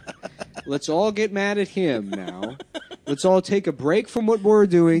 Let's all get mad at him now. Let's all take a break from what we're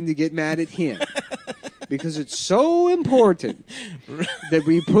doing to get mad at him. Because it's so important that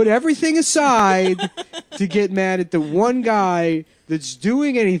we put everything aside to get mad at the one guy that's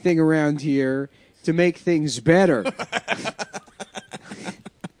doing anything around here to make things better.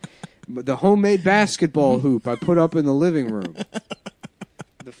 The homemade basketball hoop I put up in the living room.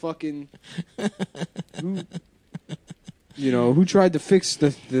 The fucking... Who tried to fix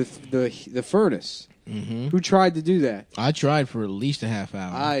the furnace? Mm-hmm. Who tried to do that? I tried for at least a half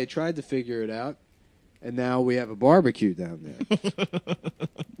hour. I tried to figure it out. And now we have a barbecue down there.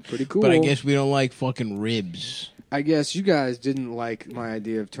 Pretty cool. But I guess we don't like fucking ribs. I guess you guys didn't like my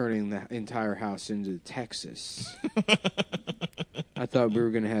idea of turning the entire house into Texas. I thought we were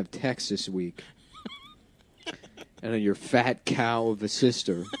going to have Texas week. And then your fat cow of a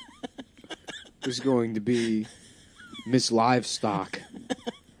sister was going to be Miss Livestock.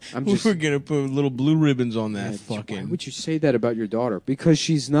 We're going to put little blue ribbons on that fucking... Why would you say that about your daughter? Because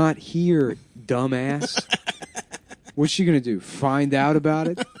she's not here, dumbass. What's she going to do? Find out about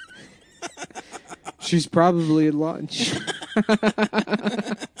it? She's probably at lunch.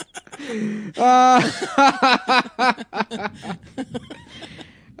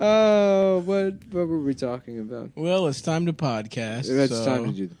 What were we talking about? Well, it's time to podcast. It's time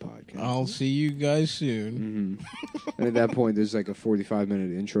to do the podcast. I'll see you guys soon. Mm-hmm. And at that point, there's like a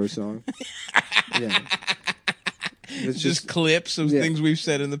 45-minute intro song. Yeah. It's just clips of things we've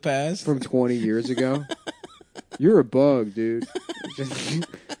said in the past. From 20 years ago. You're a bug, dude. Just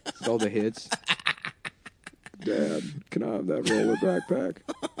all the hits. Dad, can I have that roller backpack?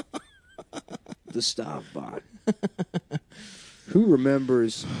 The Stop Bot. Who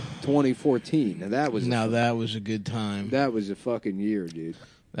remembers 2014? That was a good time. That was a fucking year, dude.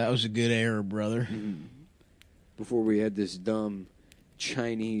 That was a good era, brother. Mm-hmm. Before we had this dumb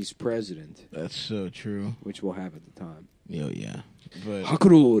Chinese president. That's so true. Which we'll have at the time. Oh, yeah. But...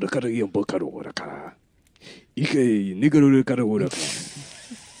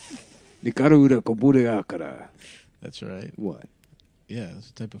 That's right. What? Yeah, that's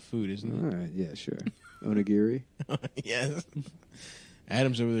a type of food, isn't it? All right, yeah, sure. Onigiri? Yes.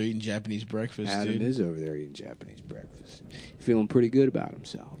 Adam's over there eating Japanese breakfast, Adam dude. is over there eating Japanese breakfast. Feeling pretty good about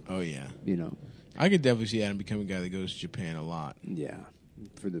himself. Oh, yeah. You know. I could definitely see Adam becoming a guy that goes to Japan a lot. Yeah.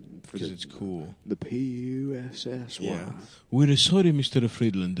 Because it's cool. The P-U-S-S-Y. Yeah. We're sorry, Mr.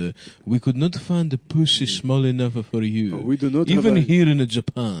 Friedland. We could not find a pussy small enough for you. We do not even have here in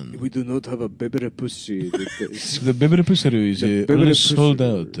Japan. We do not have a baby pussy. The baby pussy is sold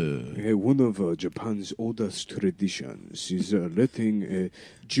out. One of Japan's oldest traditions is letting a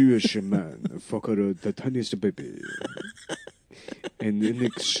Jewish man fuck the tiniest baby. And in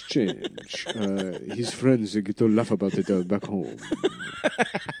exchange, his friends get to laugh about it back home.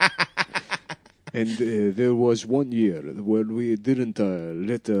 And there was 1 year where we didn't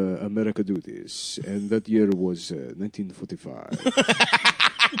let America do this, and that year was 1945.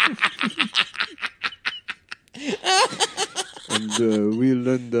 And we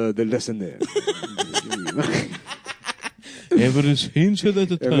learned the lesson there. Ever since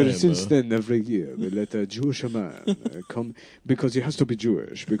that time. Ever since then, every year, we let a Jewish man come, because he has to be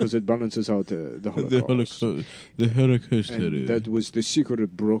Jewish, because it balances out the Holocaust. The Holocaust. And that was the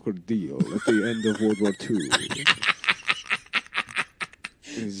secret brokered deal at the end of World War II.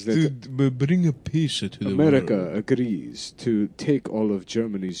 Is that to bring a peace to the America world. agrees to take all of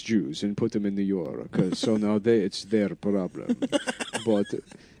Germany's Jews and put them in New York. So now it's their problem. But...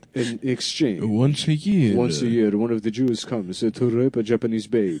 in exchange, once a year, one of the Jews comes to rape a Japanese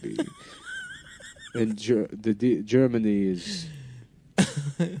baby, and Germany is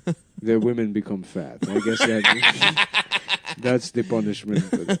their women become fat. I guess that's the punishment.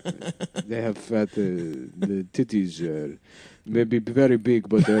 They have fat. The titties may be very big,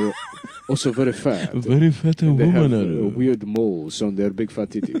 but they're also very fat. Very fat and they woman. have weird moles on their big fat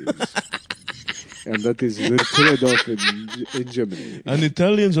titties. And that is the trade-off in Germany. And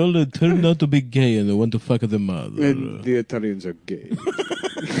Italians all turn out to be gay and they want to fuck the mother. And the Italians are gay.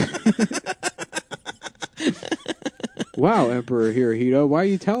 Wow, Emperor Hirohito, why are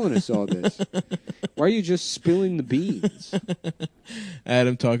you telling us all this? Why are you just spilling the beans?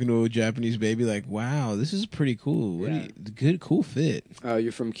 Adam talking to a Japanese baby like, wow, this is pretty cool. What Yeah. good, cool fit. Oh,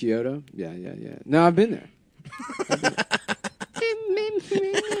 you're from Kyoto? Yeah. No, I've been there.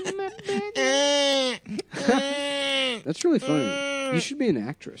 That's really funny. You should be an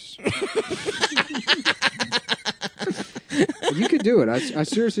actress. You could do it. I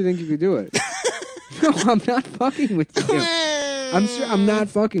seriously think you could do it. No, I'm not fucking with you. I'm not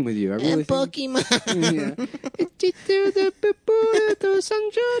fucking with you. I really think. Yeah.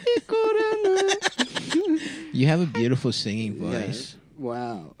 You have a beautiful singing voice. Yeah.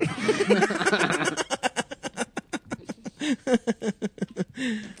 Wow.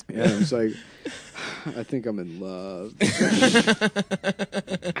 Yeah, it's like, I think I'm in love.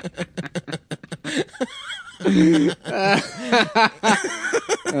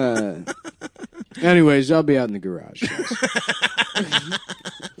 Anyways, I'll be out in the garage.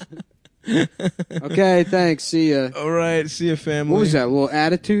 Okay, thanks. See ya. All right, see ya, family. What was that? A little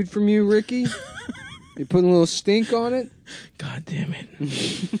attitude from you, Ricky? You putting a little stink on it? God damn it.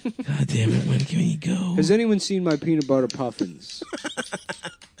 God damn it, when can you go? Has anyone seen my peanut butter puffins?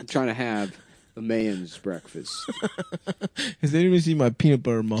 I'm trying to have a man's breakfast. Has anyone seen my peanut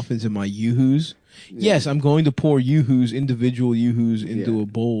butter muffins and my Yoo-Hoos? Yeah. Yes, I'm going to pour Yoo-Hoos, individual Yoo-Hoos, into a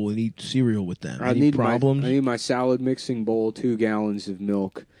bowl and eat cereal with them. Any problems? I need my salad mixing bowl, 2 gallons of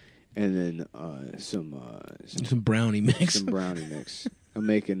milk, and then some brownie mix. Some brownie mix. I'm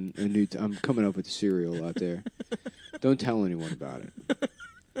making a new. I'm coming up with cereal out there. Don't tell anyone about it.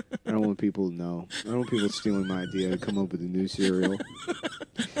 I don't want people to know. I don't want people stealing my idea to come up with a new cereal.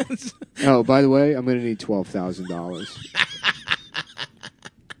 Oh, by the way, I'm going to need $12,000.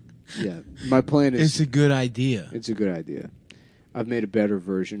 Yeah, my plan is. It's a good idea. It's a good idea. I've made a better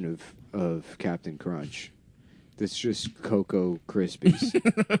version of Captain Crunch. That's just Cocoa Krispies,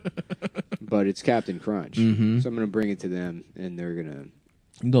 but it's Captain Crunch. Mm-hmm. So I'm going to bring it to them, and they're gonna.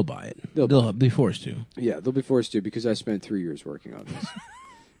 They'll buy it. They'll be forced to. Yeah, they'll be forced to because I spent 3 years working on this.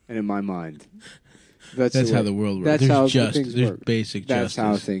 And in my mind, that's how the world works. That's There's how justice. things work. Basic that's justice.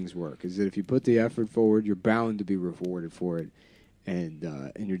 how things work. Is that if you put the effort forward, you're bound to be rewarded for it, and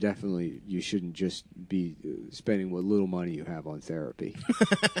you shouldn't just be spending what little money you have on therapy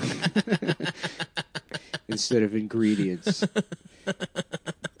instead of ingredients.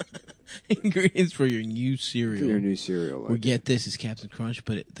 Ingredients for your new cereal. For your new cereal. Or get this, it's Captain Crunch,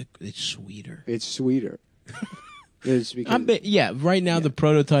 but it's sweeter. It's sweeter. It's because, right now the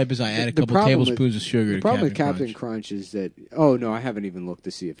prototype is I add a couple tablespoons of sugar. The problem with Captain Crunch is that I haven't even looked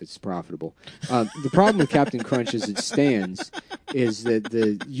to see if it's profitable. The problem with Captain Crunch as it stands is that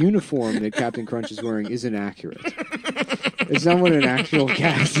the uniform that Captain Crunch is wearing isn't accurate. It's not what an actual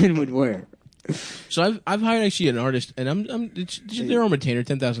captain would wear. So I've hired actually an artist, and they're on retainer,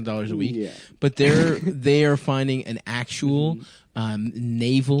 $10,000 a week. Yeah. But they are finding an actual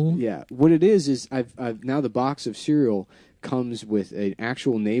naval. Yeah, what it is I've now the box of cereal comes with an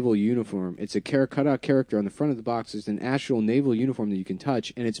actual naval uniform. It's a cutout character on the front of the box. It's an actual naval uniform that you can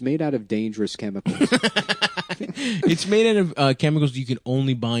touch, and it's made out of dangerous chemicals. It's made out of chemicals you can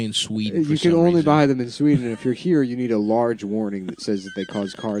only buy in Sweden. You can only buy them in Sweden, and if you're here, you need a large warning that says that they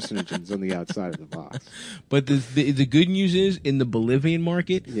cause carcinogens on the outside of the box. But the good news is, in the Bolivian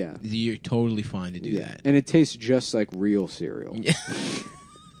market, you're totally fine to do that. And it tastes just like real cereal. Yeah.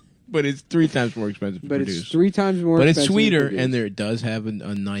 But it's 3 times more expensive to produce. It's 3 times more expensive. But it's sweeter, and it does have a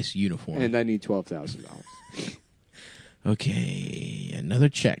nice uniform. And I need $12,000. Okay, another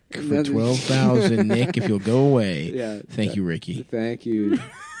check for $12,000, Nick. If you'll go away. Yeah. Thank you, Ricky. Thank you.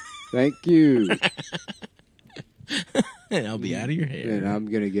 Thank you. And I'll be out of your hair. And I'm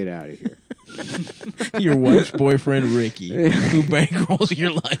gonna get out of here. Your wife's boyfriend, Ricky, who bankrolls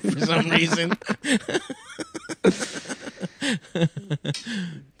your life for some reason.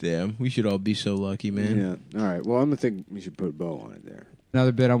 Damn, we should all be so lucky, man. Yeah. All right. Well, I'm gonna think we should put a bow on it there.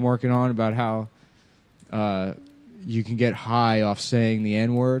 Another bit I'm working on about how you can get high off saying the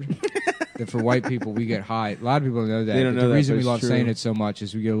N-word. That for white people, we get high. A lot of people know that. They don't know the that, reason but we it's love true. saying it so much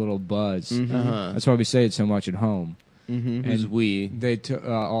is we get a little buzz. Mm-hmm. Uh-huh. That's why we say it so much at home. Mm-hmm. And Who's we? They took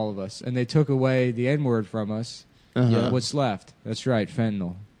all of us, and they took away the N-word from us. What's left? That's right,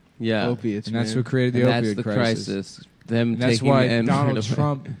 fentanyl. Yeah. Opiates, and that's man. what created the And opioid that's the crisis. Them and that's taking why the N-word Donald away.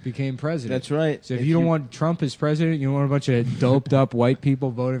 Trump became president. That's right. So if you don't want Trump as president, you want a bunch of doped up white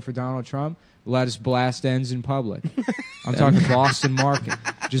people voting for Donald Trump, let us blast ends in public. I'm talking Boston Market.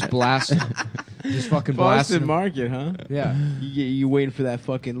 Just blast them. Just fucking blast Boston them. Market, huh? Yeah. You waiting for that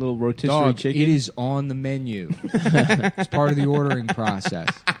fucking little rotisserie Dog, chicken? it is on the menu. It's part of the ordering process.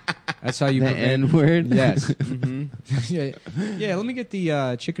 That's how you The prevent N-word? Yes. Mm-hmm. yeah, let me get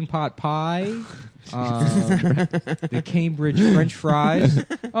the chicken pot pie, the Cambridge French fries.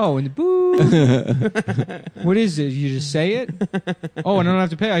 Oh, and the boo. What is it? You just say it? Oh, and I don't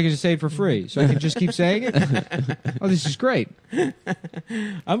have to pay. I can just say it for free. So I can just keep saying it? Oh, this is great.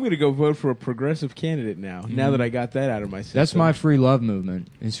 I'm going to go vote for a progressive candidate now, now that I got that out of my system. That's my free love movement.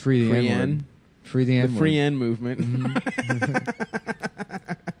 It's free the Free N-word. N? Free the N-word. The free N movement.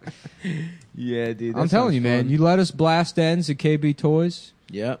 Yeah, dude. I'm telling you, man. You let us blast ends at KB Toys.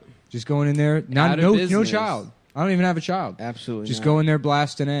 Yep. Just going in there. Out of No business. child. I don't even have a child. Absolutely Just not. go in there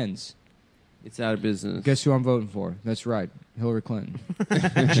blasting ends. It's out of business. Guess who I'm voting for? That's right. Hillary Clinton.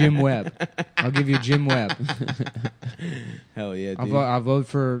 Jim Webb. I'll give you Jim Webb. Hell yeah, dude. I'll vote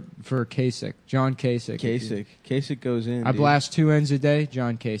for Kasich. John Kasich. Kasich goes in. I dude. blast 2 ends a day,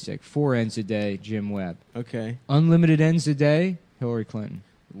 John Kasich. 4 ends a day, Jim Webb. Okay. Unlimited ends a day, Hillary Clinton.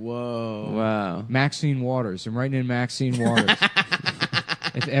 Whoa. Wow. Maxine Waters. I'm writing in Maxine Waters.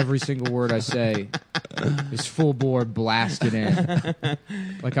 If every single word I say is full bore blasted in,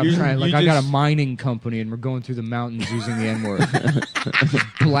 like I'm trying, like I got a mining company and we're going through the mountains using the N-word,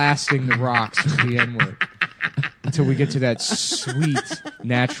 blasting the rocks with the N-word until we get to that sweet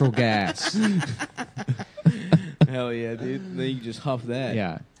natural gas. Hell yeah, dude. Then you can just huff that.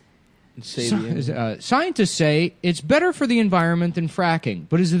 Yeah. And say the N-word. Scientists say it's better for the environment than fracking,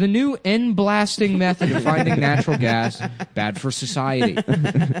 but is the new N-blasting method of finding natural gas bad for society?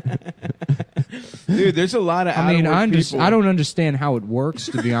 Dude, there's a lot of people. I don't understand how it works,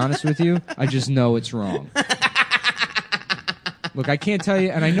 to be honest with you. I just know it's wrong. Look, I can't tell you,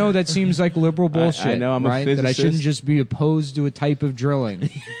 and I know that seems like liberal bullshit, I know, I'm a right? That I shouldn't physicist. just be opposed to a type of drilling.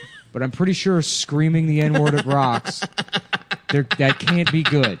 But I'm pretty sure screaming the N-word at rocks, that can't be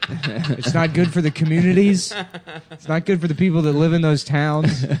good. It's not good for the communities. It's not good for the people that live in those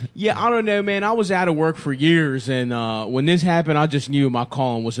towns. Yeah, I don't know, man. I was out of work for years, and when this happened, I just knew my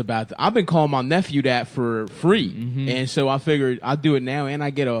calling was about to. I've been calling my nephew that for free, and so I figured I'd do it now, and I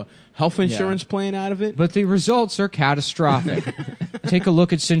get a health insurance plan out of it. But the results are catastrophic. Take a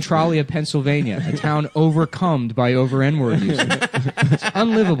look at Centralia, Pennsylvania, a town overcome by over N-word usage. It's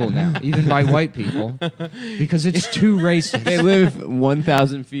unlivable now, even by white people, because it's too racist. They live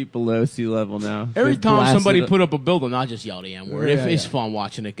 1,000 feet below sea level now. Every They time blasted somebody it- put up a building, I just yell the N-word. Yeah, It's yeah. fun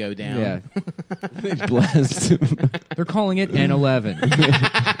watching it go down. Yeah. They blast. They're calling it N11.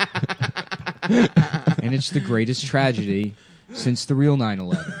 And it's the greatest tragedy since the real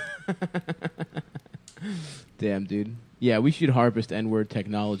 9/11. Damn, dude. Yeah, we should harvest N-word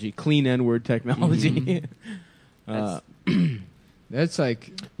technology, clean N-word technology. That's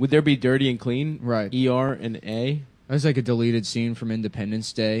like, would there be dirty and clean? Right. ER and A. that's like a deleted scene from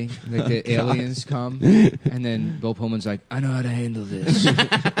Independence Day. Like the aliens come, and then Bill Pullman's like, "I know how to handle this."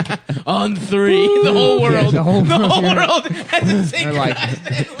 On 3, the whole world. Yeah, the whole world has the same.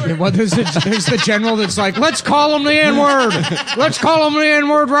 They're like, there's the general that's like, let's call him the N-word. Let's call him the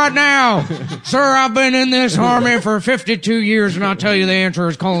N-word right now. Sir, I've been in this army for 52 years, and I'll tell you the answer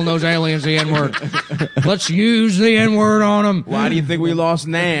is calling those aliens the N-word. Let's use the N-word on them. Why do you think we lost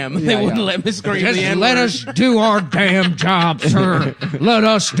Nam? They wouldn't let me scream Just the N-word. let us do our damn job, sir. Let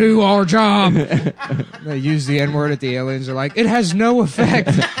us do our job. They use the N-word at the aliens. They're like, it has no effect.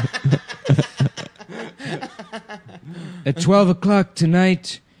 At 12 o'clock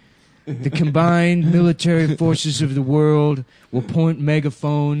tonight, the combined military forces of the world will point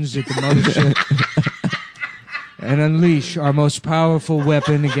megaphones at the mothership and unleash our most powerful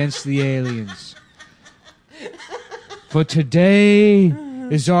weapon against the aliens. For today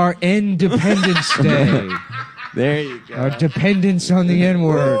is our Independence Day. There you go. Our dependence on the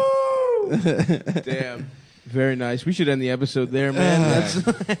N-word. Damn. Very nice. We should end the episode there, man.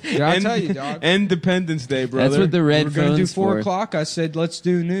 I'll tell you, dog. Independence Day, brother. That's what the red We're going to do phone's 4 for. o'clock. I said, let's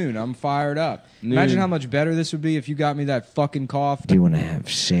do noon. I'm fired up. Noon. Imagine how much better this would be if you got me that fucking cough. Do you want to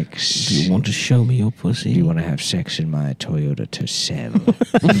have sex? Do you want to show me your pussy? Do you want to have sex in my Toyota Tercel?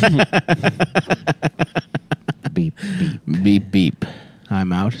 Beep, beep. Beep, beep.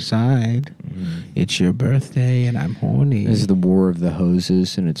 I'm outside. It's your birthday, and I'm horny. This is the War of the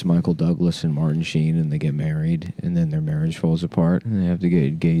Hoses, and it's Michael Douglas and Martin Sheen, and they get married, and then their marriage falls apart, and they have to get a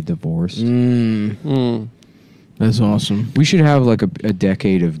gay divorce. Mm. That's awesome. We should have like a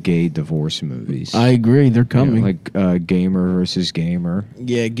decade of gay divorce movies. I agree. They're coming. Like gamer versus gamer.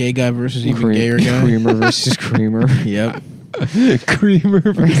 Yeah, gay guy versus even gayer guy. Creamer versus creamer. Yep. Creamer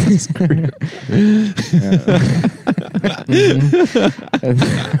versus creamer.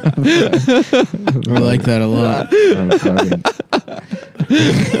 I like that a lot.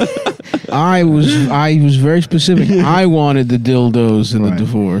 I was very specific. I wanted the dildos in the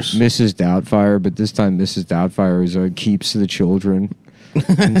divorce. Mrs. Doubtfire, but this time Mrs. Doubtfire is keeps the children,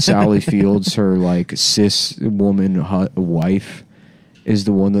 and Sally Fields, her like cis woman wife, is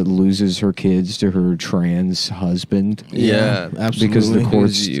the one that loses her kids to her trans husband. Yeah, absolutely. Because the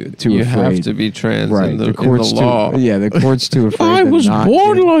court's too you afraid. have to be trans Right. in the court's law. The court's too afraid. I was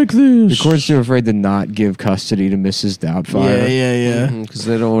born like this. The court's too afraid to not give custody to Mrs. Doubtfire. Yeah. Because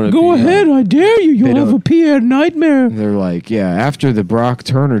they don't want to Go ahead, I dare you. You'll have a PR nightmare. They're like, after the Brock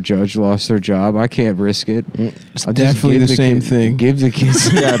Turner judge lost their job, I can't risk it. It's definitely the same thing. Give the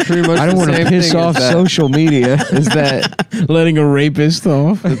kids. Yeah, pretty much. I don't want to piss off social media. Is that letting a rapist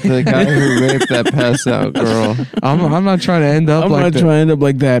off? The guy who raped that pass out girl. I'm not trying to end up I'm like not trying to end up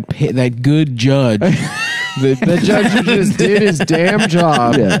like that good judge. The judge who just did his damn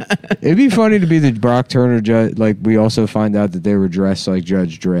job. Yeah. It'd be funny to be the Brock Turner judge. Like, we also find out that they were dressed like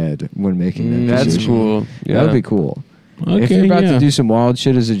Judge Dredd when making that That's decision. cool. Yeah. That would be cool. Okay, if you're about to do some wild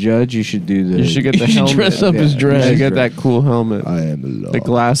shit as a judge, you should do the. You should get the You should helmet. dress up as Dredd. You should get that cool helmet. I am the law. The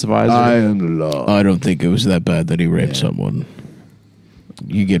glass visor. I am the law. I don't think it was that bad that he raped someone.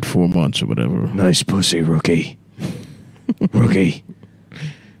 You get 4 months or whatever. Nice pussy, rookie.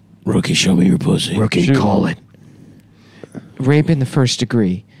 Rookie, show me your pussy. rookie, call it. Rape in the first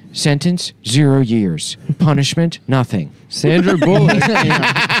degree. Sentence, 0 years. Punishment, nothing. Sandra Bullock.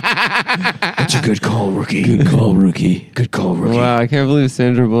 That's a good call, rookie. Good call, rookie. Good call, rookie. Wow, I can't believe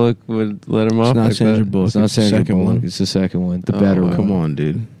Sandra Bullock would let him off. It's not like Sandra that. Bullock. It's not the Sandra second Bullock. one. It's the second one. The better one. Come on,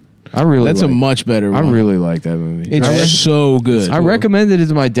 dude. I really That's like, a much better one. I really like that movie. It's so good. I recommended it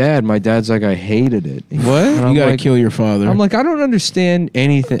to my dad. My dad's like, I hated it. What? You gotta kill your father. I'm like, I don't understand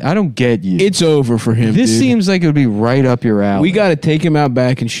anything. I don't get you. It's over for him. This dude. seems like it would be right up your alley. We gotta take him out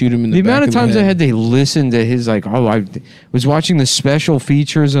back and shoot him in the The amount back of times the I head. had to listen to his like, I was watching the special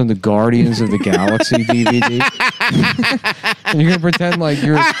features on the Guardians of the Galaxy DVD. And you're gonna pretend like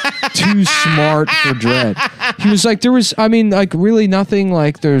you're too smart for Dredd. He was like, really nothing.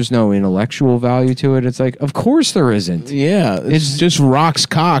 Like, there's no intellectual value to it. It's like, of course there isn't. Yeah, it's just rocks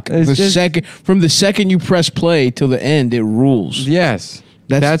cock. From the second you press play till the end, it rules. Yes.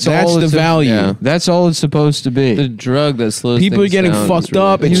 That's all the it's value. Yeah. That's all it's supposed to be. The drug that slows People are things getting down fucked is really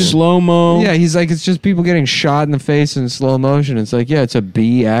up. It's cool. slow mo. Yeah, he's like, it's just people getting shot in the face in slow motion. It's like, yeah, it's a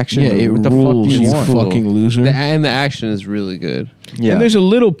B action. Yeah, movie. it What the rules. fuck do You want? fucking loser. And the action is really good. Yeah, And there's a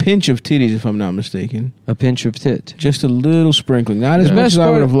little pinch of titties, if I'm not mistaken. a pinch of tit. Just a little sprinkling. Not as much as I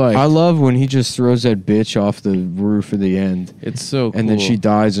would have liked. I love when he just throws that bitch off the roof at the end. It's so cool. And then she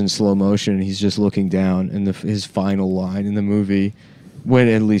dies in slow motion, and he's just looking down. And his final line in the movie, when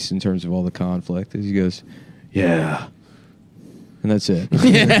at least in terms of all the conflict, is he goes, "Yeah," and that's it.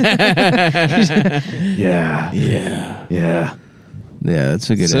 Yeah, yeah. yeah. Yeah, that's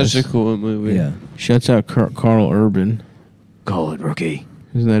a good Such a cool movie. Yeah. Shouts out Carl Urban. Call it, rookie.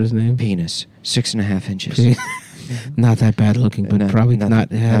 Isn't that his name? Penis, 6.5 inches. Not that bad looking, but probably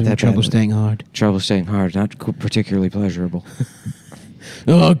not having that trouble bad. staying hard. Trouble staying hard, not particularly pleasurable.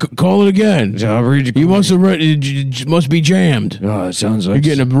 Call it again. You must have must be jammed. Oh, it sounds You're like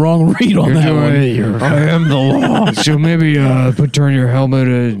getting a wrong read on that one. I am the law. So maybe turn your helmet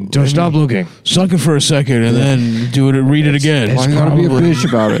and stop looking. Suck it for a second and then read it again. I'm gonna be a bitch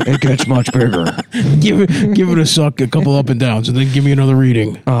about it. It gets much bigger. give it a suck, a couple up and downs, and then give me another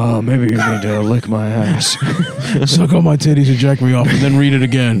reading. Maybe you need to lick my ass. Suck on my titties and jack me off, and then read it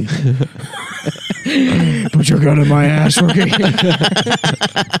again. Put your gun in my ass, rookie. Put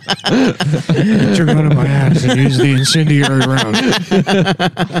your gun in my ass and use the incendiary round.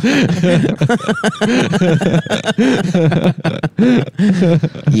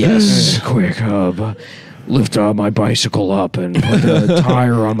 Yes. Quick, lift my bicycle up and put the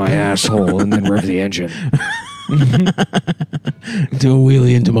tire on my asshole and then rev the engine. Do a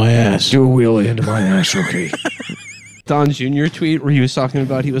wheelie into my ass. Do a wheelie into my ass, rookie. Don Jr. tweet where he was talking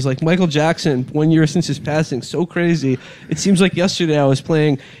about, he was like, Michael Jackson, 1 year since his passing, so crazy. It seems like yesterday I was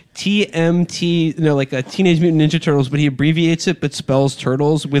playing TMT, like a Teenage Mutant Ninja Turtles, but he abbreviates it but spells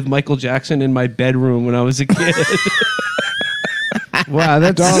turtles with Michael Jackson in my bedroom when I was a kid. Wow,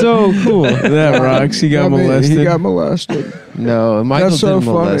 that's so cool. That rocks. He got molested. He got molested. No, Michael That's so didn't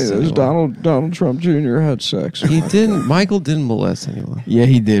funny. molest anyone. Donald Trump Jr. had sex. He didn't. Michael didn't molest anyone. Yeah,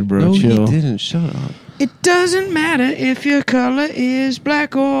 he did, bro. No, Chill. he didn't. Shut up. It doesn't matter if your color is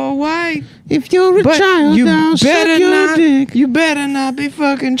black or white. If you're a child, you now suck better your not. dick. You better not be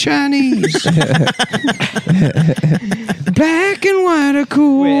fucking Chinese. Black and white are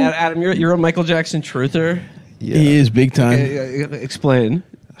cool. Wait, Adam, you're a Michael Jackson truther. Yeah. He is big time. Explain.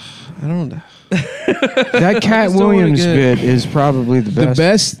 I don't know. That Cat Williams bit is probably the best. The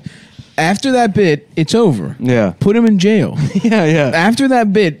best. After that bit, it's over. Yeah. Put him in jail. Yeah. After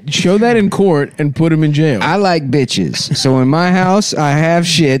that bit, show that in court and put him in jail. I like bitches. So in my house, I have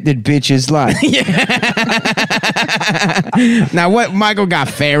shit that bitches like. Now, what? Michael got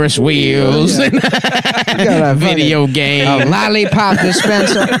Ferris wheels. Got a video game. A lollipop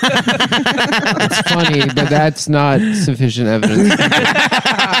dispenser. It's funny, but that's not sufficient evidence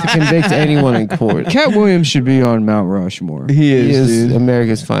to convict anyone in court. Cat Williams should be on Mount Rushmore. He is dude.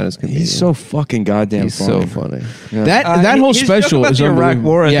 America's finest comedian. He's so fucking goddamn He's funny. so funny. Yeah. That whole his special joke about is the Iraq unbelievable.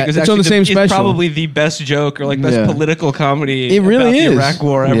 War. I Yeah, think it's on the same special. It's probably the best joke or like best political comedy. It really about is. the Iraq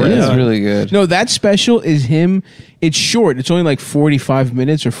War ever. Yeah, it's really good. No, that special is him. It's short. It's only like 45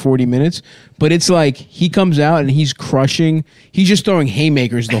 minutes or 40 minutes. But it's like he comes out and he's crushing. He's just throwing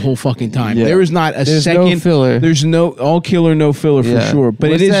haymakers the whole fucking time. Yeah. There is not a There's second no filler. There's no all killer, no filler for sure.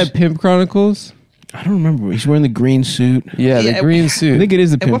 But what's it is that Pimp Chronicles? I don't remember. He's wearing the green suit. Yeah, the green suit. I think it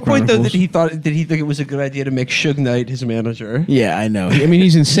is the At Pimp what point though Chronicles. did he think it was a good idea to make Suge Knight his manager? Yeah, I know. I mean,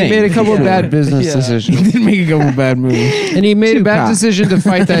 he's insane. He made a couple of bad business decisions. He did make a couple of bad moves. And he made a bad decision to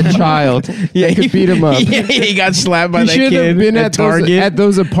fight that child. Yeah, could beat him up. Yeah, he got slapped by He that should kid have been at Target.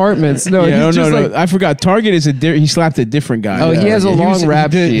 those apartments. No, Yeah, he's just like, I forgot. Target is he slapped a different guy. Oh, he has a long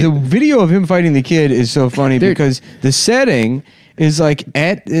rap sheet. The video of him fighting the kid is so funny because the setting is like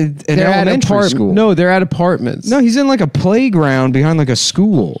at an elementary school. No, they're at apartments. No, he's in like a playground behind like a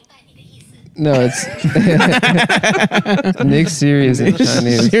school. No, it's Nick's serious in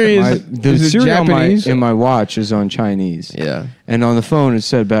Chinese. The cereal in my watch is on Chinese. Yeah. And on the phone it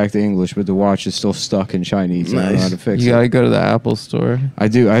said back to English, but the watch is still stuck in Chinese. I don't know how to fix it. You gotta go to the Apple store. I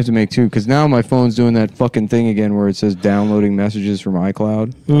do. I have to make two because now my phone's doing that fucking thing again where it says downloading messages from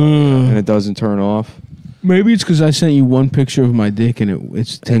iCloud and it doesn't turn off. Maybe it's because I sent you one picture of my dick and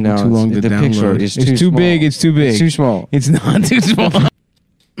it's taking too long to the download. picture is too too small. big. It's too big. It's too small. It's not too small.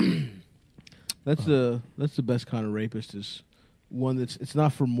 That's the best kind of rapist is one it's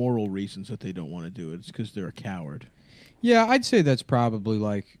not for moral reasons that they don't want to do it. It's because they're a coward. Yeah, I'd say that's probably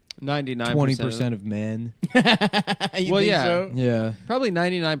like 99%. 20% of men. Well, yeah, so? Yeah. probably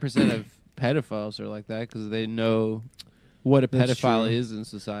 99% of pedophiles are like that because they know what a That's pedophile true. is in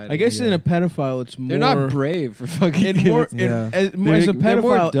society. I guess in a pedophile, it's more. They're not brave for fucking. It's more, Yeah. as a They're more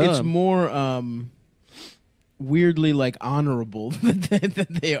pedophile, it's dumb. more weirdly like honorable that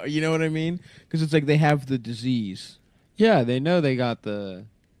they are. You know what I mean? Because it's like they have the disease. Yeah, they know they got the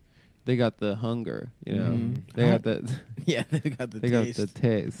hunger. You know, they got the Yeah, they got the they taste. got the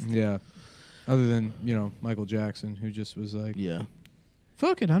taste. Yeah. Other than, Michael Jackson, who just was like, Yeah.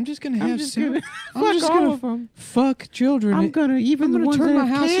 fuck it, I'm just going to have just sex. gonna I'm fuck just all going of 'em. to fuck children. I'm gonna turn my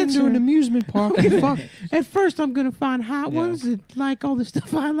house into an amusement park and fuck. At first, I'm gonna find hot Yeah. ones that like all the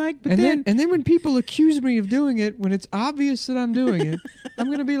stuff I like, but And then when people accuse me of doing it, when it's obvious that I'm doing it, I'm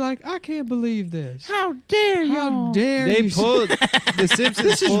going to be like, I can't believe this. how dare you? How dare They you? pulled the Simpsons.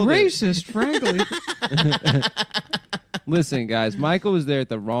 This is pulled it. racist, frankly. Listen, guys, Michael was there at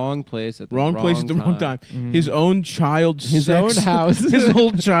the wrong place at the Wrong place at the wrong time. His own child's His sex, own house. his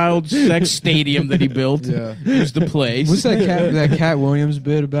old child's sex stadium that he built. Yeah. Was the place. What's that Cat Williams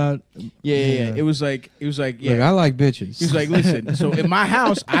bit about? Yeah. It was like Look, yeah. I like bitches. He was like, listen, so in my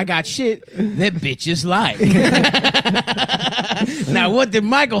house, I got shit that bitches like. Now, what did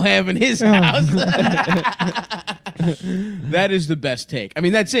Michael have in his house? That is the best take. I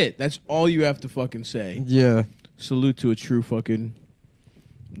mean, that's it. That's all you have to fucking say. Yeah. Salute to a true fucking,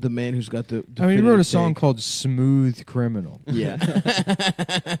 the man who's got the I mean, he wrote a definitive song take. called Smooth Criminal. Yeah.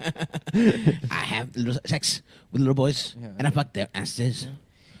 I have sex with little boys, and I fuck their asses.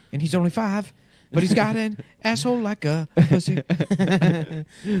 And he's only 5, but he's got an asshole like a pussy. Let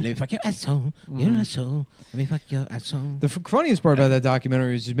me fuck your asshole. Your asshole. Let me fuck your asshole. The funniest part about that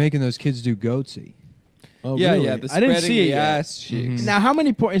documentary is just making those kids do goatsy. Oh, Yeah, really? yeah. The I didn't spreading see it the yet. ass cheeks. Now, how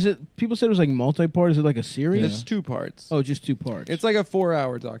many parts? Is it? People said it was like multi-part. Is it like a series? It's 2 parts. Oh, just 2 parts. It's like a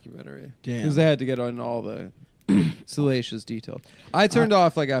 4-hour documentary. Damn. Because they had to get on all the salacious detail. I turned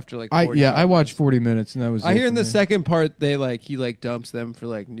off like after like 45 I watched minutes. 40 minutes and that was. I it hear in for the me. second part he dumps them for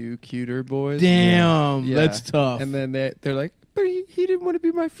like new cuter boys. Damn, Yeah. that's tough. And then they're like, but he didn't want to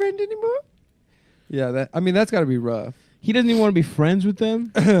be my friend anymore. Yeah, that's got to be rough. He doesn't even want to be friends with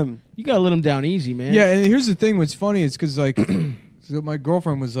them. You gotta let him down easy, man. Yeah, and here's the thing. What's funny is because like, So my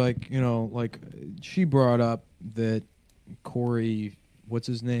girlfriend was like, like she brought up that Corey, what's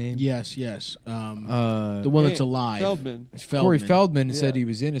his name? Yes. The one that's alive. Feldman. Corey Feldman said he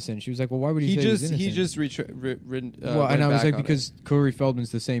was innocent. She was like, well, why would he say he was innocent? He just well, and I was like, because Corey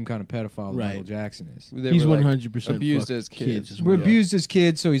Feldman's the same kind of pedophile that Michael Jackson is. He's 100% abused as kids. We're abused as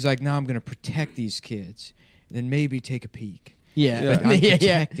kids, so he's like, now I'm going to protect these kids, and then maybe take a peek. Yeah, But I'm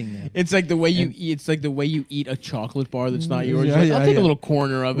protecting them. It's like the way you eat. It's like the way you eat a chocolate bar that's not yours. I'll take a little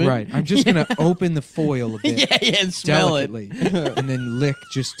corner of it. Right. I'm just gonna open the foil a bit. and smell delicately, and then lick.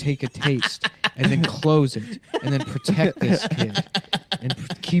 Just take a taste, and then close it, and then protect this kid, and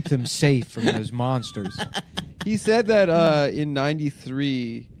keep them safe from those monsters. He said that in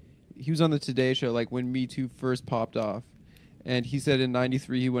 '93, he was on the Today Show, like when Me Too first popped off. And he said in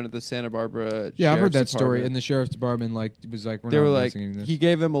 '93 he went to the Santa Barbara. Yeah, I've heard that Sheriff's story. Department. And the sheriff's department was like, they were like, he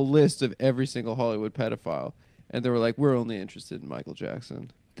gave them a list of every single Hollywood pedophile, and they were like, we're only interested in Michael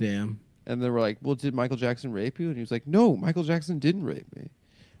Jackson. Damn. And they were like, well, did Michael Jackson rape you? And he was like, no, Michael Jackson didn't rape me.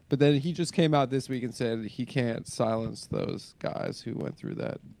 But then he just came out this week and said he can't silence those guys who went through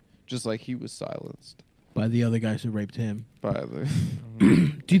that, just like he was silenced by the other guys who raped him. By the.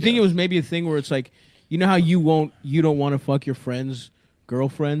 Do you think it was maybe a thing where it's like, you know how you don't want to fuck your friends'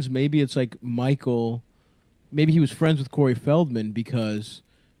 girlfriends? Maybe it's like Michael. Maybe he was friends with Corey Feldman because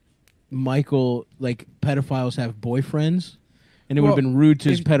Michael, like, pedophiles have boyfriends, and it would have been rude to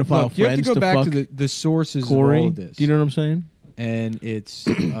his pedophile friends you have to go back fuck to the sources Corey. of all of this. Do you know what I'm saying? And it's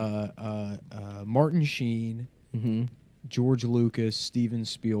Martin Sheen, George Lucas, Steven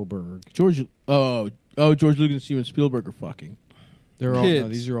Spielberg. George Lucas and Steven Spielberg are fucking. They're all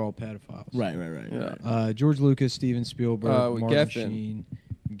these are all pedophiles. Right. Yeah. George Lucas, Steven Spielberg, Martin Sheen,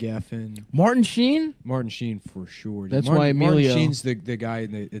 Geffen. Martin Sheen? Martin Sheen for sure. That's why Emilio. Martin Sheen's the guy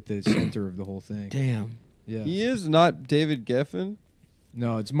at the center of the whole thing. Damn. Yeah. He is not David Geffen.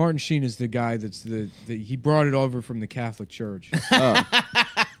 No, it's Martin Sheen is the guy that's he brought it over from the Catholic Church.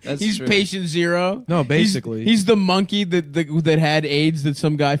 He's true. Patient zero. No, basically, he's the monkey that had AIDS that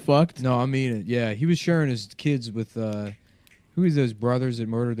some guy fucked. No, I mean it. Yeah, he was sharing his kids with who is those brothers that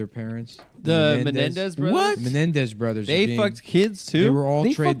murdered their parents? The Menendez brothers. What? The Menendez brothers. They fucked kids too. They were all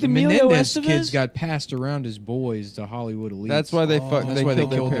They traded. fucked The Emilio Menendez Estevez? kids got passed around as boys to Hollywood elites. That's why they fucked. That's they why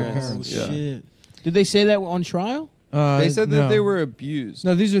killed they killed their their parents. parents. Yeah. Shit. Did they say that on trial? They said that no. they were abused.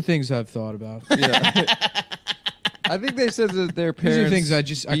 No, these are things I've thought about. Yeah. I think they said that their These parents. are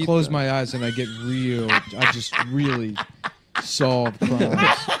things I close my eyes and I get real. I just really solve crimes.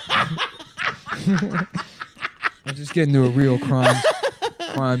 I just get into a real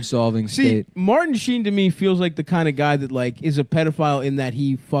crime solving state. Martin Sheen to me feels like the kind of guy that like is a pedophile in that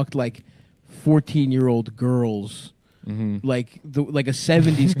he fucked like 14-year-old girls. Like a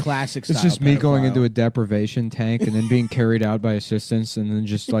 70s classic style. It's just me going pedophile. into a deprivation tank and then being carried out by assistants and then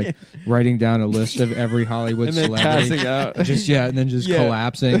just like writing down a list of every Hollywood And then celebrity. passing out. And then just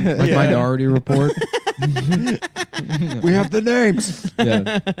collapsing like Minority Report. We have the names.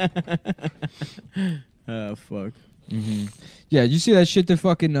 Yeah. Oh fuck. Yeah, you see that shit that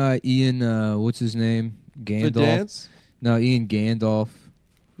fucking Ian what's his name? Gandalf. The dance? No, Ian Gandalf.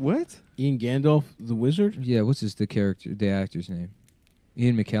 What? Ian Gandalf, the wizard? Yeah, what's the actor's name?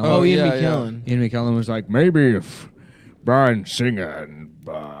 Ian McKellen. Oh, Ian McKellen. Ian McKellen was like, Maybe if Bryan Singer and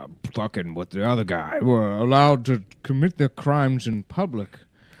fucking with the other guy were allowed to commit their crimes in public,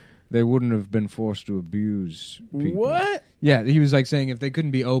 they wouldn't have been forced to abuse people. What? Yeah, he was like saying if they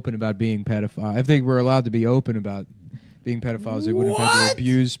couldn't be open about being pedophile, if they were allowed to be open about being pedophiles, they wouldn't have had to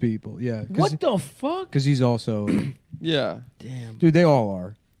abuse people. Yeah. What the fuck? Because he's also, Yeah. Damn. dude, they all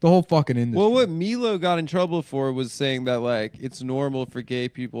are. The whole fucking industry. Well, what Milo got in trouble for was saying that like it's normal for gay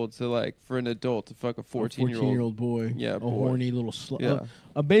people to like for an adult to fuck a 14-year-old boy. Yeah, a boy. horny little slut.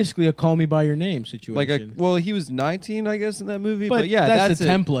 Yeah. Basically a call me by your name situation. Well, he was 19, I guess, in that movie. But But yeah, that's the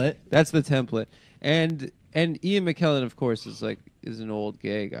template. That's the template. And Ian McKellen, of course, is an old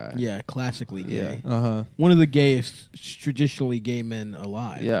gay guy. Yeah, classically gay. Uh-huh. One of the gayest traditionally gay men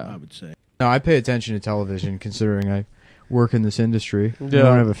alive. Yeah. I would say. No, I pay attention to television considering I work in this industry. Yeah. I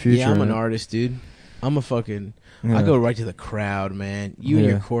don't have a future. Yeah, I'm in an it. artist, dude. I'm a fucking. Yeah. I go right to the crowd, man. You and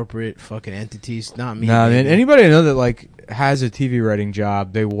Yeah. your corporate fucking entities, not me. Nah, man. baby. Anybody I know that like has a TV writing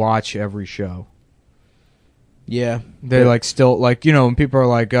job, they watch every show. Yeah, They like still like when people are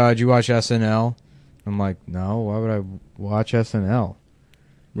like, "Did you watch SNL?" I'm like, "No. Why would I watch SNL?"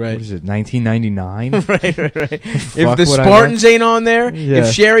 right. What is it? 1999. right. If Fuck the would I Spartans ain't on there, Yeah.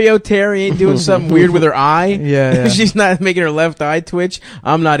 if Sherry O'Terry ain't doing something weird with her eye, Yeah. if she's not making her left eye twitch,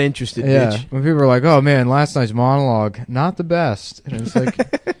 I'm not interested, Yeah. bitch. When people are like, "Oh man, last night's monologue not the best," and it's like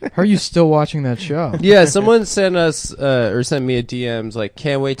How are you still watching that show? Yeah, someone sent us or sent me a DMs like,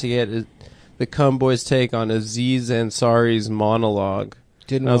 can't wait to get the Cum Boys take on Aziz Ansari's monologue.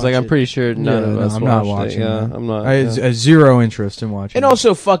 Didn't I was like, I'm pretty sure none of us I'm watched not watching it. Yeah, that. I'm not. I had zero interest in watching And it.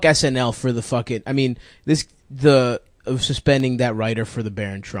 also, fuck SNL for the fucking. I mean, of suspending that writer for the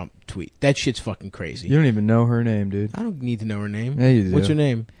Barron Trump tweet. That shit's fucking crazy. You don't even know her name, dude. I don't need to know her name. Yeah, you do. What's her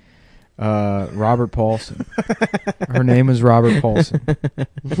name? Robert Paulson. Her name is Robert Paulson.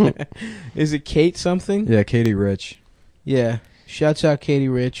 Is it Kate something? Yeah, Katie Rich. Yeah. Shouts out Katie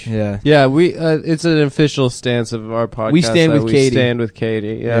Rich. Yeah. We it's an official stance of our podcast. We stand with Katie. We stand with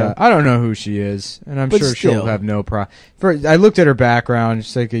Katie. Yeah. I don't know who she is, and I'm But sure still. she'll have no problem. I looked at her background;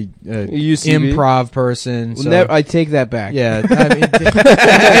 she's like a UCB? improv person. So, I take that back. yeah, I mean,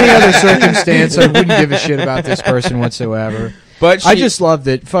 any other circumstance, I wouldn't give a shit about this person whatsoever. But I just love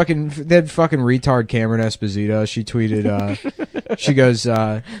that that fucking retard Cameron Esposito. She tweeted,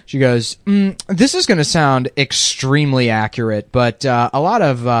 she goes, this is going to sound extremely accurate, but a lot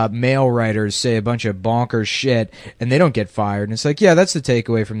of male writers say a bunch of bonkers shit and they don't get fired. And it's like, yeah, that's the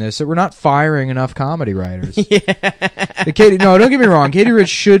takeaway from this, that we're not firing enough comedy writers. No, don't get me wrong. Katie Rich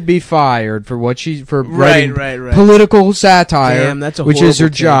should be fired for writing political satire, Damn, that's a which is her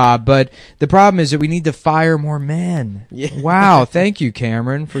horrible take. job. But the problem is that we need to fire more men. Yeah. Wow, thank you,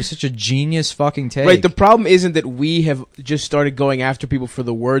 Cameron, for such a genius fucking take. Right, the problem isn't that we have just started going after people for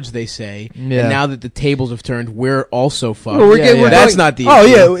the words they say, Yeah. and now that the tables have turned, we're also fucked. Well, That's not the Oh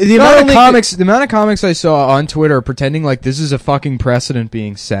issue. yeah, the amount of comics I saw on Twitter pretending like this is a fucking precedent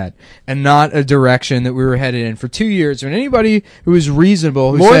being set and not a direction that we were headed in for 2 years. And anybody who was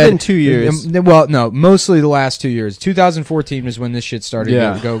reasonable, who More said, than 2 years. Well, no, mostly the last 2 years. 2014 was when this shit started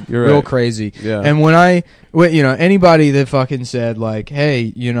to go you're real right. crazy. Yeah. And anybody that fucking said like,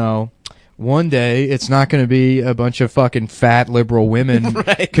 hey, one day it's not going to be a bunch of fucking fat liberal women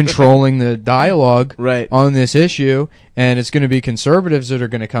controlling the dialogue on this issue, and it's going to be conservatives that are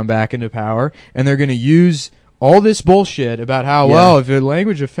going to come back into power, and they're going to use all this bullshit about how well, if your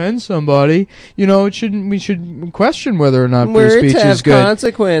language offends somebody, we should question whether or not free speech is good.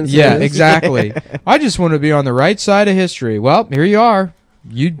 Consequences. Yeah, exactly. I just want to be on the right side of history. Well, here you are.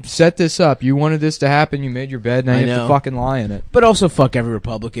 You set this up. You wanted this to happen. You made your bed. Now you have to fucking lie in it. But also fuck every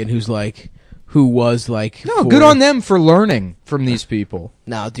Republican who was like... No, good on them for learning from these people.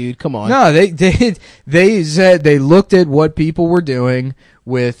 No, dude, come on. No, they said they looked at what people were doing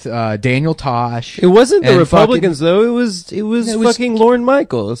with Daniel Tosh. It wasn't the Republicans though. It was fucking Lorne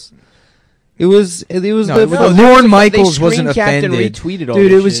Michaels. It was Lorne Michaels wasn't offended. Retweeted all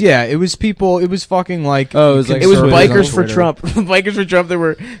dude, this it was shit. It was people. It was fucking like it was bikers for Trump. Bikers for Trump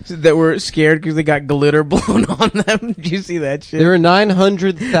that were scared because they got glitter blown on them. Did you see that shit? There were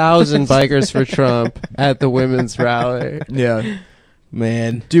 900,000 bikers for Trump at the women's rally. Yeah.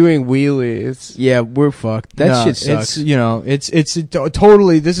 Man, doing wheelies. Yeah, we're fucked. That shit sucks. It's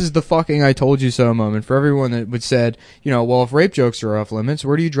totally. This is the fucking "I told you so" moment for everyone that would said, well, if rape jokes are off limits,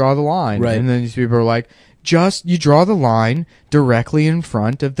 where do you draw the line? Right. And then these people are like, you draw the line directly in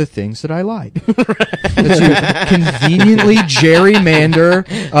front of the things that I like. That you conveniently gerrymander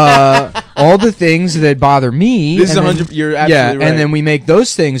all the things that bother me. This is 100. You're absolutely right. And then we make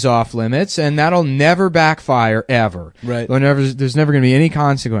those things off limits, and that'll never backfire ever. Right. There's never going to be any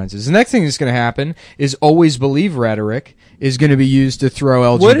consequences. The next thing that's going to happen is always believe rhetoric is going to be used to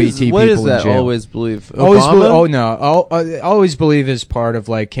throw LGBT people in jail. What is that? Always believe. Always always believe is part of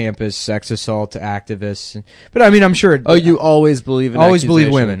like campus sex assault activists. But I mean, I'm sure. You always believe in always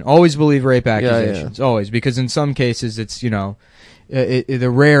believe women. Always believe rape accusations. Yeah. Always, because in some cases it's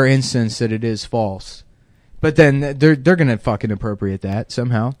the rare instance that it is false. But then they're gonna fucking appropriate that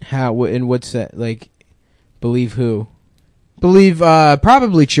somehow. How? And what's that? Like, believe who? Believe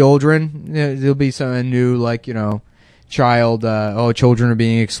probably children. There'll be some new child. Children are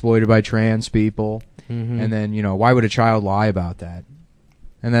being exploited by trans people, and then why would a child lie about that?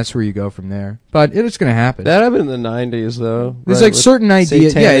 And that's where you go from there. But it's going to happen. That happened in the 90s, though. There's like certain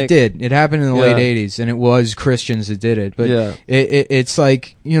ideas. Yeah, it did. It happened in the late 80s, and it was Christians that did it. But it's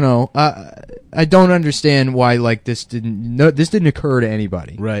like, I don't understand why this didn't occur to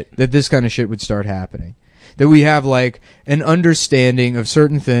anybody. Right. That this kind of shit would start happening. That we have like an understanding of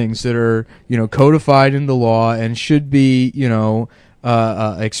certain things that are, codified in the law and should be,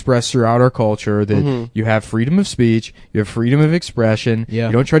 expressed throughout our culture, that you have freedom of speech, you have freedom of expression. Yeah.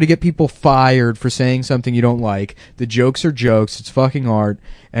 You don't try to get people fired for saying something you don't like. The jokes are jokes. It's fucking art.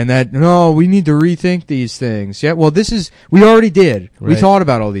 And that, no, we need to rethink these things. Yeah, well, we already did. Right. We thought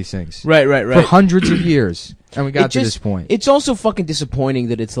about all these things. Right. For hundreds of years. And we got to this point. It's also fucking disappointing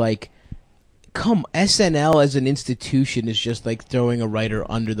that it's like, SNL as an institution is just like throwing a writer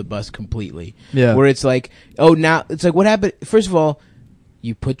under the bus completely. Yeah. Where it's like, oh, now it's like, what happened? First of all,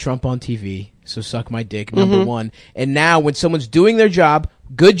 you put Trump on TV, so suck my dick, number one. And now when someone's doing their job,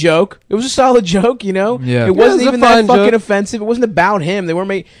 good joke. It was a solid joke, you know? Yeah. It wasn't even that fucking joke. offensive. It wasn't about him.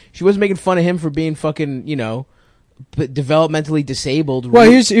 She wasn't making fun of him for being fucking, you know, developmentally disabled. Well,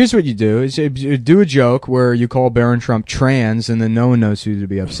 here's what you do: is you do a joke where you call Barron Trump trans, and then no one knows who to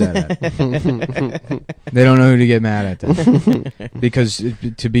be upset at. They don't know who to get mad at, then. Because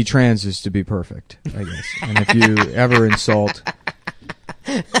to be trans is to be perfect, I guess. And if you ever insult,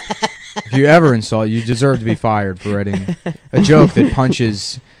 you deserve to be fired for writing a joke that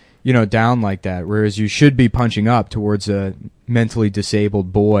punches, you know, down like that. Whereas you should be punching up towards a mentally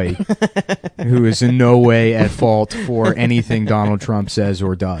disabled boy who is in no way at fault for anything Donald Trump says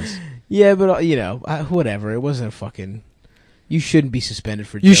or does. Yeah, but you know, whatever. It wasn't a fucking. You shouldn't be suspended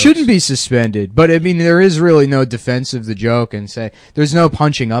for. You jokes. shouldn't be suspended, but I mean, there is really no defense of the joke, and there's no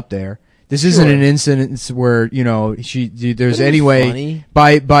punching up there. This isn't an incident where, you know, there's any way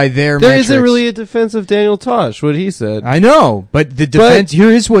by their there metrics. isn't really a defense of Daniel Tosh, what he said. I know, but the defense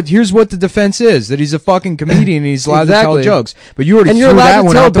here's what the defense is, that he's a fucking comedian and he's allowed to tell jokes. But you already threw that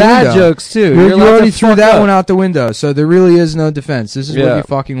one out the window. Bad jokes too. You already threw that one out the window, so there really is no defense. This is what you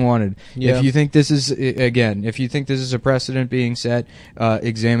fucking wanted. Yeah. If you think this is if you think this is a precedent being set,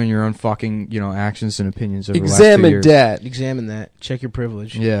 examine your own fucking, you know, actions and opinions over the last 2 years. Examine that. Check your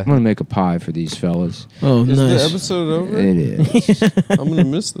privilege. Yeah. I'm gonna make a pie for these fellas. Oh, Is nice. the episode over? It is. I'm gonna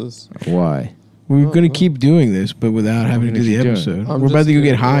miss this. Why? We're going to keep doing this, but without having to do the episode. We're about to go get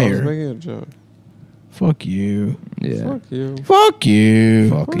I was higher. making a joke. Fuck you. Yeah. Fuck you. Fuck you.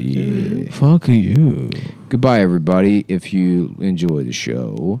 Fuck you. Fuck you. Goodbye, everybody. If you enjoy the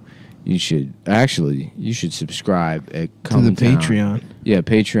show, you should subscribe at To the CumTown. Patreon. Yeah,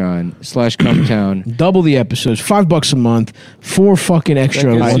 Patreon/CumTown. Double the episodes. $5 a month. 4 fucking extra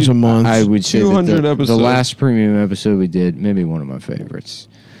That gives ones you- a month. I would say 200 that the episodes. last premium episode we did, maybe one of my favorites.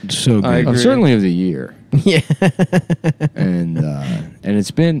 So I good. agree. Certainly of the year. Yeah. and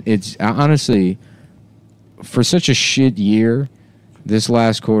it's honestly, for such a shit year, this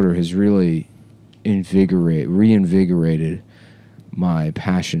last quarter has really reinvigorated my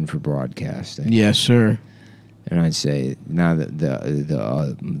passion for broadcasting. Yes, sir. And I'd say now that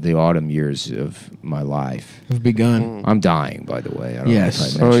the autumn years of my life Have begun. I'm dying, by the way. I don't Yes. know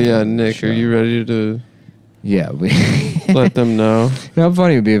if I Oh mentioned yeah, it in the Nick, show. are you ready to Yeah, we let them know? You know how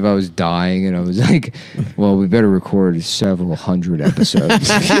funny it would be if I was dying and I was like, well, we better record several hundred episodes.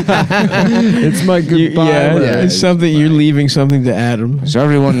 It's my goodbye. Yeah, letter. it's something you're leaving something to Adam. So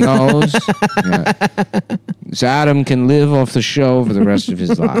everyone knows. So Adam can live off the show for the rest of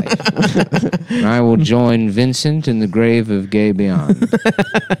his life. And I will join Vincent in the grave of gay beyond.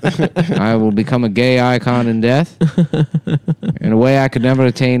 I will become a gay icon in death in a way I could never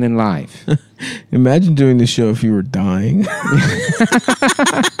attain in life. Imagine doing the show if you were dying.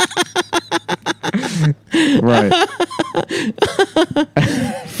 Right.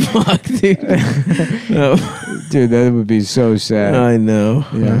 Fuck, dude. No. Dude, that would be so sad. I know.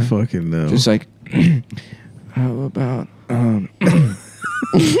 Yeah. I fucking know. Just like, how about,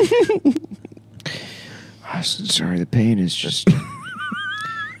 sorry, the pain is just,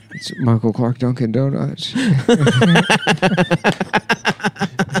 it's Michael Clark Dunkin' Donuts.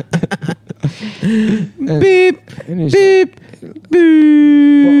 Beep. Beep.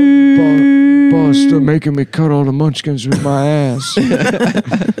 Boss, they're making me cut all the munchkins with my ass. And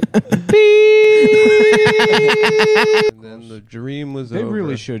then the dream was They over.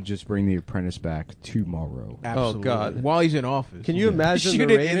 really should just bring The Apprentice back tomorrow. Oh God! While he's in office. Can you imagine Shoot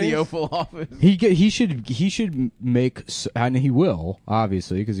the it in the ratings? Oval Office. He should make, and he will,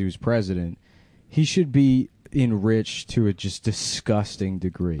 obviously, because he was president. He should be enriched to a just disgusting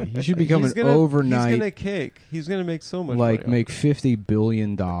degree. He should become He's an gonna- overnight, He's gonna cake. He's gonna make so much. like money make $50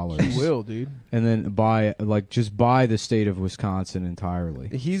 billion. He will, dude. And then buy the state of Wisconsin entirely.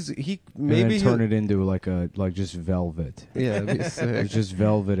 He And maybe then turn he'll- it into like just velvet. Yeah, it'd be sick. It's just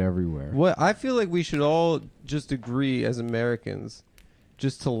velvet everywhere. What I feel like we should all just agree as Americans,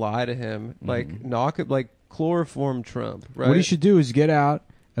 just to lie to him, like knock it, like chloroform Trump. Right? What he should do is get out,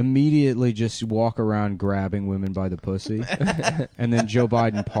 immediately just walk around grabbing women by the pussy, and then Joe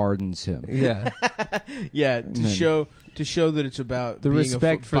Biden pardons him. Yeah. Yeah, And to then- show that it's about The being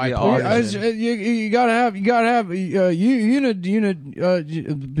respect for the bipartisan. You gotta have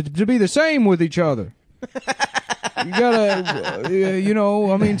to be the same with each other. You gotta,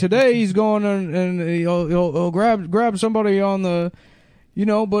 I mean, today he's going and he'll grab somebody on the,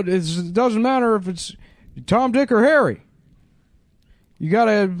 but it doesn't matter if it's Tom, Dick, or Harry. You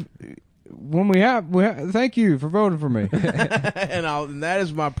gotta when we have thank you for voting for me. and that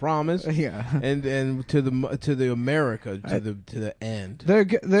is my promise. Yeah. And to the America to the end. They're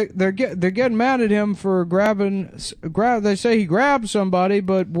getting mad at him for grabbing. They say he grabbed somebody,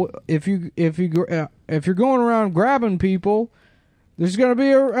 but if you're going around grabbing people, there's going to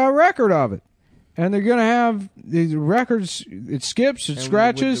be a record of it. And they're gonna have these records. It skips, it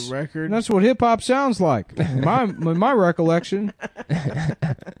scratches. The record. And that's what hip hop sounds like. my recollection.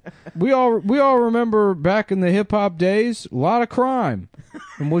 We all remember back in the hip hop days, a lot of crime.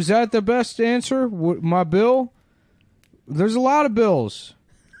 And was that the best answer? My bill? There's a lot of bills.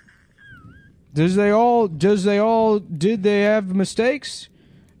 Did they have mistakes?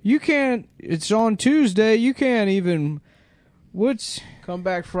 You can't. It's on Tuesday. You can't even. Come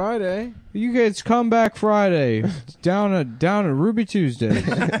Back Friday? It's Come Back Friday. It's down at Ruby Tuesday.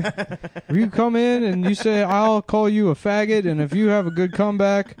 You come in and you say, I'll call you a faggot, and if you have a good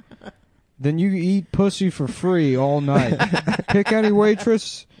comeback, then you eat pussy for free all night. Pick any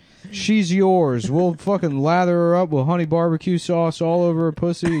waitress, she's yours. We'll fucking lather her up with honey barbecue sauce all over her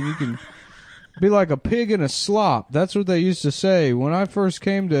pussy, and you can be like a pig in a slop. That's what they used to say. When I first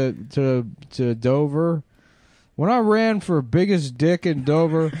came to Dover, when I ran for biggest dick in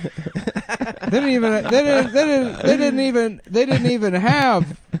Dover, they didn't even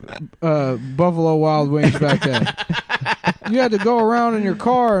have Buffalo Wild Wings back then. You had to go around in your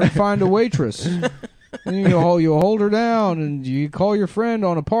car and find a waitress. And you hold her down and you call your friend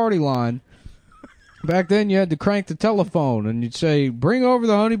on a party line. Back then you had to crank the telephone and you'd say, "Bring over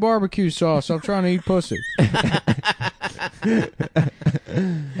the honey barbecue sauce. I'm trying to eat pussy."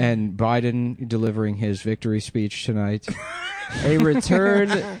 And Biden delivering his victory speech tonight. A return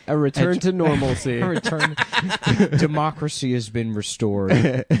to normalcy. A return. Democracy has been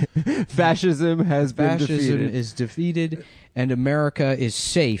restored. Fascism has been defeated. Fascism is defeated, and America is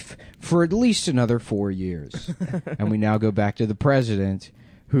safe for at least another 4 years. And we now go back to the president,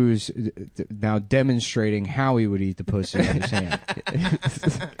 who's now demonstrating how he would eat the pussy in his hand.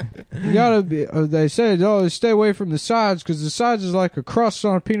 You gotta be. They say, stay away from the sides because the sides is like a crust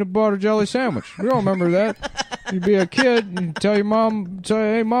on a peanut butter jelly sandwich. We don't remember that. You'd be a kid and you tell your mom,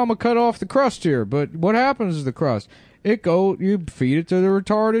 "Hey, Mama, cut off the crust here." But what happens to the crust? You feed it to the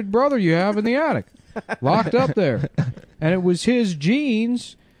retarded brother you have in the attic, locked up there, and it was his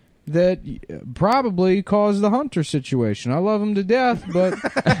genes that probably caused the Hunter situation. I love him to death, but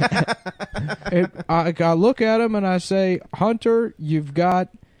I look at him and I say, "Hunter, you've got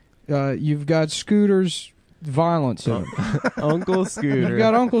Scooter's violence in him." Uncle Scooter. You've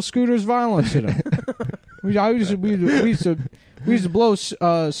got Uncle Scooter's violence in him. We used to blow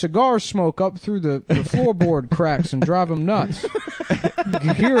cigar smoke up through the floorboard cracks and drive him nuts. You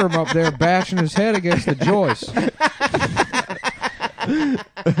could hear him up there bashing his head against the joist. And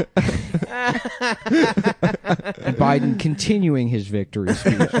Biden continuing his victory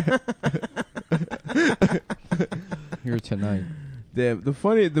speech here tonight. The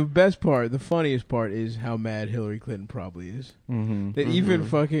funniest part is how mad Hillary Clinton probably is. Mm-hmm. That even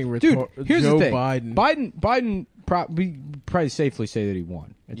fucking here's Joe the thing. Biden we probably safely say that he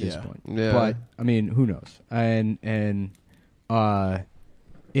won at this point. Yeah. But I mean, who knows? And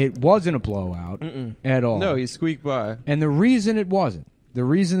it wasn't a blowout at all. No, he squeaked by. And the reason it wasn't, the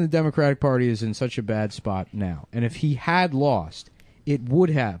reason the Democratic Party is in such a bad spot now, and if he had lost, it would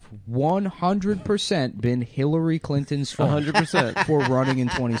have 100% been Hillary Clinton's fault 100% for running in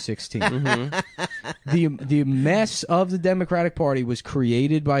 2016. Mm-hmm. The mess of the Democratic Party was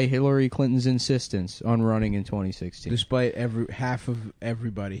created by Hillary Clinton's insistence on running in 2016. Despite half of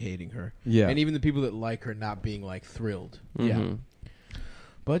everybody hating her. Yeah. And even the people that like her not being like thrilled. Mm-hmm. Yeah.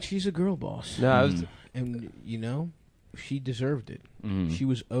 But she's a girl boss. No, and she deserved it. Mm. She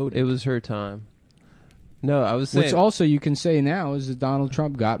was owed it. It was her time. No, I was saying. Which also you can say now is that Donald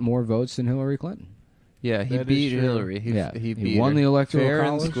Trump got more votes than Hillary Clinton. Yeah, he That beat is true. Hillary. He beat won her. the electoral Fair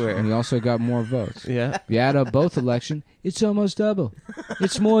college, and square. and he also got more votes. Yeah. If you add up both elections, it's almost double.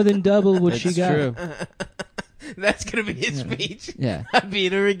 It's more than double what she got. True. That's going to be his speech. Yeah. I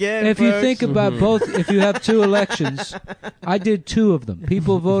beat her again. If you folks. think about both, if you have two elections, I did two of them.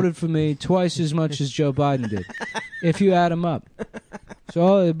 People voted for me twice as much as Joe Biden did, if you add them up.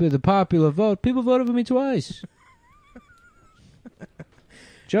 So it'd be the popular vote. People voted for me twice.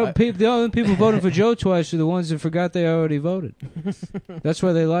 The only people voting for Joe twice are the ones that forgot they already voted. That's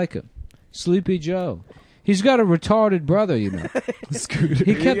why they like him. Sleepy Joe. He's got a retarded brother, you know. Scooter.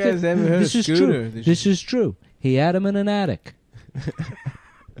 He kept You guys haven't heard This of is Scooter. true. This is true. He had him in an attic.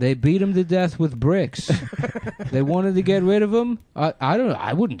 They beat him to death with bricks. They wanted to get rid of him.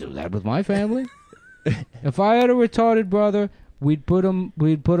 I wouldn't do that with my family. If I had a retarded brother, We'd put them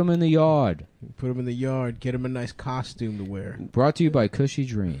in the yard. Put them in the yard. Get them a nice costume to wear. Brought to you by Cushy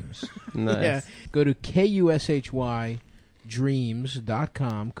Dreams. Nice. Yeah. Go to KUSHYDreams.com,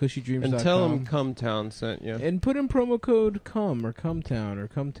 cushydreams.com. And tell them CumTown sent you. And put in promo code CUM or CumTown or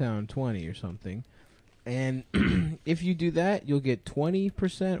CumTown20 or something. And if you do that, you'll get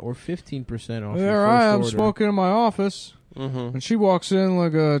 20% or 15% off your There first I am order. smoking in my office. Mm-hmm. And she walks in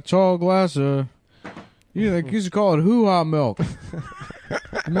like a tall glass of, used to call it hoo-ha milk.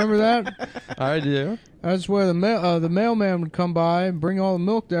 Remember that? I do. That's where the mailman would come by and bring all the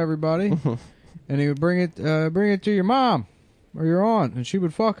milk to everybody. And he would bring it to your mom or your aunt, and she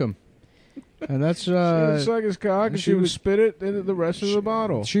would fuck him. And that's she would suck his cock, and she would spit it into the rest of the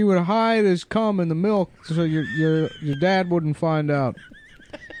bottle. She would hide his cum in the milk so your dad wouldn't find out.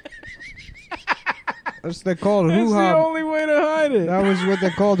 That's what they called hoo-ha. That's the only way to hide it. That was what they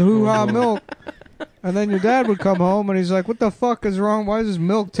called hoo-ha milk. And then your dad would come home and he's like, "What the fuck is wrong? Why does this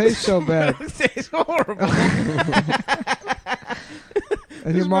milk taste so bad?" It tastes horrible.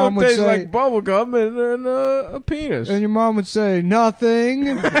 And your mom would say, like bubble gum and a penis. And your mom would say,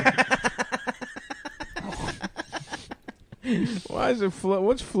 "Nothing." Why is it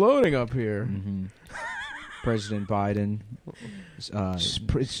what's floating up here? Mm-hmm. President Biden.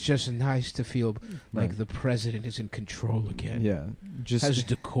 It's just nice to feel like the president is in control again. Yeah, just has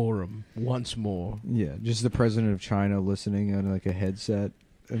decorum once more. Yeah, just the president of China listening on like a headset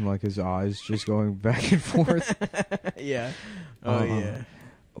and like his eyes just going back and forth. Yeah. Oh yeah.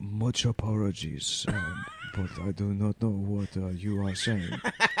 Much apologies, but I do not know what you are saying.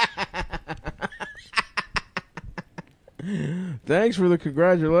 Thanks for the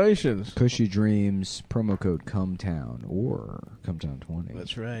congratulations. Cushy Dreams, promo code CumTown or CumTown20.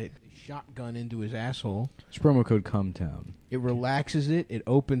 That's right. Shotgun into his asshole. It's promo code CumTown. It relaxes it. It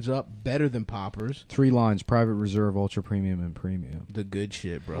opens up better than poppers. 3 lines: private reserve, ultra premium, and premium. The good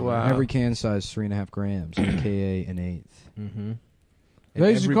shit, bro. Wow. Every can size 3.5 grams, aka an eighth. Mm-hmm.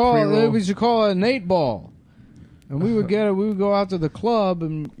 They used to call it an 8-ball. And we would get it. We would go out to the club,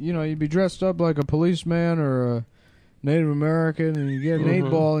 and you'd be dressed up like a policeman or a Native American, and you get an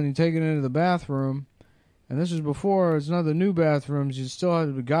 8-ball, and you take it into the bathroom. And this is before it's not the new bathrooms. You still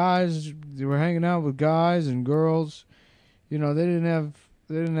had the guys. They were hanging out with guys and girls. They didn't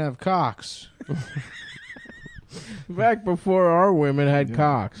have cocks. Back before our women had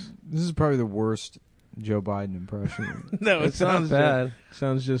cocks. This is probably the worst Joe Biden impression. No, it sounds not bad.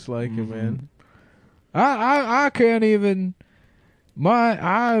 Sounds just like it, man. I can't even.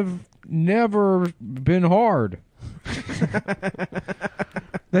 I've never been hard.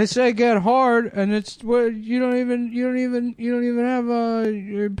 They say get hard, and it's you don't even have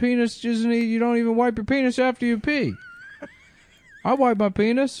your penis. You don't even wipe your penis after you pee. I wipe my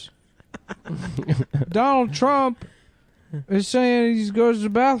penis. Donald Trump is saying he goes to the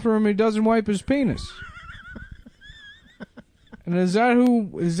bathroom, he doesn't wipe his penis. And is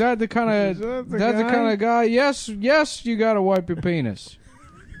that the kind of guy? Yes, you got to wipe your penis.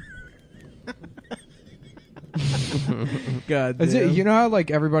 God damn. You know how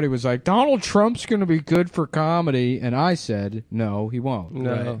like everybody was like, Donald Trump's going to be good for comedy, and I said, no, he won't.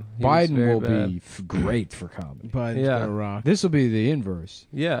 No, Biden will be great for comedy. Biden's gonna rock. This will be the inverse.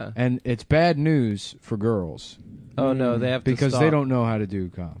 Yeah. And it's bad news for girls. Oh no, they have to because stop. they don't know how to do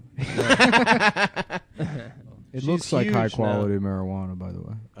comedy. It looks like high quality marijuana, by the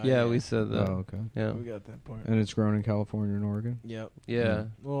way. Yeah, we said that. Oh, okay. Yeah, we got that part. And it's grown in California and Oregon. Yep. Yeah.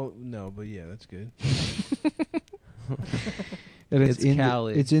 Well, no, but yeah, that's good. And it's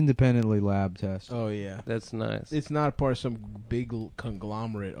Cali. It's independently lab tested. Oh yeah, that's nice. It's not part of some big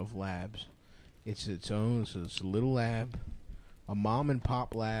conglomerate of labs. It's its own. So it's a little lab, a mom and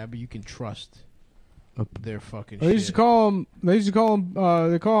pop lab. You can trust their fucking. They used to call them. They call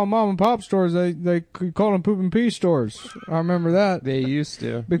them mom and pop stores. They call them poop and pee stores. I remember that. They used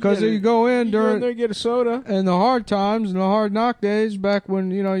to because you go in during there, get a soda. In the hard times and the hard knock days, back when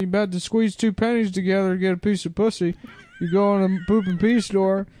you had to squeeze 2 pennies together to get a piece of pussy. You go in a poop and pee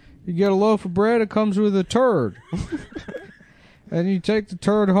store. You get a loaf of bread. It comes with a turd. And you take the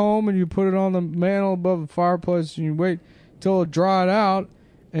turd home and you put it on the mantle above the fireplace and you wait till it dried out.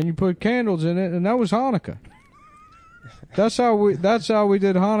 And you put candles in it, and that was Hanukkah. That's how we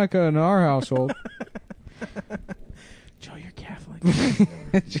did Hanukkah in our household. Joe, you're Catholic.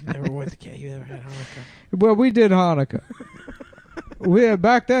 Never went to you never had Hanukkah. Well, we did Hanukkah.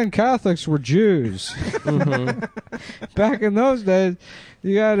 Back then Catholics were Jews. Back in those days,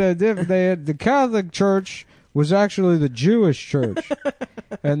 you got the Catholic Church was actually the Jewish church,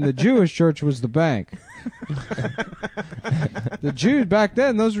 and the Jewish church was the bank. The Jews back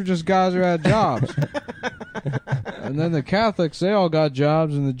then, those were just guys who had jobs. And then the Catholics, they all got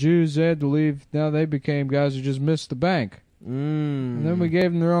jobs, and the Jews, they had to leave. Now they became guys who just missed the bank. And then we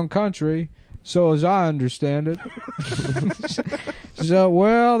gave them their own country, so as I understand it. So,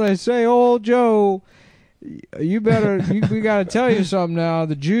 well, they say, old Joe, we got to tell you something now.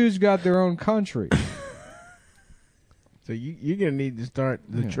 The Jews got their own country. So you're gonna need to start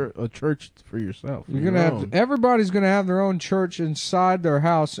a church for yourself. You're gonna have everybody's gonna have their own church inside their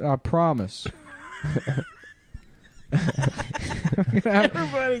house. I promise.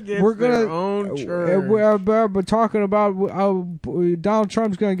 Everybody gets their own church. We're talking about Donald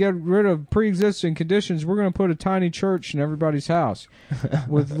Trump's going to get rid of pre-existing conditions. We're going to put a tiny church in everybody's house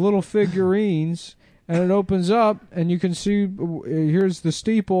with little figurines, and it opens up, and you can see here's the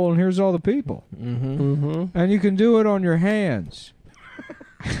steeple, and here's all the people. And you can do it on your hands.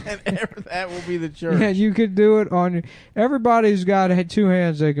 And that will be the church. Yeah, you could do it on. Everybody's got 2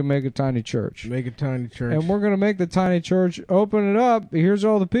 hands. They can make a tiny church. Make a tiny church. And we're going to make the tiny church. Open it up. Here's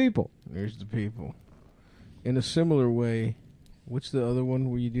all the people. There's the people. In a similar way, what's the other one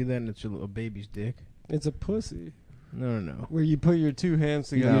where you do that and it's a baby's dick? It's a pussy. No. Where you put your 2 hands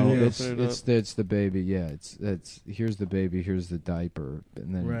together. No, and it's the baby. Yeah, it's here's the baby. Here's the diaper.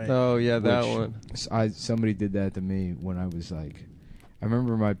 And then right. Oh yeah, that one. Somebody did that to me when I was like. I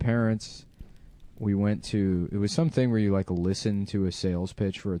remember my parents, we went to, it was something where you like listen to a sales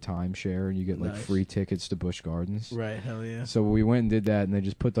pitch for a timeshare and you get like free tickets to Busch Gardens. Right, hell yeah. So we went and did that, and they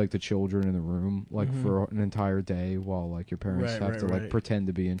just put like the children in the room like for an entire day while like your parents have to like pretend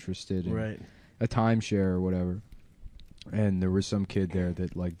to be interested in a timeshare or whatever. And there was some kid there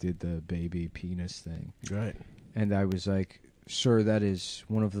that like did the baby penis thing. Right. And I was like, sir, that is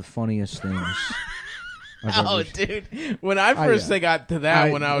one of the funniest things. Dude. When I first got to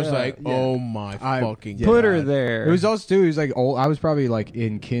that one, I was like, oh my fucking God. Put her there. It was also, too, he was like old. I was probably like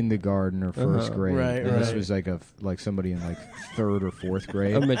in kindergarten or first grade. Right, and this was like somebody in like 3rd or 4th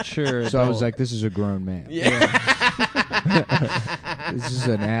grade. A mature So I was like, this is a grown man. Yeah. This is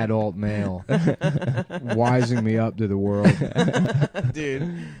an adult male wising me up to the world.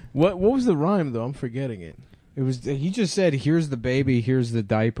 Dude. What was the rhyme, though? I'm forgetting it. It was, he just said, here's the baby, here's the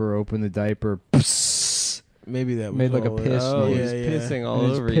diaper, open the diaper. Psst. Maybe that was made like a piss noise. Pissing all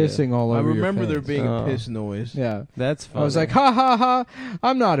over you. Pissing all over. I remember your there face. being a piss noise. Yeah, that's funny. I was like, ha ha ha!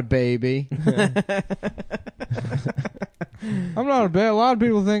 I'm not a baby. I'm not a baby. A lot of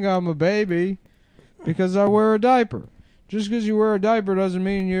people think I'm a baby because I wear a diaper. Just because you wear a diaper doesn't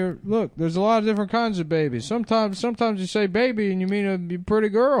mean you're. Look, there's a lot of different kinds of babies. Sometimes you say baby and you mean a pretty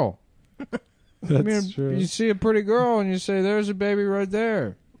girl. That's true. You see a pretty girl and you say, "There's a baby right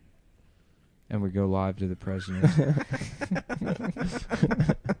there." And we go live to the president.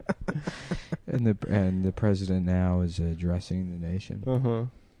 and the president now is addressing the nation.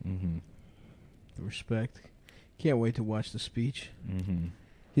 Respect. Can't wait to watch the speech.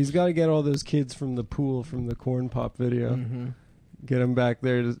 He's got to get all those kids from the pool from the Corn Pop video. Get them back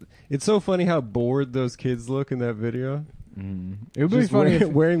there. It's so funny how bored those kids look in that video. It would be funny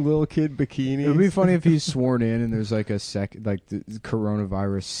wearing little kid bikinis. It would be funny if he's sworn in and there's like a like the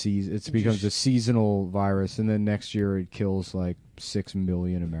coronavirus it becomes a seasonal virus, and then next year it kills like 6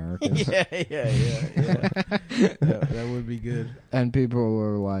 million Americans. Yeah. That would be good. And people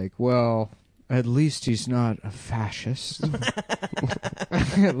are like, well, at least he's not a fascist.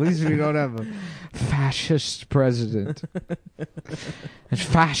 At least we don't have a fascist president. It's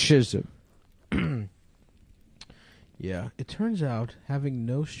fascism. Yeah, it turns out having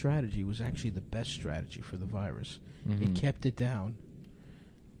no strategy was actually the best strategy for the virus. It kept it down.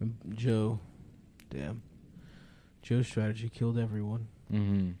 And Joe's strategy killed everyone.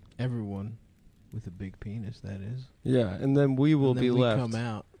 Everyone with a big penis, that is. Yeah, and then we will be left.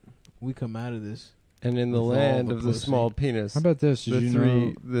 We come out of this. And in the land of the small penis. How about this? Did you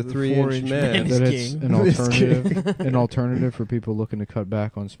know the 3-inch man that it's an alternative for people looking to cut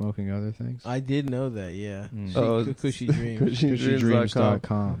back on smoking other things? I did know that, yeah. Cushy Dreams.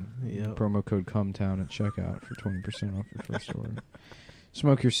 CushyDreams.com. Yep. Promo code CumTown at checkout for 20% off your first order.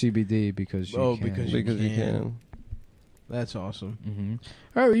 Smoke your CBD because you can. Because you can. That's awesome.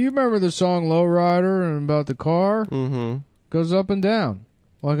 All right, you remember the song Lowrider and about the car? Goes up and down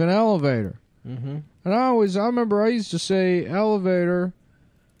like an elevator. And I remember I used to say elevator.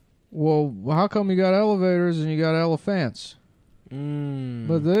 Well, how come you got elevators and you got elephants?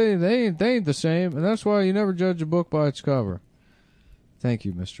 But they ain't the same, and that's why you never judge a book by its cover. Thank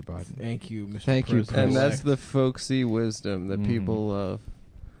you, Mr. Biden. Thank you, Mr. Thank you, President. And that's the folksy wisdom that people love.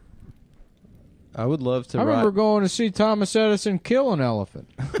 I would love to. I remember going to see Thomas Edison kill an elephant,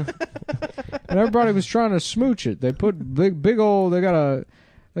 and everybody was trying to smooch it. They put big old. They got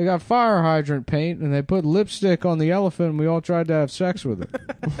They got fire hydrant paint, and they put lipstick on the elephant, and we all tried to have sex with it.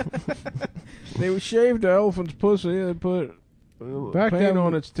 They shaved the elephant's pussy. They put paint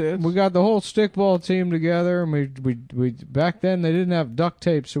on its tits. We got the whole stickball team together, and we back then they didn't have duct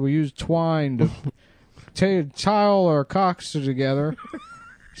tape, so we used twine to tie all our cocks together,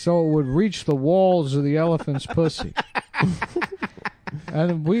 so it would reach the walls of the elephant's pussy.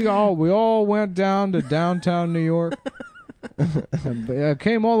 And we all went down to downtown New York. I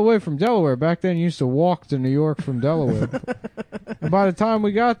came all the way from Delaware. Back then, you used to walk to New York from Delaware. And by the time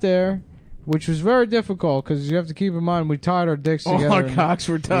we got there, which was very difficult because you have to keep in mind we tied our dicks together. All our cocks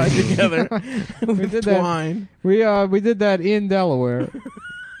were tied together. We did twine. We did that in Delaware.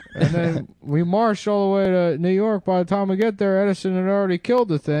 And then we marched all the way to New York. By the time we get there, Edison had already killed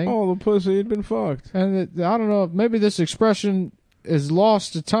the thing. Oh, the pussy had been fucked. And I don't know, maybe this expression is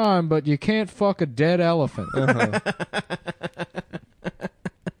lost to time, but you can't fuck a dead elephant.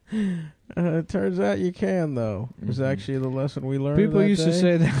 It turns out you can, though. It's actually the lesson we learned. People used to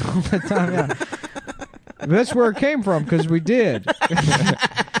say that all the time. Yeah. That's where it came from, because we did.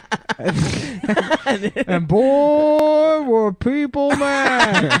 And boy, were people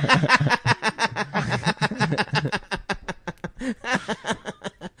mad.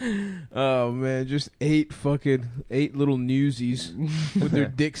 Oh man, just 8 little newsies with their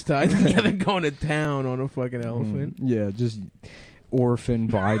dicks tied together going to town on a fucking elephant. Yeah, just orphan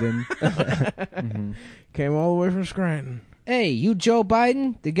Biden. Came all the way from Scranton. Hey, you Joe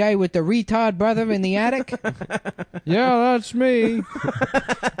Biden, the guy with the retard brother in the attic? Yeah, that's me.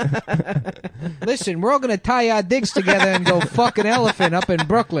 Listen, we're all going to tie our dicks together and go fuck an elephant up in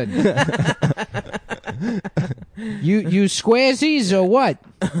Brooklyn. You squaresies or what?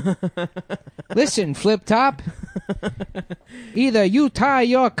 Listen, Flip Top. Either you tie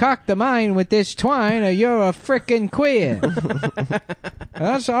your cock to mine with this twine or you're a frickin' queer.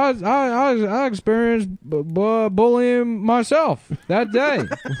 That's I experienced bullying myself that day.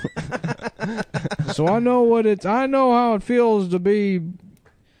 So I know how it feels to be,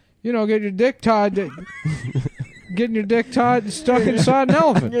 get your dick tied getting your dick tied and stuck inside an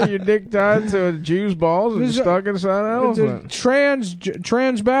elephant. Get your dick tied to a Jew's balls and stuck inside an elephant.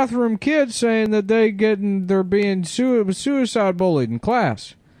 Trans bathroom kids saying that they're being suicide bullied in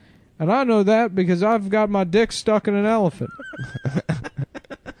class. And I know that because I've got my dick stuck in an elephant.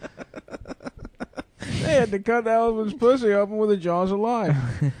 They had to cut the elephant's pussy open with the jaws of life.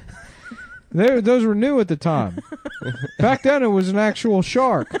 Those were new at the time. Back then, it was an actual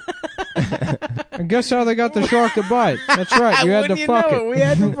shark. And guess how they got the shark to bite? That's right, you had to fuck it. We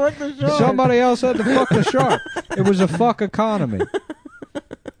had to fuck the shark. Somebody else had to fuck the shark. It was a fuck economy.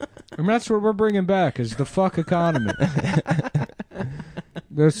 And that's what we're bringing back, is the fuck economy.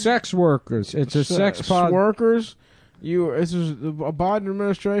 The sex workers. It's a sex pod. Workers. The Biden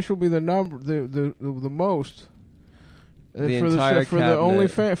administration will be the most. For the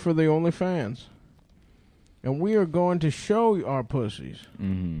OnlyFans, and we are going to show our pussies.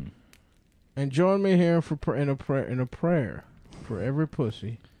 Mm-hmm. And join me here in a prayer for every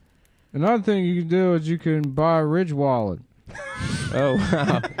pussy. Another thing you can do is you can buy a Ridge wallet. Oh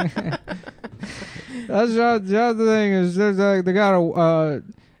wow! That's the other thing is they've got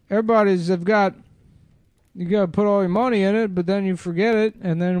you got to put all your money in it, but then you forget it,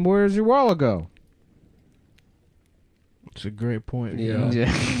 and then where's your wallet go? It's a great point. Yeah.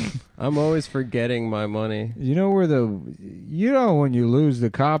 I'm always forgetting my money. You know when you lose the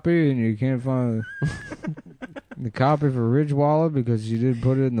copy and you can't find the copy for Ridge Wallet because you didn't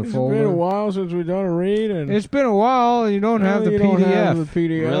put it in the folder? It's been a while since we've done a read. And it's been a while and you don't have the PDF. Have the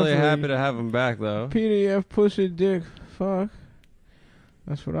PDF. Really happy to have them back, though. PDF pussy dick fuck.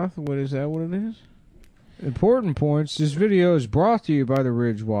 That's what I thought. What is that what it is? Important points. This video is brought to you by the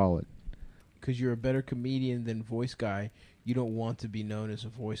Ridge Wallet. Because you're a better comedian than voice guy, you don't want to be known as a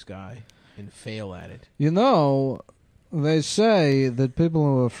voice guy and fail at it. They say that people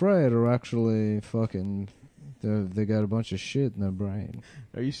who are afraid are actually fucking... They got a bunch of shit in their brain.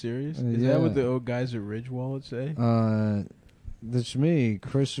 Are you serious? Is that what the old guys at Ridge Wallet say? That's me,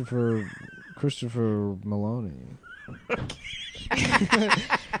 Christopher Maloney.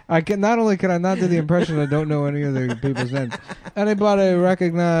 Not only can I not do the impression, I don't know any of the people's names. Anybody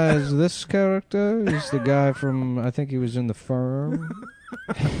recognize this character? He's the guy from, I think he was in The Firm.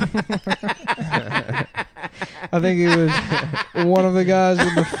 I think he was one of the guys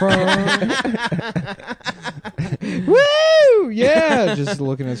in The Firm. Woo! Yeah! Just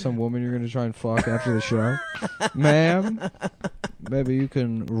looking at some woman you're going to try and fuck after the show. Ma'am, maybe you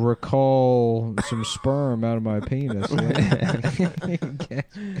can recall some sperm out of my penis.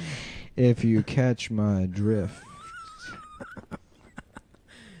 If you catch my drift.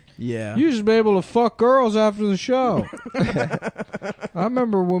 Yeah. You used to be able to fuck girls after the show. I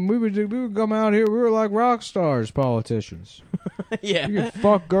remember when we would come out here, we were like rock stars, politicians. Yeah. You could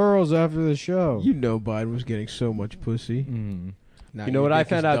fuck girls after the show. You know Biden was getting so much pussy. Now You know what I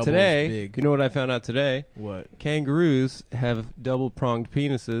found out today? Big. You know what I found out today? What? Kangaroos have double-pronged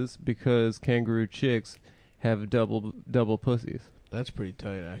penises because kangaroo chicks have double pussies. That's pretty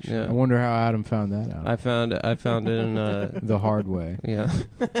tight, actually. Yeah. I wonder how Adam found that out. I found it in the hard way. Yeah.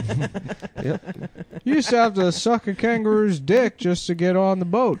 Yep. You used to have to suck a kangaroo's dick just to get on the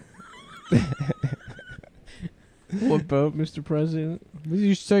boat. What boat, Mr. President? You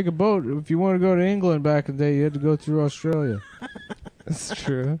used to take a boat. If you want to go to England back in the day, you had to go through Australia. That's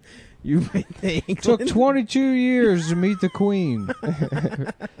true. You made the It took 22 years to meet the Queen.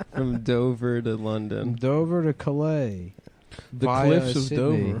 From Dover to London. From Dover to Calais. The via cliffs of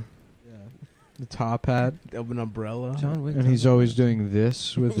Sydney. Dover. The top hat. Of an umbrella. John Wick. And he's always doing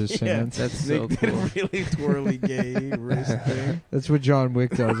this with his hands. That's so They did cool. a really twirly gay wrist thing. That's what John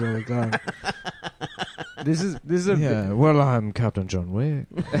Wick does all the time. This is a Yeah, well, I'm Captain John Wick.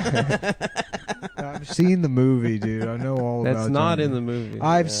 I've seen the movie, dude. I know all about That's John not in Wick. the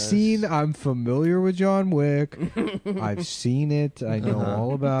movie. I'm familiar with John Wick. I've seen it. I know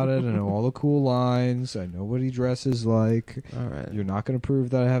all about it. I know all the cool lines. I know what he dresses like. All right. You're not going to prove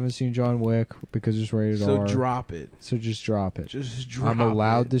that I haven't seen John Wick because it's rated R. So drop it. So just drop it. Just drop I'm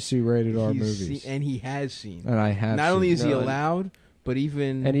allowed it. to see rated R He's movies. and he has seen. And I have Not only seen. is he No, allowed, but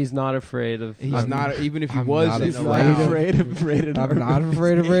even... And he's not afraid of. He's not... Even if he I'm wasn't not allowed... afraid of rated R. I'm not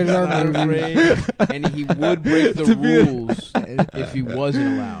afraid of rated R not movies. afraid, and he would break the rules if he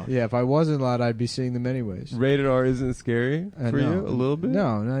wasn't allowed. Yeah, if I wasn't allowed, I'd be seeing them anyways. Rated R isn't scary for no. you a little bit.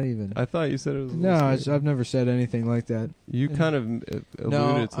 No, not even. I thought you said it was. A No, little scary. I've never said anything like that. You kind of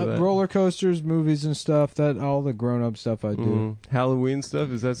alluded to that. Roller coasters, movies, and stuff. That all the grown-up stuff I do. Mhm. Halloween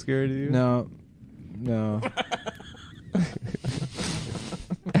stuff, is that scary to you? No.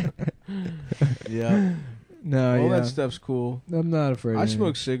 Yeah. No, All yeah. that stuff's cool. I'm not afraid. I of smoke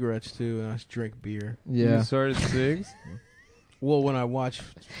anything. cigarettes too, and I drink beer. Yeah. You started cigs? Well, when I watch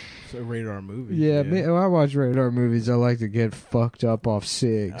a rated R movie. Yeah, when I watch rated R movies, I like to get fucked up off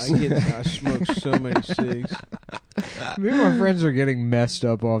cigs. I smoke so many cigs. Me and my friends are getting messed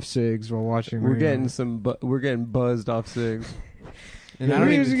up off cigs while watching. We're rated getting R. we're getting buzzed off cigs. And I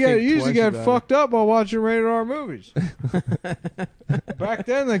don't even think used to twice get about fucked up while watching rated R movies. Back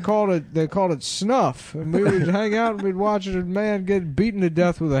then they called it snuff, and we would hang out and we'd watch a man get beaten to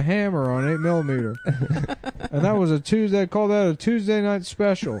death with a hammer on 8mm, and that was a Tuesday. They called that a Tuesday night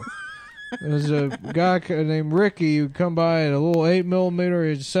special. There was a guy named Ricky who'd come by at a little 8mm.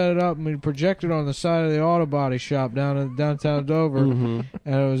 He'd set it up and he'd project it on the side of the auto body shop down in downtown Dover. And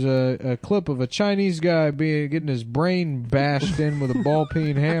it was a clip of a Chinese guy getting his brain bashed in with a ball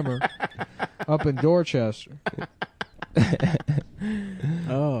peen hammer up in Dorchester.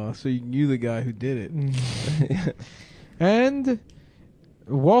 Oh, so you the guy who did it. And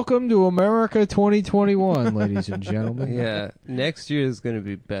welcome to America 2021, ladies and gentlemen. Yeah, next year is going to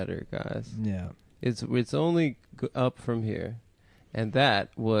be better, guys. Yeah. It's only up from here. And that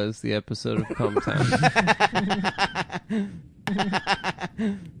was the episode of CumTown.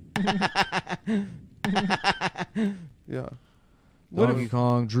 Yeah. Donkey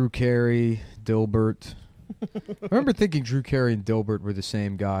Kong, Drew Carey, Dilbert. I remember thinking Drew Carey and Dilbert were the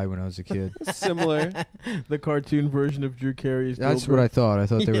same guy when I was a kid. Similar. The cartoon version of Drew Carey is That's Dilbert. what I thought. I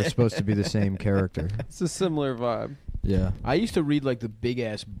thought they were supposed to be the same character. It's a similar vibe. Yeah. I used to read like the big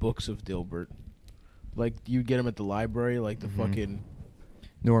ass books of Dilbert. Like you get them at the library, like the fucking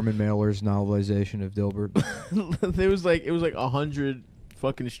Norman Mailer's novelization of Dilbert. it was like 100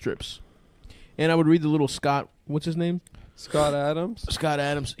 fucking strips. And I would read the little Scott, what's his name? Scott Adams. Scott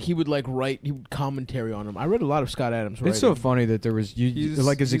Adams. He would he would commentary on him. I read a lot of Scott Adams. It's so funny that there was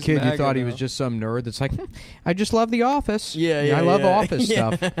like as a kid you thought he was just some nerd that's like, I just love The Office. Yeah, I love yeah. Office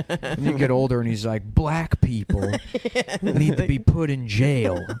stuff. And you get older and he's like, black people need to be put in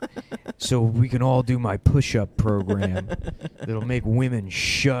jail so we can all do my push-up program that'll make women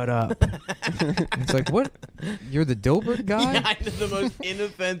shut up. It's like, what? You're the Dilbert guy? Yeah, the most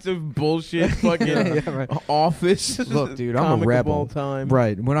inoffensive bullshit fucking Office. Look, dude, I'm comic a of rebel. all time.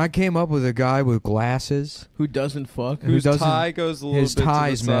 Right. When I came up with a guy with glasses Who doesn't fuck? who doesn't, tie goes a little his bit to the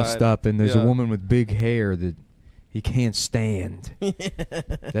tie's messed side. up, and there's a Yeah. woman with big hair that he can't stand.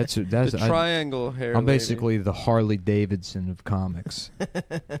 That's The triangle hair. I'm lady. basically the Harley Davidson of comics.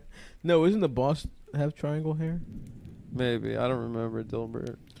 No, isn't the boss have triangle hair? Maybe. I don't remember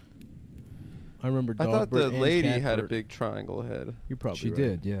Dilbert. I remember I thought the Dogbert and lady had a Catbert. big triangle head. You're probably She right.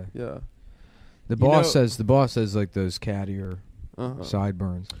 did, yeah. Yeah. The You boss know- says like those cattier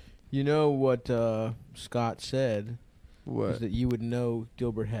sideburns. You know what Scott said? What? Was that you would know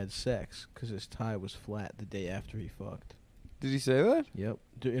Dilbert had sex because his tie was flat the day after he fucked. Did he say that? Yep,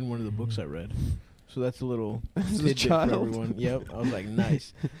 in one of the books I read. So that's a little As a tidbit for child. everyone. Yep, I was like,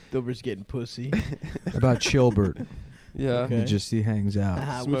 nice. Dilbert's getting pussy. About Chilbert. Yeah. Okay. He hangs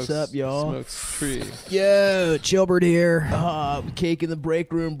out. What's up, y'all? Smokes tree. Yo, Chilbert here. Cake in the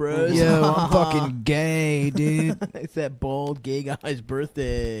break room, bros. Yo, I'm fucking gay, dude. It's that bald gay guy's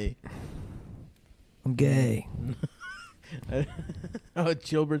birthday. I'm gay. Oh,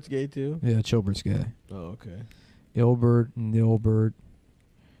 Chilbert's gay too? Yeah, Chilbert's gay. Oh, okay. Ilbert, Nilbert.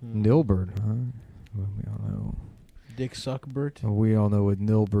 Nilbert, huh? Well, we all know. Dick Suckbert? We all know what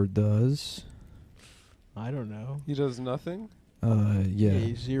Nilbert does. I don't know. He does nothing? Yeah.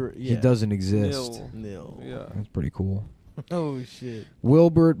 he's zero. He doesn't exist. Nil. Yeah. That's pretty cool. Oh shit.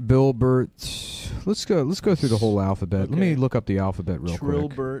 Wilbert, Bilbert. Let's go through the whole alphabet. Let me Okay. look up the alphabet real quick.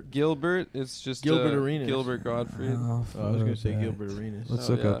 Trilbert. Gilbert, it's just Gilbert Arenas. Gilbert Gottfried. Oh, I was going to say Gilbert Arenas. Let's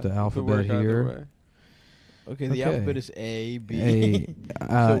Oh, look up yeah. the Could alphabet work either here. way. Okay, the alphabet is A, B.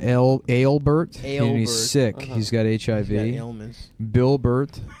 Ailbert, and Ailbert. he's sick. Uh-huh. He's got HIV. He's got ailments.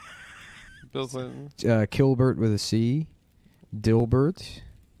 Bilbert, Bill Clinton. Kilbert with a C. Dilbert.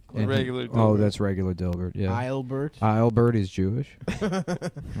 and Regular Oh, Dilbert. that's regular Dilbert, yeah. Eilbert. Eilbert is Jewish.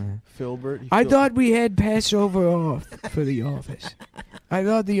 Filbert. I thought we had Passover off for the office. I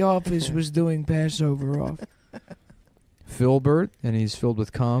thought the office was doing Passover off. Filbert, and he's filled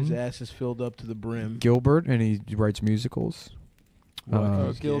with cum. His ass is filled up to the brim. Gilbert, and he writes musicals.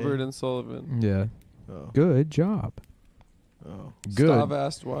 Gilbert and Sullivan. Yeah. Oh. Good job. Oh. Good. Stav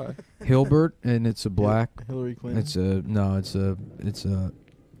asked why. Hilbert, and it's a black. Hillary Clinton. It's a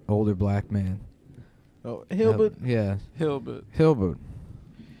older black man. Oh, Hilbert. Yeah. Hilbert. Hilbert.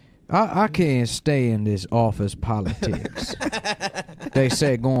 I can't stay in this office politics. They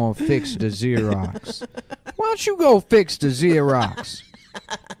say go on fix the Xerox. Why don't you go fix the Xerox?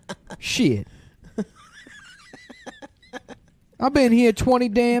 Shit. I've been here 20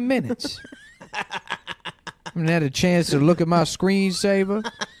 damn minutes. I haven't had a chance to look at my screensaver.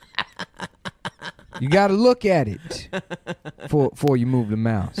 You got to look at it before you move the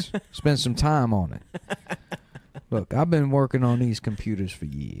mouse. Spend some time on it. Look, I've been working on these computers for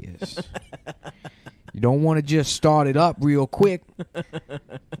years. You don't want to just start it up real quick.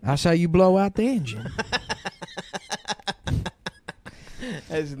 That's how you blow out the engine.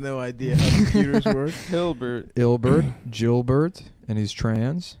 Has no idea how computers work. Hilbert. Ilbert, Gilbert, and he's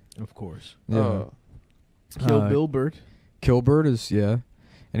trans. Of course. Yeah. Oh. Kill Bilbert. Kilbert is, yeah.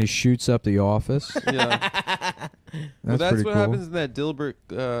 And he shoots up the office. Yeah. That's that's pretty what cool. happens in that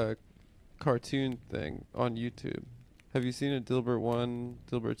Dilbert cartoon thing on YouTube. Have you seen it? Dilbert 1,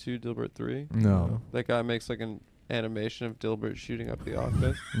 Dilbert 2, Dilbert 3? No. That guy makes like an animation of Dilbert shooting up the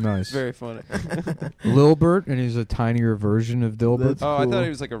office. Nice. It's very funny. Lilbert, and he's a tinier version of Dilbert. Oh, I thought he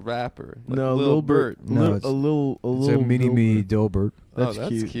was like a rapper. Like No, Lil Lilbert. Bert. No, a little. It's a mini-me Dilbert. Oh,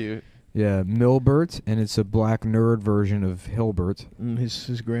 that's cute. Yeah, Milbert, and it's a black nerd version of Hilbert.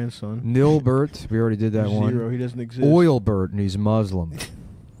 His grandson. Nilbert, we already did that one. Zero, he doesn't exist. Oilbert, and he's Muslim.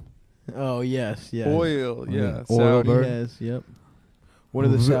 Oh, yes. Oil, yeah. Oilbert. Saudi has, yep. What are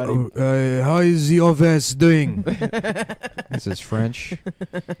the Saudi? How is the office doing? This is French.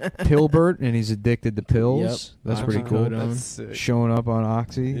 Pilbert, and he's addicted to pills. Yep. That's pretty cool. That's sick. Showing up on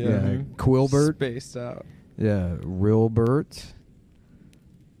Oxy. Yeah. Yeah. Quilbert. Spaced out. Yeah. Rilbert.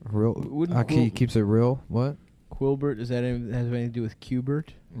 He keeps it real. What? Quilbert, has anything to do with Qbert?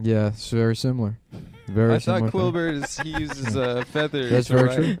 Yeah, it's very similar. Very I similar. thought Quilbert he uses feathers. That's to very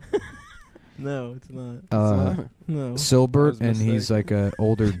write. true. No, it's not. No. I Silbert, was and he's like a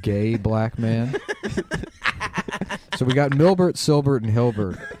older gay black man. So we got Milbert, Silbert, and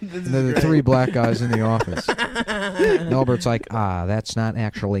Hilbert. And they're the three black guys in the office. Milbert's like, that's not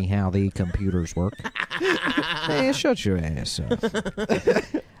actually how the computers work. Hey, shut your ass up.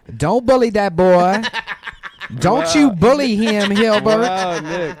 Don't bully that boy. Don't you bully him, Hilbert. Wow,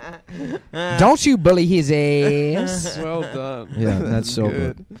 Nick. Don't you bully his ass. Well done. Yeah, that's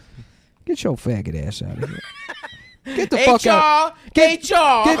Silbert. Good. Get your faggot ass out of here. Get the HR, fuck out.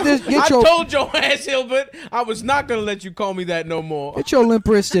 I told your ass, Hilbert, I was not going to let you call me that no more. Get your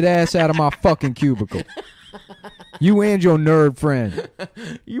limp-wristed ass out of my fucking cubicle. You and your nerd friend.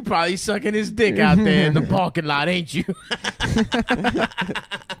 You probably sucking his dick out there in the parking lot, ain't you?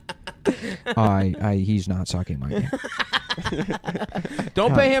 He's not sucking my dick.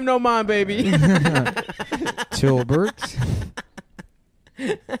 Don't pay him no mind, baby. Tilbert.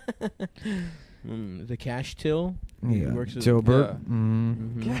 The cash till? Yeah, He works as- Tilbert. Yeah.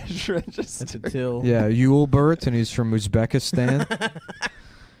 Mm. Cash register. That's a till. Yeah, Yulbert, and he's from Uzbekistan.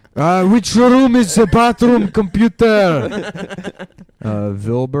 Which room is the bathroom computer?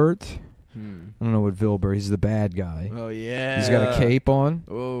 Vilbert. I don't know what Vilbert. He's the bad guy. Oh yeah. He's got a cape on.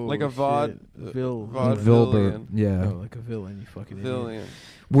 Oh, like a Vilbert. Yeah. Oh, like a villain. You fucking villain.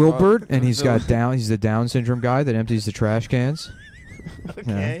 Wilbert, and he's got Down. He's the Down syndrome guy that empties the trash cans.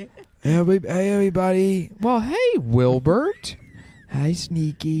 Okay. Yeah. Hey everybody. Well, hey Wilbert. Hi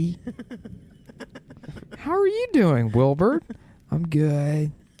Sneaky. How are you doing, Wilbert? I'm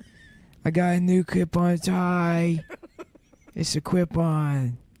good. I got a new clip-on tie. It's a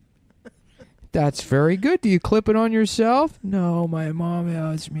clip-on. That's very good. Do you clip it on yourself? No, my mom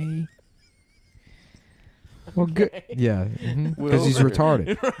helps me. Well, good. Yeah, because he's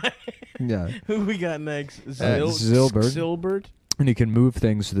retarded. Right. Yeah. Who we got next? Zilbert. And he can move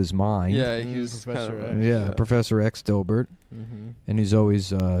things with his mind. Yeah, he's Professor kind of, X. Yeah, Professor X Dilbert. And he's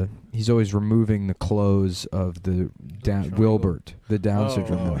always removing the clothes of the Wilbert, the Down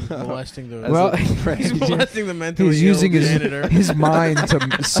syndrome boy. Molesting the he's molesting the mentally He's using ill janitor. his mind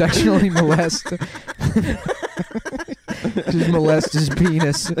to sexually molest. Just molest his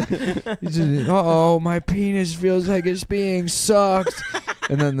penis. Uh-oh, my penis feels like it's being sucked.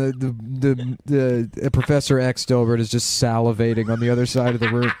 And then the Professor X Dilbert is just salivating on the other side of the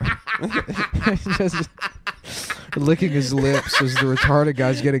room. Just licking his lips as the retarded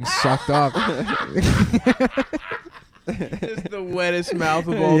guy's getting sucked up. It's the wettest mouth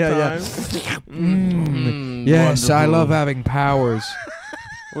of all time. Yes, wonderful. I love having powers.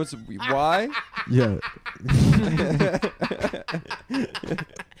 Why? Yeah.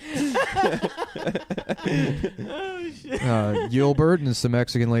 Gilbert, and it's the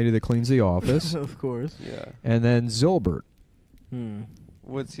Mexican lady that cleans the office. Of course. Yeah. And then Zilbert.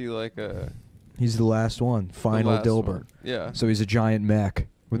 What's he like a? He's the last one. Final last Dilbert. one. Yeah. So he's a giant mech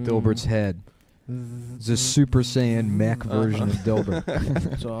with Dilbert's head. It's a Super Saiyan mech version of Dilbert.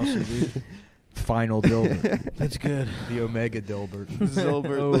 That's awesome, dude. Final Dilbert. That's good. The Omega Dilbert.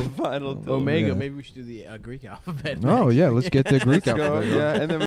 Zilbert, the final Dilbert. Omega. Yeah. Maybe we should do the Greek alphabet. Oh, next. yeah. Let's get the Greek Let's go, alphabet. yeah, and then